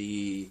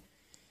the,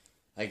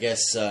 I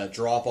guess,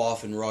 drop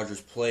off in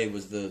Rodgers' play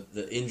was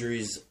the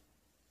injuries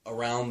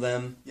around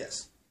them.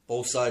 Yes.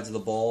 Both sides of the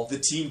ball. The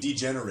team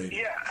degenerated.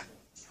 Yeah.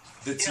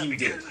 The team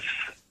did.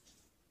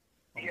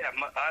 Yeah,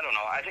 I don't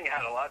know. I think it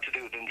had a lot to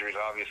do with injuries,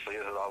 obviously,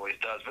 as it always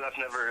does. But that's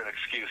never an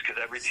excuse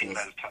because every team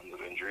has tons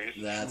of injuries.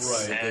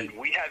 That's right. And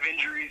we have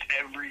injuries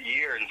every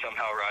year, and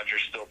somehow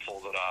Rodgers still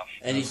pulls it off.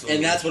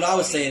 And that's what I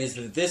was saying is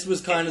that this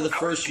was kind of the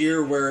first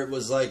year where it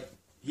was like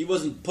he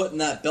wasn't putting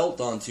that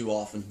belt on too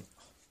often.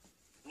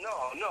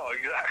 No,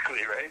 exactly,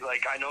 right?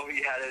 Like, I know he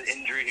had an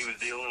injury he was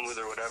dealing with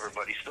or whatever,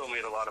 but he still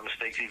made a lot of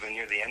mistakes even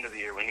near the end of the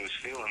year when he was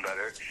feeling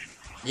better.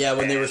 Yeah,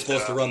 when they were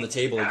supposed to run the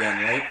table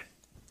again, right?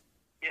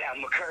 Yeah,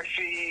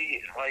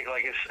 McCarthy, like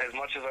as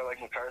much as I like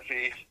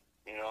McCarthy,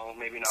 you know,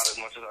 maybe not as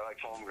much as I like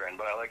Holmgren,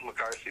 but I like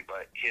McCarthy,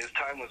 but his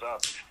time was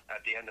up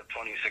at the end of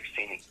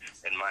 2016,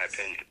 in my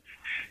opinion.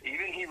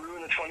 Even he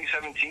ruined the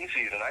 2017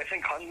 season. I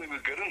think Hundley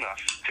was good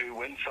enough to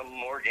win some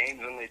more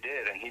games than they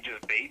did, and he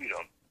just babied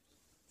them.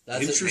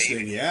 That's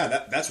interesting.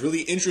 Yeah, that's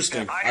really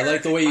interesting. I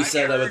like the way you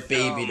said that with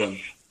babied them.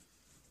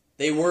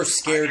 They were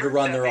scared to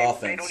run their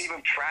offense. They don't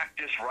even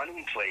practice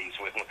running plays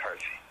with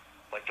McCarthy,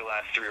 like the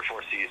last 3 or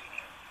 4 seasons.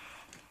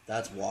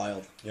 That's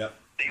wild. Yep.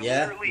 They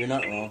Yeah, literally you're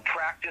not didn't wrong.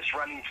 practice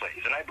running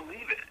plays, and I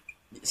believe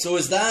it. So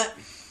is that...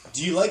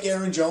 Do you like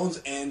Aaron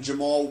Jones and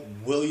Jamal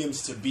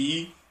Williams to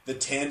be the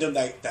tandem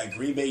that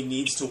Green Bay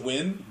needs to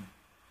win?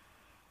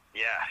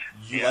 Yeah.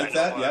 You like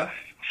that? Yeah?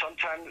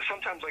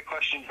 Sometimes I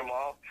question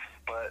Jamal,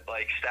 but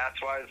like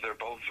stats wise, they're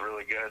both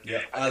really good.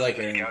 Yeah, I like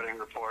did a Aaron. scouting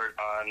report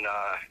on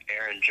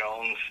Aaron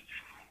Jones,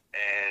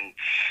 and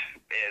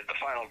the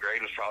final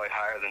grade was probably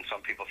higher than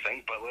some people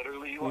think. But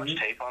literally, you watch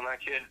tape on that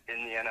kid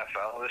in the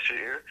NFL this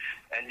year,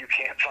 and you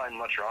can't find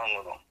much wrong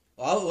with him.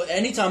 Well,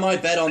 anytime I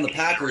bet on the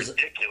Packers...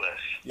 Ridiculous.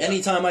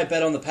 Anytime I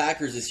bet on the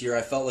Packers this year,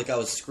 I felt like I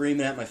was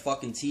screaming at my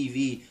fucking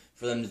TV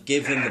for them to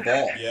give him the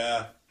ball.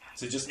 Yeah.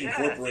 To just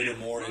incorporate it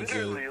more into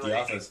Literally, the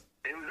like, offense.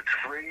 It was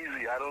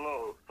crazy. I don't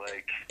know.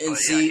 And but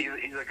see- yeah,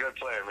 he's a good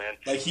player, man.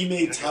 Like, he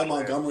made He's a Ty good player.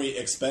 Montgomery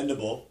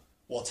expendable.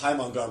 Well, Ty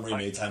Montgomery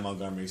made Ty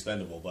Montgomery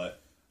expendable,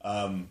 but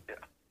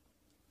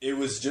it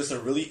was just a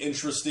really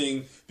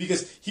interesting...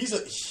 Because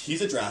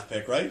he's a draft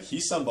pick, right?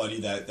 He's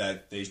somebody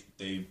that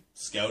they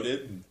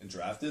scouted and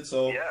drafted,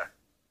 so... Yeah.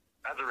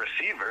 As a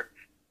receiver.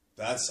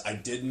 I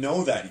didn't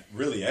know that,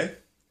 really, eh?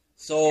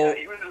 So... Yeah,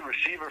 he was a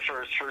receiver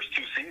for his first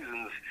 2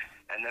 seasons,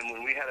 and then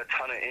when we had a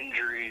ton of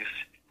injuries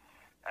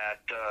at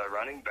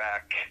running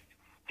back,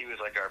 he was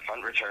like our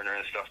punt returner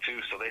and stuff too,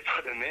 so they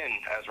put him in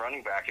as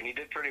running back, and he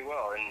did pretty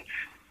well. And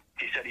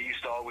he said he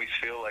used to always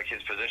feel like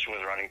his position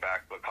was running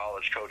back, but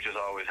college coaches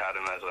always had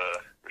him as a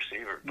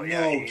receiver. But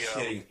No yeah,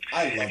 kidding.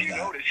 I love if you that.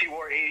 notice, he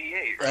wore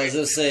 88, right? I was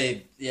going to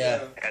say,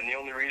 yeah. And the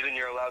only reason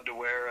you're allowed to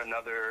wear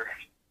another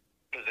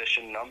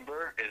position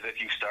number is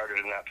if you started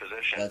in that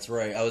position. That's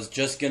right. I was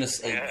just going to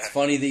say, it's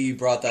funny that you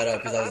brought that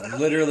up, because I was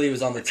literally, it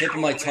was on the tip of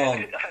my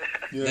tongue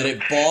that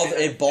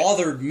it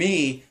bothered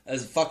me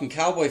as a fucking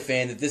Cowboy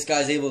fan that this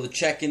guy's able to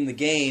check in the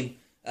game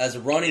as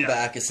a running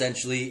back,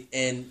 essentially,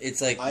 and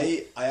it's like,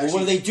 well,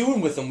 what are they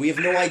doing with him? We have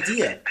no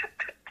idea.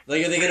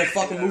 Like, are they going to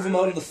fucking move him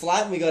out in the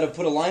flat and we got to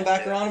put a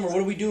linebacker on him, or what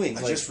are we doing?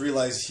 I just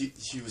realized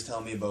he was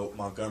telling me about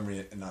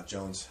Montgomery and not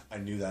Jones. I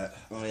knew that.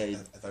 Oh, yeah. I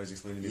thought he was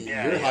explaining to me.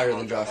 You're higher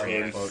than Josh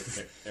Gordon.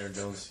 About Aaron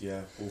Jones,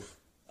 yeah. Oof.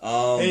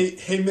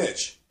 Hey,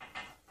 Mitch.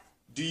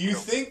 Do you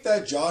think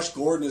that Josh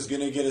Gordon is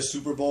going to get a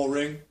Super Bowl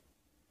ring?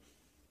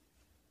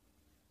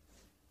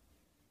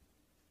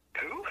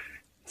 Who?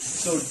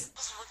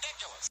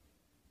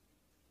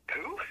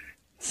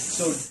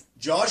 So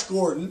Josh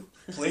Gordon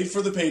played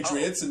for the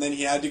Patriots, and then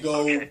he had to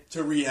go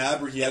to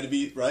rehab, or he had to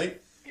be, right?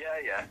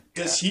 Yeah.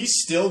 Does he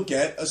still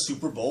get a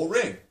Super Bowl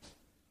ring?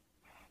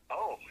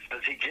 Oh,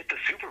 does he get the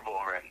Super Bowl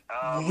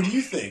ring? What do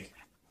you think?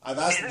 I've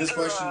asked this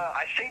question.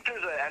 I think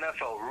there's an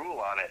NFL rule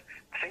on it.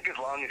 I think as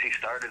long as he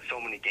started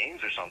so many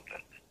games or something.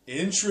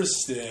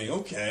 Interesting.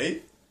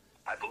 Okay.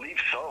 I believe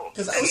so.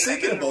 'Cause I was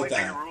thinking about there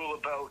that. might be a rule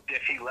about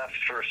if he left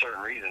for a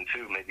certain reason,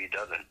 too. Maybe he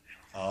doesn't.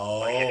 Oh.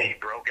 Like if he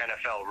broke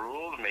NFL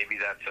rules, maybe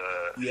that's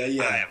a...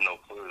 Yeah. I have no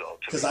clue, though.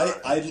 Because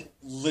I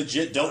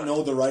legit don't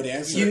know the right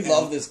answer. You and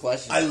love this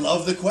question. I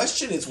love the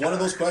question. It's one of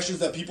those questions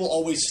that people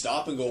always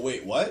stop and go,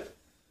 wait, what?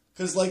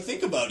 Because, like,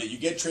 think about it. You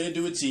get traded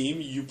to a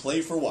team, you play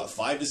for,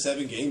 5 to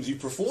 7 games, you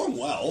perform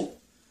well,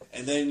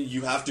 and then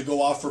you have to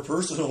go off for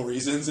personal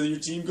reasons, and your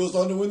team goes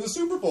on to win the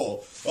Super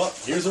Bowl. Well,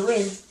 here's a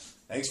ring.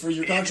 Thanks for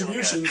your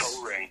contributions.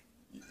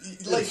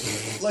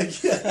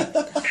 Like, yeah.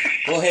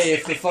 Well, hey,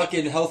 if the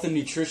fucking health and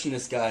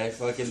nutritionist guy,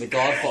 fucking the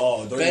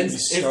Godfather,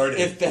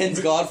 if Ben's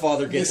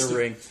Godfather gets a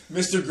ring,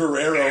 Mr.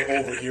 Guerrero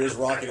over here is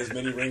rocking as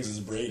many rings as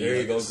Brady. There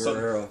you go,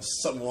 Guerrero.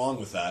 Something wrong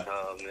with that.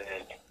 Oh man.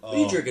 What are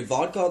you drinking?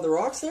 Vodka on the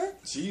rocks there?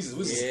 Jesus,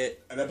 was this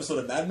an episode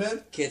of Mad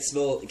Men? Can't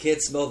smell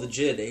the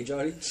gin, eh,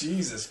 Johnny?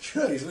 Jesus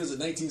Christ, what is it,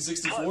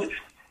 1964?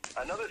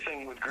 Another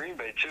thing with Green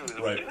Bay, too, is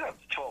Right. we do have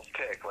the 12th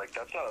pick. Like,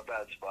 that's not a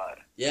bad spot.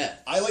 Yeah.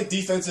 I like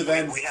defensive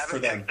end We for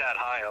haven't them. picked that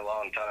high in a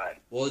long time.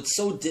 Well, it's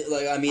so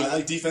I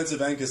like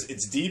defensive end because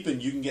it's deep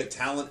and you can get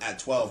talent at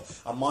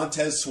 12. A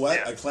Montez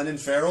Sweat, a Clennon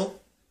Farrell.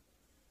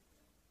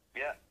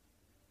 Yeah.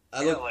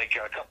 I look like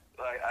a couple,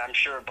 I'm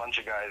sure a bunch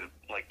of guys,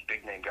 like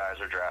big name guys,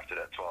 are drafted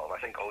at 12.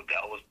 I think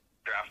Odell was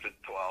drafted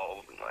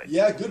 12. And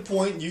Yeah, good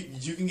point.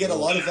 You can get a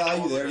lot of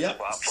value there. Yeah.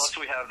 Plus,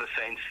 we have the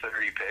Saints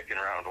 30 pick in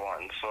round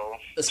 1, so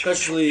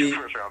Especially- two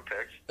first round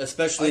picks.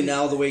 Especially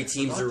now the way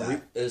teams forgot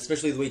are,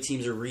 especially the way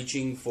teams are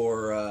reaching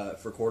for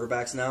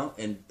quarterbacks now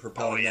and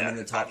propelling them in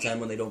the top 10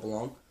 when they don't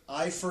belong.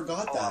 I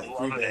forgot that. I'm Green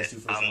loving Bay has it.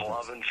 2 first I'm round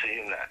picks. loving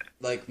seeing that.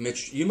 Like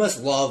Mitch, you must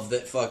love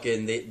that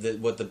fucking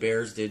what the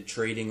Bears did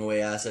trading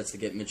away assets to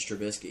get Mitch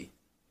Trubisky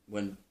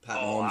when Pat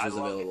Mahomes was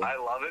available. I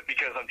love it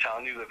because I'm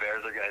telling you, the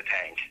Bears are going to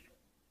tank.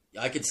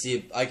 I could see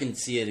it. I can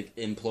see it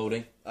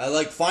imploding. I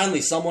like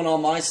finally someone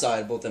on my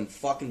side about them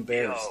fucking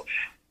Bears.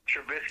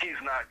 Trubisky's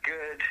not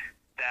good.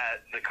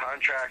 That the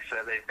contracts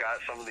that they've got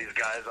some of these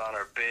guys on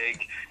are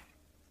big.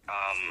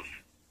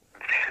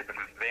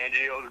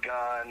 Fangio's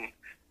gone.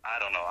 I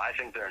don't know. I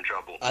think they're in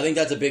trouble. I think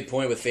that's a big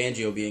point with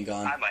Fangio being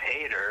gone. I'm a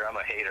hater,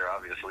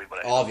 obviously,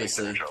 but I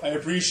Obviously. think they're in I trouble.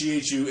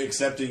 appreciate you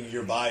accepting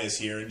your bias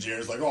here, and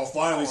Jared's like, "Oh,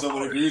 finally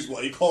someone agrees."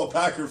 Well, you call a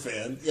Packer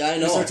fan. Yeah, I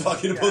know. You start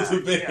talking about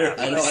the Bears.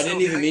 I know. I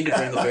didn't even mean to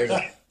bring the Bears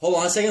up. Hold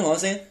on a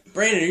second.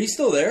 Brandon, are you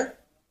still there?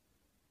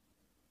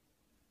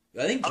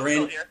 I think I'm Brand.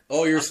 still here.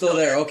 Oh, you're I'm still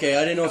there. Okay,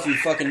 I didn't know if you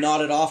fucking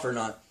nodded off or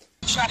not.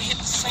 Try to hit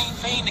the same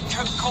vein that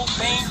Kurt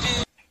Cobain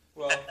did.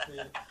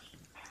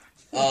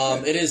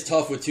 Well, It is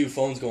tough with 2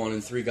 phones going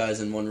and 3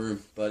 guys in one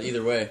room, but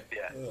either way.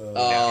 Yeah.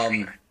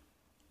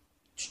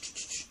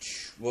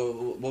 What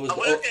was?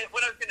 What I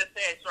was gonna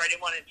say, sorry, I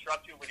didn't want to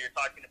interrupt you when you're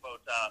talking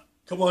about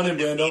Come on in,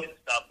 Brando. and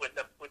stuff with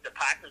the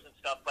Packers and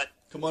stuff, but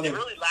Come on they in.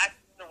 really lacked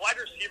the wide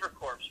receiver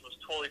corps was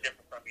totally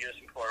different from years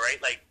before, right?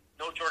 Like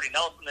no Jordy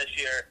Nelson this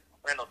year,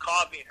 Randall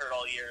Cobb being hurt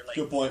all year. Like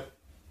Good point.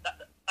 that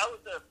was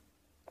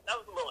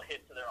a little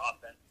hit to their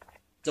offense.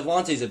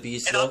 Devontae's a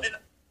beast, And though.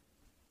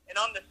 and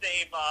I'm the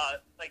same.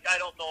 Like I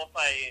don't know if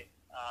I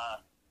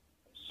am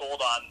sold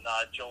on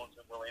Jones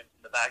and Williams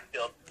in the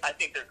backfield. I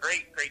think they're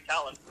great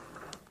talent.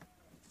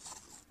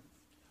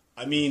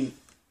 I mean,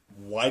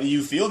 why do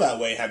you feel that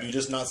way? Have you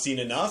just not seen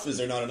enough? Is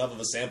there not enough of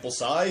a sample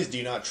size? Do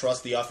you not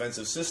trust the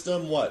offensive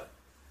system? What?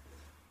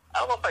 I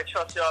don't know if I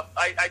trust the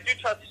I do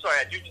trust. Sorry,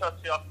 I do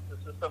trust the offensive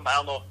system. I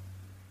don't know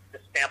if the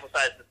sample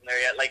size isn't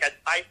there yet. Like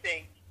I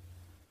think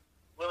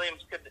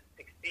Williams could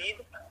succeed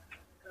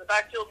in the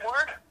backfield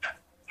more,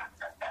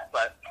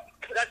 but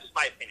that's just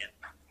my opinion.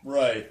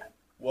 Right.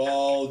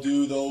 Well,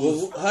 do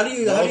those Well, how do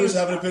you others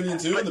have an opinion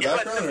too in the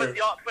But background? Or? the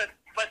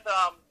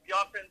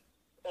offense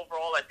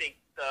overall, I think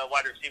the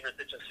wide receivers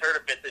that just hurt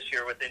a bit this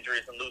year with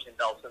injuries and losing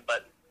Nelson,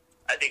 but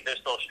I think they're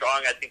still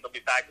strong. I think they'll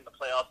be back in the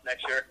playoffs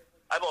next year.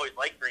 I've always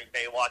liked Green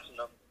Bay watching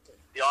them.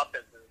 The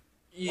offense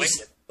is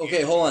wicked.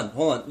 Okay, hold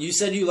on. You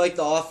said you like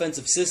the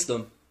offensive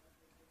system,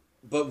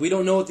 but we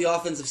don't know what the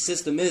offensive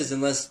system is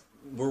unless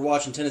we're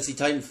watching Tennessee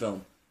Titan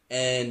film.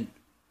 And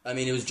I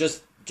mean, it was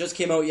just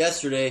came out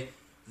yesterday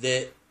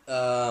that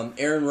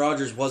Aaron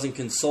Rodgers wasn't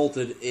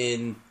consulted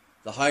in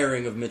the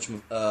hiring of Matt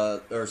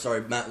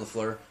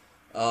LaFleur.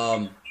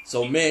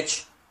 So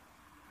Mitch,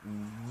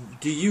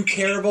 do you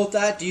care about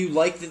that? Do you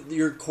like that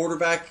your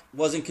quarterback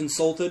wasn't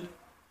consulted?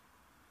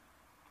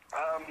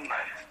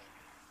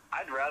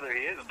 I'd rather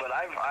he is, but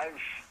I've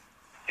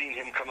seen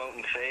him come out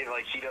and say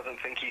like he doesn't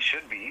think he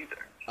should be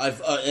either.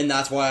 And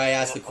that's why I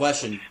asked the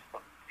question.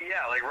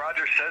 Yeah, like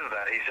Roger says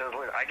that. He says,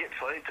 "Look, I get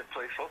paid to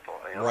play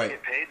football. You know, Right. I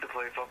get paid to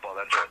play football.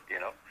 That's it. You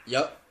know."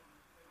 Yep.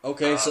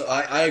 Okay, so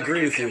I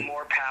agree with Give you. him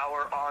more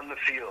power on the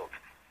field.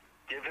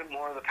 Give him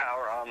more of the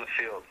power on the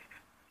field.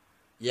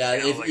 Yeah,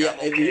 You know, like, I'm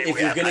if okay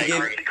you're gonna if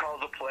give. he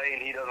calls a play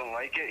and he doesn't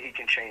like it, he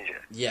can change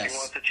it. Yes. If he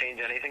wants to change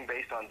anything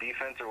based on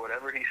defense or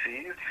whatever he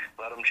sees,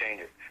 let him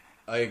change it.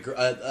 I agree.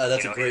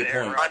 That's a great he's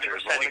Aaron point.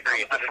 Rodgers, but when it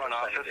comes to front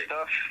office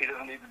stuff, he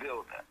doesn't need to deal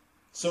with that.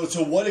 So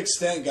to what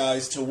extent,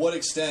 guys, to what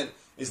extent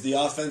is the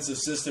offensive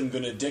system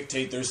going to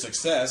dictate their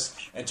success?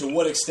 And to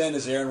what extent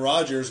is Aaron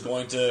Rodgers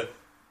going to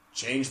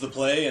change the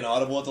play and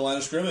audible at the line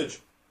of scrimmage?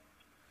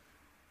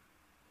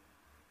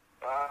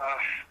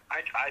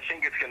 I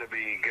think it's going to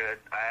be good.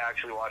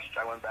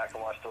 I went back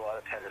and watched a lot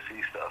of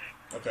Tennessee stuff.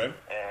 Okay.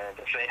 And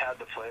if they had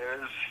the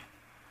players,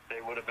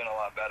 they would have been a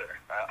lot better.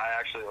 I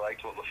actually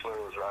liked what LaFleur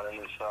was running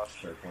and stuff.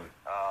 Fair point.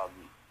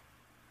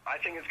 I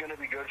think it's going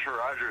to be good for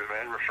Rodgers,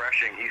 man.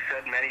 Refreshing. He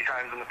said many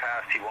times in the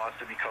past he wants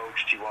to be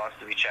coached. He wants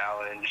to be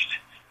challenged.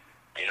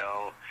 You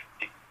know,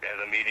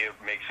 the media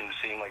makes him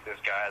seem like this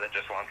guy that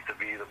just wants to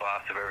be the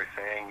boss of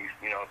everything.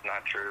 You know, it's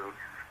not true.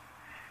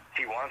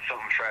 He wants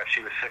something fresh.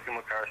 He was sick of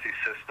McCarthy's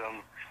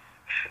system.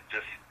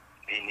 Just,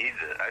 he needs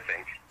it, I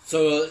think.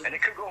 So, and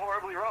it could go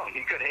horribly wrong.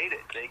 He could hate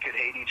it. They could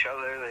hate each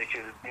other. They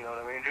could, you know what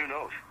I mean? Who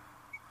knows?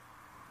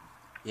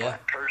 yeah.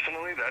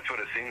 Personally, that's what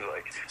it seems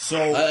like. So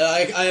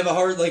I have a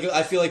hard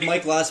I feel like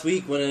Mike last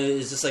week when it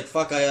was just like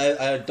fuck.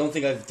 I don't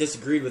think I've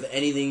disagreed with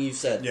anything you've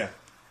said. Yeah.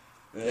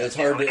 It's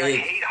hard to. I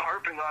hate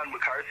harping on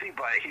McCarthy,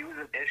 but he was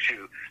an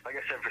issue. Like I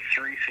said, for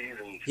 3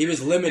 seasons. He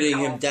was limiting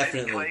him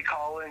definitely. Play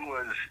calling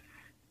was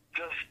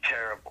just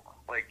terrible.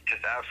 Like,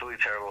 just absolutely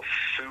terrible.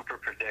 Super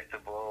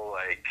predictable.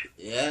 Like,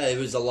 Yeah, it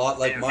was a lot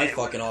like my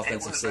fucking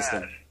offensive was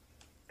system.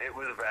 Bad. It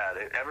was bad.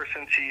 Ever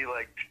since he,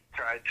 like,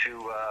 tried to,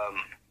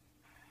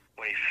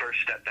 when he first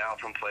stepped down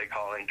from play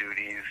calling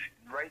duties,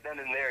 right then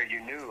and there,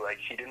 you knew, like,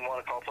 he didn't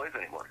want to call plays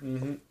anymore.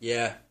 Mm-hmm.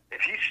 Yeah.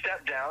 If he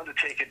stepped down to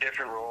take a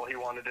different role, he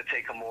wanted to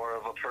take a more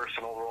of a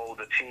personal role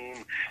with the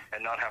team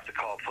and not have to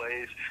call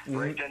plays.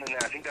 Right then and there,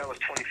 I think that was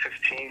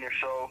 2015 or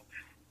so.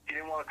 He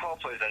didn't want to call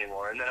plays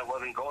anymore, and then it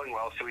wasn't going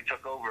well, so he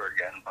took over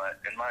again. But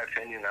in my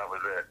opinion, that was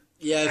it.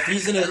 Yeah, if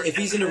he's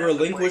gonna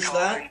relinquish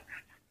that,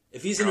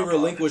 if he's gonna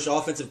relinquish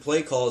offensive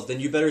play calls, then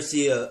you better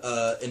see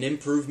an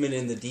improvement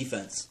in the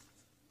defense.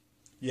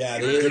 Yeah,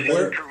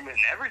 improvement in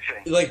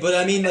everything. Like, but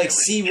I mean, like,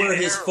 see where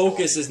his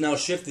focus is now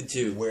shifted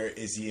to. Where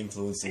is he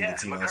influencing Yeah, the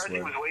team McCarthy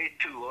elsewhere? was way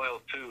too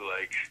loyal too.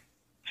 Like,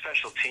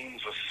 special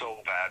teams was so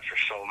bad for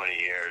so many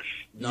years.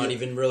 Not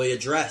even really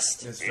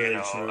addressed. That's You very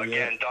know, true.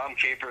 again, Dom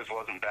Capers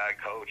wasn't bad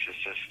coach.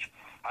 It's just,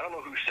 I don't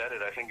know who said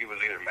it. I think it was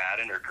either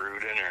Madden or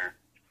Gruden,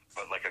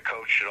 but like a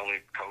coach should only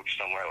coach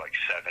somewhere like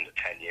 7 to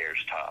 10 years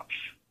tops.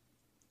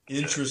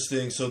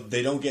 Interesting. So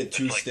they don't get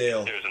too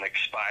stale. There's an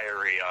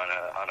expiry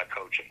on a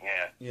coaching.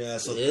 Yeah. Yeah.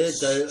 So Yeah,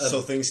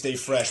 so things stay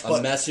fresh. A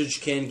But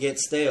message can get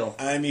stale.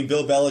 I mean,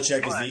 Bill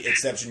Belichick is the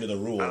exception to the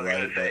rule, I was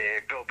right? gonna say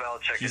Bill Belichick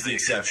Belichick He's is the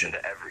exception to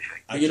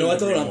everything. You know what,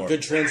 though? agree more.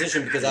 Good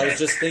transition, because I was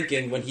just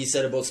thinking when he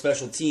said about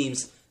special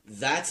teams,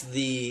 that's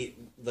the,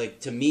 like,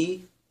 to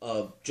me,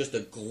 just a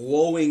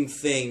glowing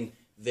thing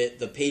that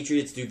the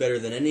Patriots do better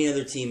than any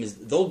other team is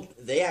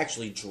they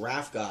actually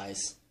draft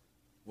guys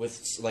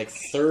with, like,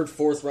 third,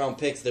 fourth round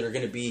picks that are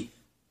going to be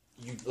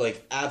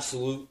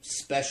absolute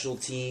special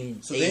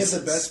team So they have aces.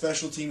 the best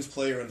special teams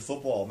player in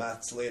football,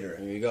 Matt Slater.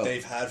 There you go.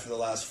 They've had for the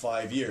last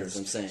 5 years. That's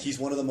what I'm saying. He's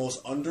one of the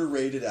most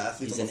underrated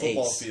athletes He's on the an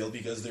football ace. field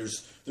because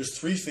there's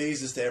 3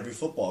 phases to every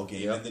football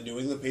game, Yep. and the New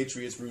England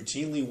Patriots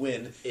routinely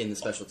win in the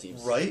special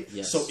teams. Right?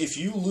 Yes. So if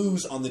you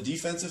lose on the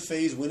defensive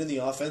phase, win in the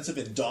offensive,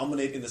 and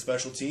dominate in the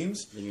special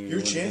teams, Then you're your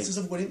gonna win the chances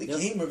game. of winning the Yep.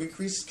 game have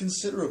increased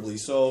considerably.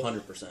 So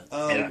 100%.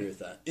 I agree with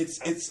that.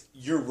 It's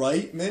you're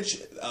right, Mitch,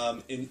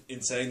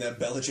 in saying that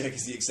Belichick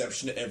is the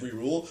exception to every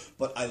rule,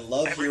 but I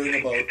love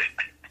hearing about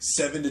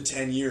 7 to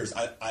 10 years.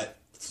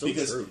 So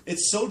because true.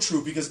 it's so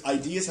true because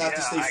ideas have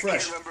to stay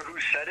fresh. I can't remember who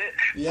said it.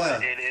 Yeah.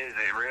 But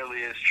it really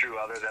is true.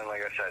 Other than,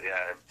 like I said,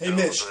 Hey,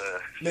 Mitch,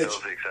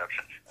 Bill's the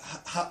exception.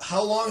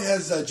 How long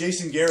has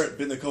Jason Garrett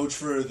been the coach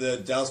for the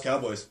Dallas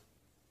Cowboys?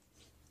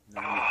 Oh,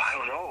 I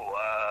don't know.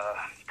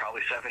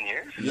 Probably 7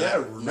 years.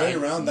 Yeah, right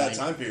around that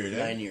time period.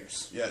 9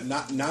 years. Yeah,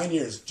 not 9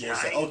 years,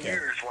 Jason. 9 Okay.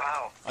 years.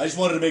 Wow. I just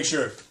wanted to make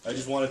sure. I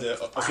just wanted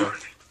to. Okay.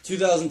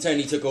 2010,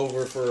 he took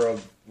over for a,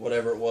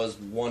 whatever it was,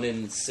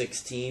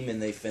 1-6 team, and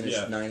they finished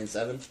Yeah.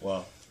 9-7.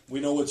 Well, we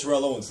know what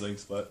Terrell Owens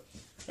thinks, but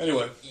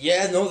anyway.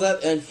 Yeah, no,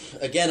 that, and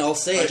again, I'll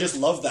say I it. just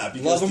love that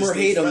because Love him to or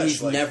stay hate him, fresh,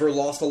 he's like- never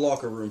lost a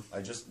locker room.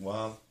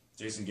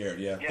 Jason Garrett,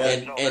 yeah. Yeah,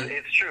 But no, and-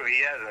 it's true.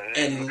 He hasn't.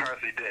 And and-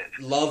 McCarthy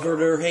did. Love it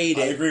or hate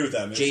it, I agree with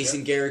that, Mitch, Jason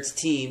yeah. Garrett's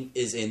team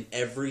is in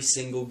every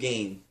single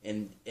game,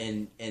 and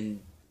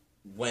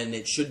when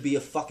it should be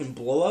a fucking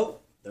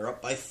blowout, they're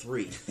up by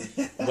 3.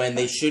 When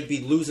they should be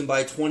losing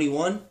by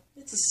 21,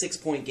 it's a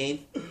 6-point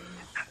game.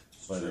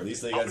 But at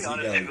least they I'll got be Zeke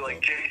honest, Elliott, too,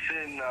 like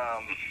Jason,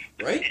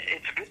 right?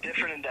 It's a bit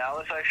different in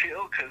Dallas, I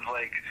feel, because,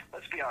 like,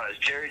 let's be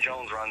honest, Jerry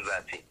Jones runs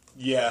that team.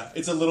 Yeah,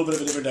 it's a little bit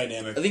of a different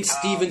dynamic. I think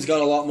Steven's got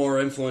a lot more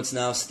influence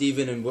now.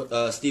 Steven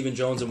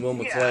Jones and Will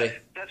McClay. Yeah,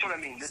 that's what I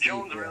mean. The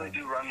Jones really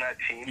do run that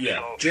team. Yeah.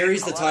 So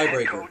Jerry's the a lot of head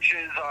tiebreaker.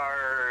 Coaches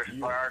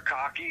are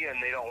cocky,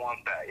 and they don't want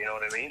that. You know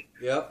what I mean?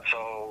 Yep.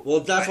 So Well,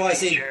 that's why I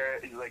think say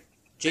Jared, like,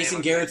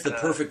 Jason Garrett's the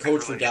perfect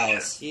coach for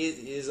Dallas. He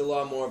is a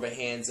lot more of a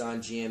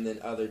hands-on GM than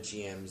other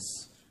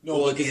GMs.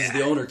 Well, because he's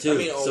the owner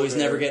too, so he's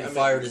never getting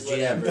fired as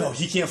GM. No,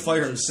 he can't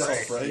fire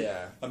himself, right?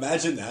 Yeah.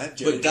 Imagine that.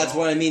 Jerry But that's Jones.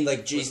 what I mean.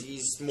 Like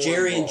he's more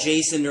Jerry and involved.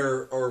 Jason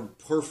are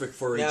perfect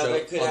for Now,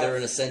 they could other have-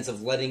 in a sense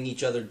of letting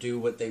each other do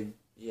what they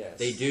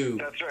do.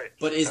 That's right.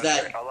 But is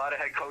That's that right. A lot of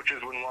head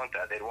coaches wouldn't want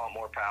that? They'd want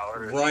more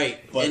power. right?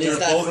 But And they're is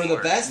that both for the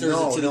best or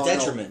is it to the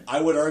detriment? I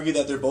would argue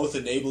that they're both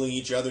enabling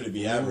each other to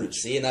be average.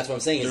 See, and that's what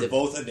I'm saying. Is They're it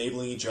both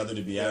enabling each other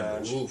to be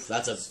average. Oof,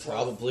 that's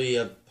probably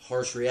a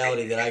harsh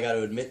reality that I got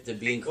to admit to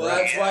being Well,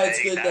 correct. that's why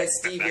it's good that could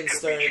Steven's be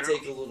starting to true,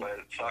 take a little. But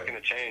it's not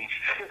going to change.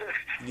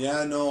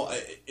 Yeah, no,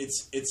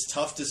 it's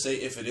tough to say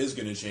if it is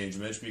going to change,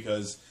 Mitch,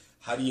 because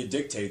how do you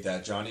dictate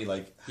that, Johnny?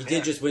 Like He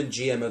did just win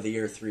GM of the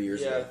year 3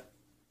 years ago.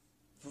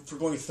 for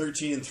going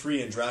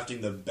 13-3 and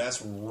drafting the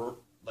best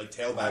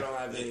tailback. I don't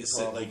have any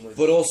problem with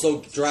But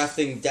also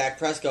drafting Dak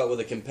Prescott with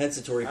a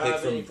compensatory I don't pick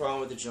have any from. problem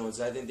with the Jones.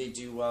 I think they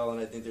do well, and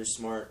I think they're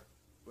smart.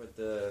 With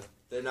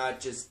they're not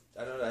just.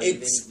 I don't know. I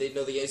It's- think they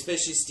know the game,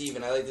 especially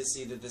Steven. I like to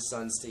see that the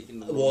son's taking.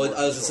 The Well,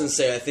 I was just going to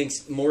say, I think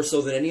more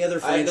so than any other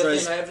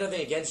franchise. I have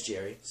nothing against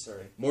Jerry.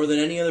 Sorry. More than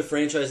any other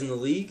franchise in the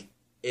league,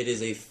 it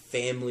is a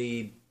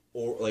family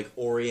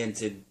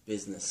oriented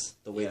business.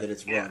 The way that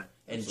it's run,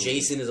 and Absolutely.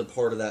 Jason is a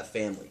part of that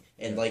family.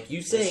 And like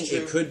you saying, true.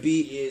 it could He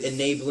be is-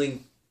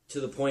 enabling to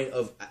the point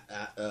of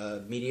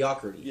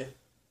mediocrity. Yeah.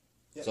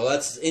 So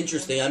that's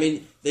interesting. I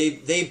mean, they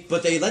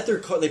put their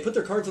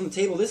cards on the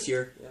table this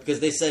year because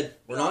they said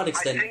we're not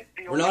extending.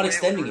 We're not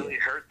extending What really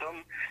it. hurt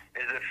them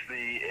is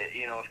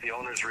if the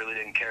owners really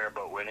didn't care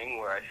about winning,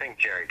 where I think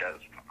Jerry does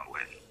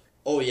win.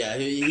 Oh yeah,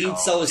 he'd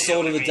sell his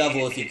soul to the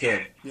devil if he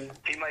could.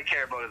 He might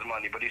care about his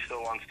money, but he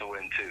still wants to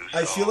win too.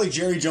 I feel like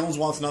Jerry Jones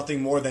wants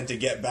nothing more than to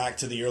get back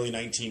to the early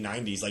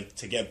 1990s, like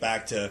to get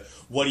back to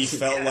what he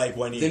felt like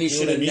when he. Then he you know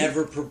should what I have mean?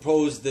 never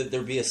proposed that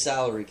there be a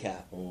salary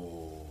cap.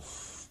 Oh,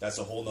 that's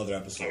a whole nother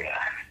episode.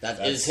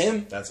 That is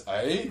him. That's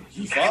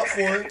he fought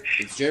for it.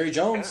 It's Jerry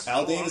Jones.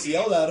 Al Davis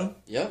yelled at him.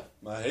 Yep.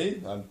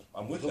 Hey,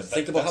 I'm with you.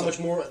 Think about how much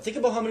more. Think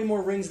about how many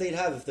more rings they'd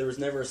have if there was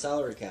never a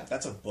salary cap.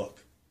 That's a book.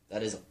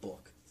 That is a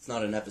book. It's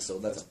not an episode.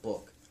 That's a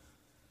book.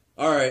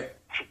 All right.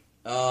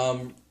 I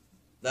think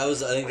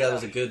that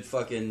was a good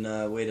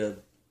fucking way to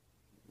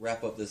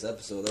wrap up this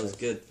episode. That was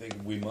good. I think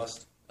we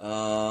must.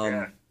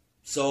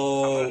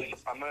 So.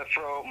 I'm gonna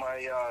throw out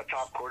my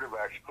top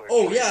quarterbacks quick.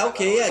 Oh yeah.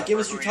 Okay. Yeah. Give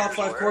us your top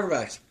 5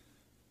 quarterbacks.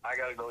 I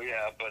gotta go.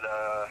 Yeah, but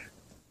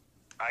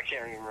I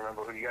can't even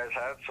remember who you guys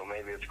had, so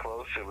maybe it's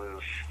close.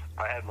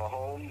 I had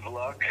Mahomes,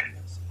 Luck,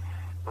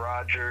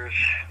 Rodgers,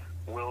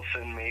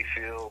 Wilson,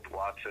 Mayfield,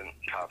 Watson,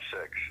 top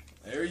 6.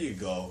 There you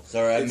go.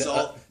 Sorry, I was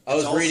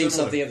all reading similar.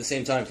 something at the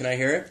same time. Can I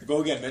hear it?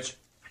 Go again, Mitch.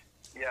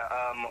 Yeah,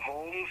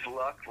 Mahomes,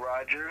 Luck,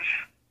 Rodgers,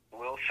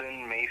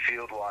 Wilson,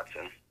 Mayfield,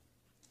 Watson.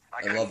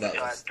 I love that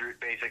decide list.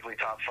 basically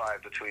top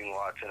 5 between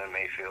Watson and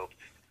Mayfield.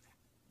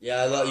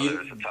 Yeah, I love you.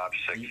 There's the top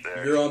 6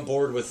 there. You're on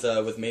board with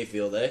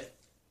Mayfield, eh?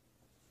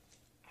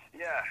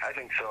 Yeah, I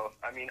think so.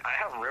 I mean, I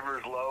have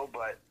Rivers low,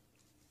 but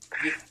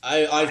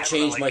I've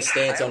changed my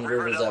stance I have on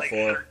Rivers at at like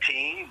 4.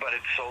 13, but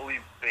it's solely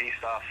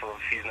based off of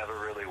he's never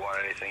really won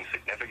anything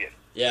significant.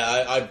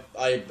 Yeah,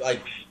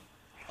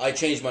 I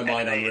changed my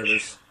mind on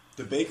Rivers.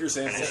 The Baker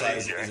sample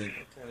size Yeah. isn't.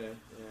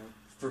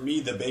 For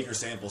me, the Baker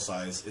sample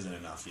size isn't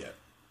enough yet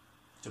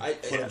to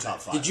put him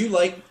top 5. Did you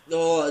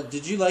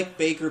like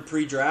Baker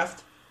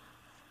pre-draft?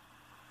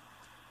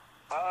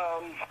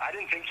 I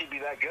didn't think he'd be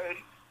that good.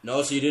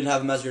 No, so you didn't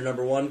have him as your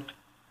number 1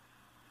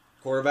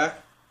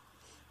 quarterback?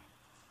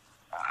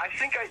 I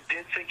think I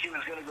did think he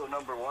was going to go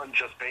number 1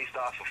 just based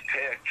off of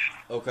picks.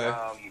 Okay.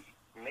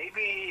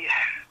 Maybe.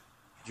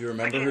 Do you I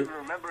remember can't who? even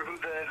remember who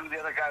the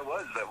other guy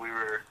was that we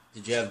were.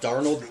 Did you have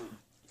Darnold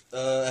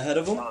ahead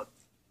of him?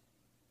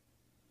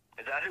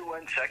 Is that who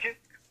went second?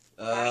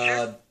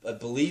 I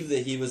believe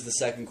that he was the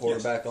second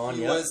quarterback on.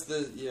 He yeah. was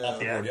the Off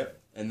the board, yep.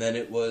 And then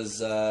it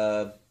was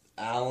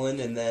Allen,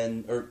 and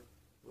then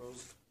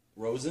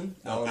Rosen.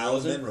 No, Allen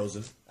Rosen? then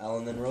Rosen.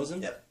 Allen then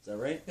Rosen. Yep. Is that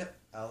right? Yep.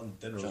 Allen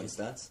then John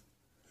Rosen. Stats.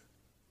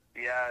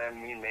 Yeah, I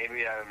mean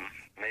maybe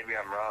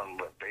I'm wrong,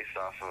 but based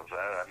off of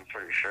that, I'm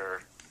pretty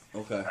sure.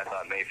 Okay. I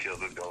thought Mayfield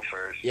would go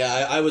first.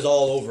 Yeah, I was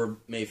all over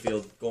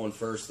Mayfield going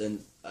first,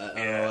 and I don't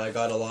know, I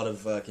got a lot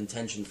of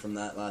contention from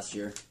that last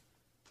year.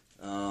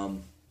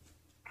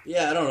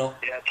 Yeah, I don't know.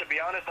 Yeah, to be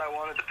honest, I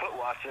wanted to put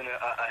Watson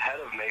ahead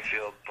of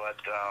Mayfield, but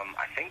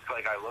I think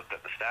like I looked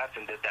at the stats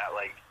and did that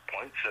like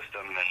point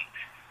system, and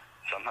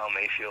somehow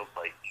Mayfield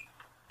like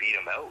beat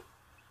him out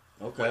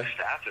Okay. with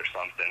stats or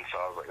something. So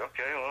I was like,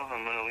 okay, well,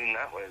 I'm gonna lean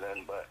that way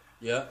then. But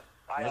Yeah.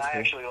 I That's cool.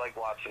 actually like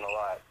Watson a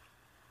lot.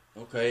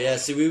 Okay, yeah,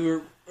 see, we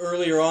were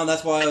earlier on,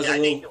 that's why I was a I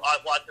think little...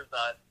 Watson's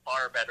a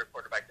far better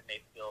quarterback than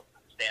Mayfield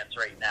stands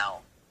right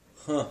now.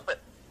 Huh. But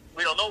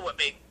we don't know what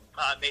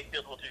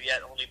Mayfield will do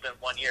yet. Only been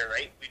 1 year,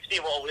 right? We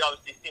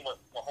obviously seen what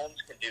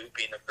Mahomes can do,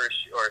 being a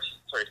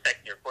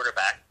second year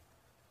quarterback.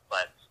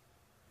 But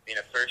being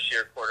a first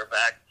year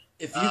quarterback,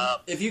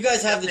 If you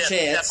guys have the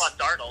chance... Stephon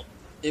Darnold.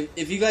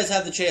 If you guys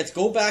have the chance,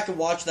 go back and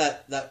watch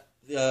that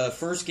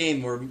first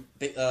game where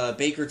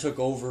Baker took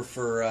over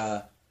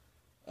for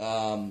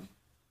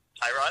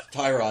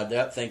Tyrod.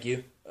 Yep, thank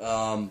you.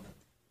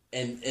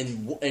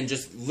 And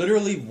just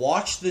literally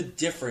watch the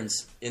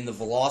difference in the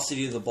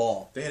velocity of the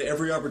ball. They had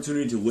every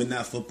opportunity to win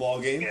that football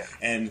game,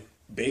 and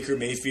Baker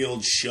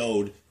Mayfield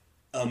showed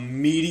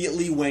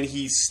immediately when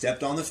he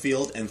stepped on the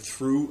field and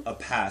threw a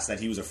pass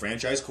that he was a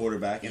franchise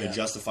quarterback and a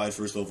justified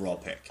first overall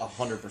pick.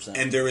 100%.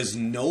 And there is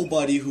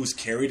nobody who's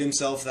carried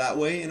himself that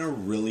way in a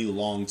really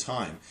long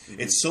time.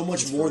 It's so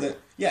much more than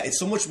it's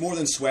so much more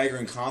than swagger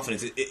and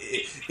confidence.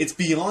 It's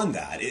beyond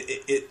that.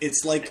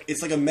 It's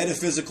like a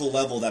metaphysical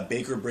level that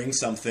Baker brings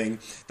something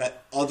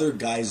that other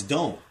guys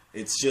don't.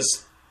 It's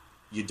just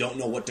you don't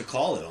know what to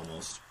call it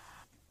almost.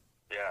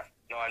 Yeah.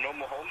 No, I know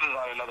Mahomes is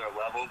on another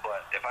level,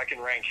 but if I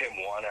can rank him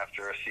 1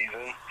 after a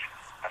season,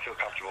 I feel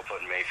comfortable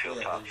putting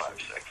Mayfield top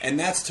 5, 6. And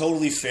that's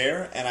totally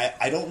fair, and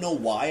I don't know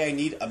why I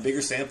need a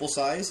bigger sample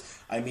size.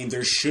 I mean,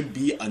 there should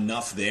be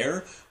enough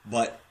there,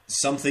 but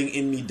something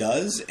in me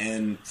does,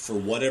 and for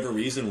whatever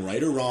reason,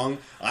 right or wrong,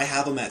 I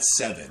have him at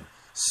 7.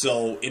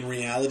 So, in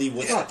reality,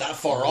 what's It's not that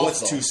far off,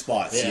 what's though. 2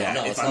 spots? Yeah,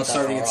 no, if it's I'm not that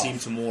starting a far team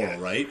off. tomorrow,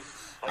 right?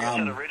 Like I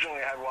said,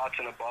 originally I had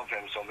Watson above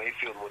him, so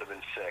Mayfield would have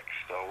been 6.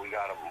 So we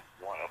got them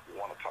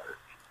one apart.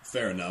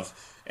 Fair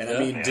enough. And Yeah. I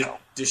mean, Yeah.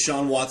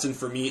 Deshaun Watson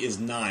for me is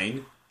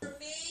 9.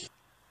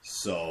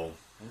 So,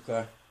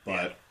 Okay.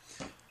 but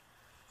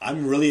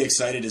I'm really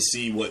excited to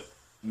see what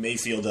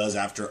Mayfield does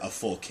after a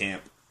full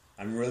camp.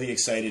 I'm really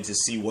excited to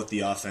see what the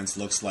offense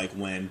looks like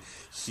when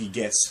he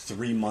gets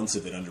 3 months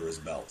of it under his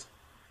belt.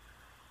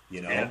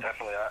 You know? Yeah,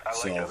 definitely. I like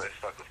So- how they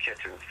stuck with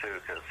Kitchens, too,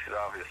 because he's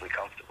obviously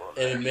comfortable.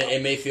 And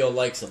Mayfield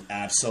likes him.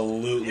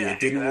 Absolutely. Yeah, It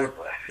didn't work.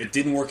 exactly. It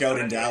didn't work out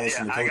in Dallas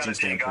from a I coaching gotta take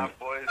standpoint. off,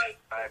 boys.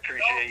 I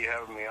appreciate you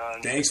having me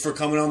on. Thanks for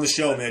coming on the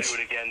show, Let's Mitch.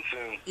 do it again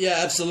soon. Yeah,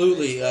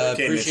 absolutely.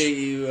 Okay, Appreciate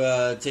you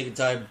taking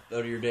time out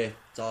of your day.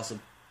 It's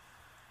awesome.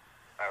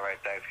 All right,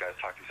 thanks, guys.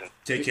 Talk to you soon.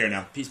 Take care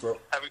now. Peace, bro.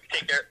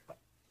 Take care.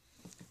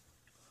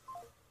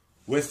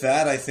 With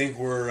that, I think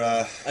we're.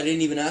 I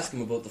didn't even ask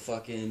him about the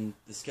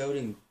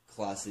scouting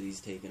class that he's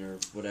taken or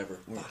whatever.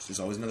 There's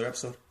always another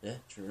episode. Yeah,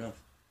 true enough.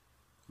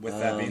 With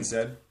that being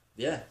said,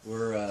 yeah,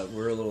 we're a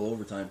little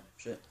overtime.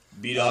 Shit.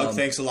 B-Dog,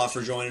 thanks a lot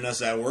for joining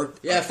us at work.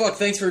 Yeah, fuck.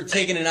 Thanks for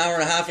taking an hour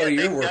and a half out of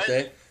your work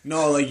day.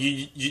 No, like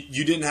you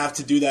didn't have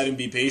to do that and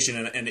be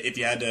patient. And if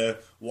you had to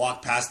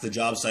walk past the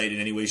job site in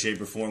any way, shape,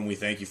 or form, we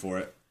thank you for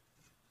it.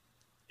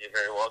 You're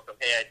very welcome.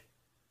 Hey, I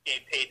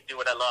get paid to do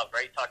what I love,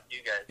 right? Talk to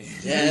you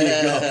guys.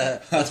 Yeah,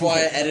 that's why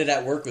I edit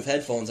at work with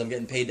headphones. I'm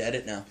getting paid to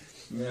edit now.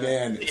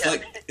 Man, it's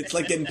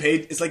like getting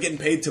paid. It's like getting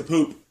paid to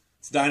poop.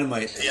 It's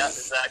dynamite. Yeah,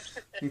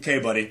 exactly. Okay,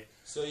 buddy.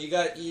 So you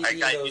got All right,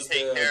 guys, you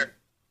take care.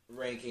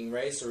 ranking,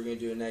 right? So we're gonna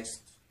do it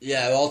next.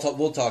 Yeah, we'll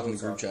talk in the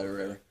group chat or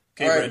whatever.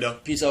 Okay, All right,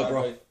 Brando. peace out,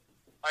 bro. All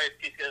right,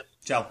 peace, guys.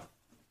 Ciao.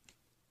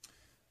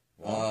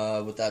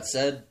 With that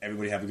said,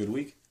 everybody have a good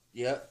week.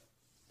 Yeah,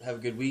 have a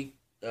good week.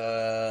 We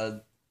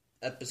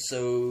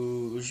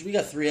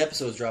got 3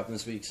 episodes dropping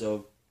this week,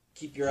 so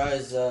keep your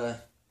eyes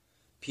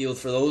peeled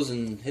for those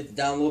and hit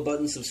the download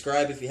button,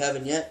 subscribe if you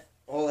haven't yet,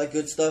 all that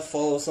good stuff.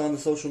 Follow us on the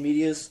social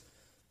medias.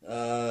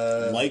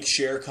 Like,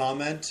 share,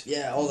 comment.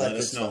 Yeah, all that Let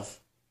good us know. stuff.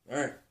 All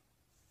right,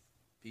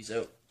 peace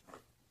out.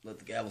 Let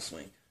the gavel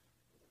swing.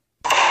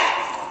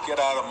 Get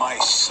out of my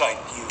sight,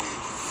 you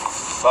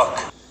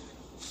fuck.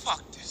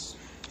 Fuck this.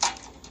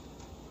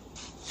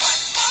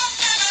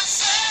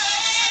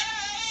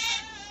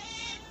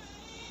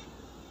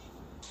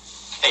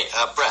 Hey,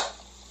 Brett,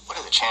 what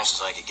are the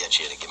chances I could get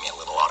you to give me a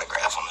little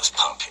autograph on this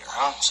pump here,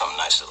 huh? Something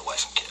nice to the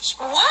wife and kids.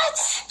 What?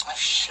 Oh,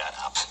 shut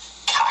up.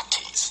 Cock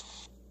tease.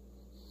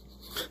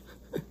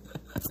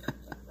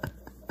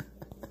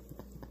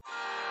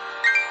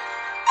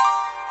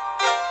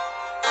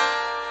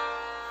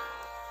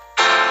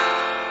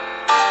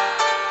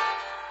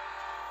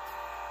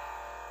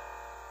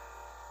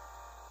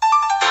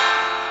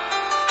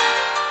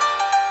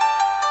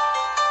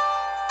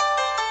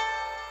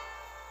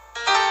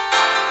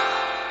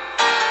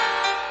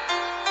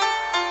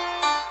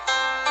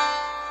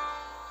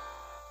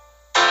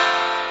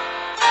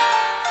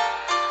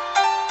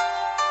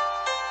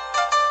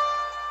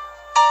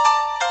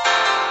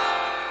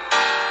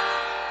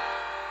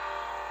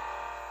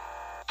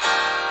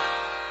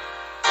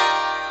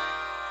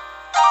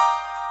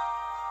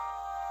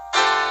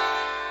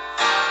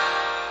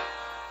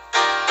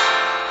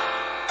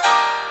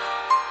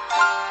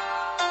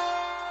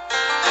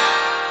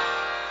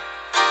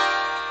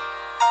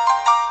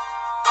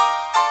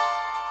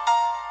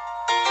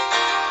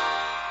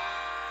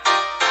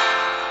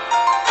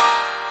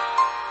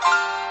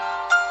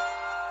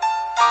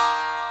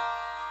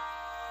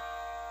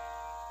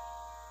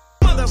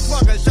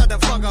 Motherfucker, shut the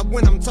fuck up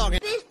when I'm talking.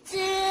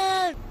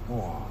 Listen. Go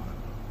on.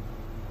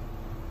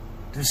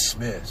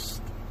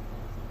 Dismissed.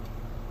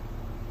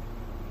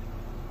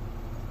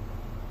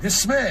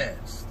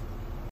 Dismissed.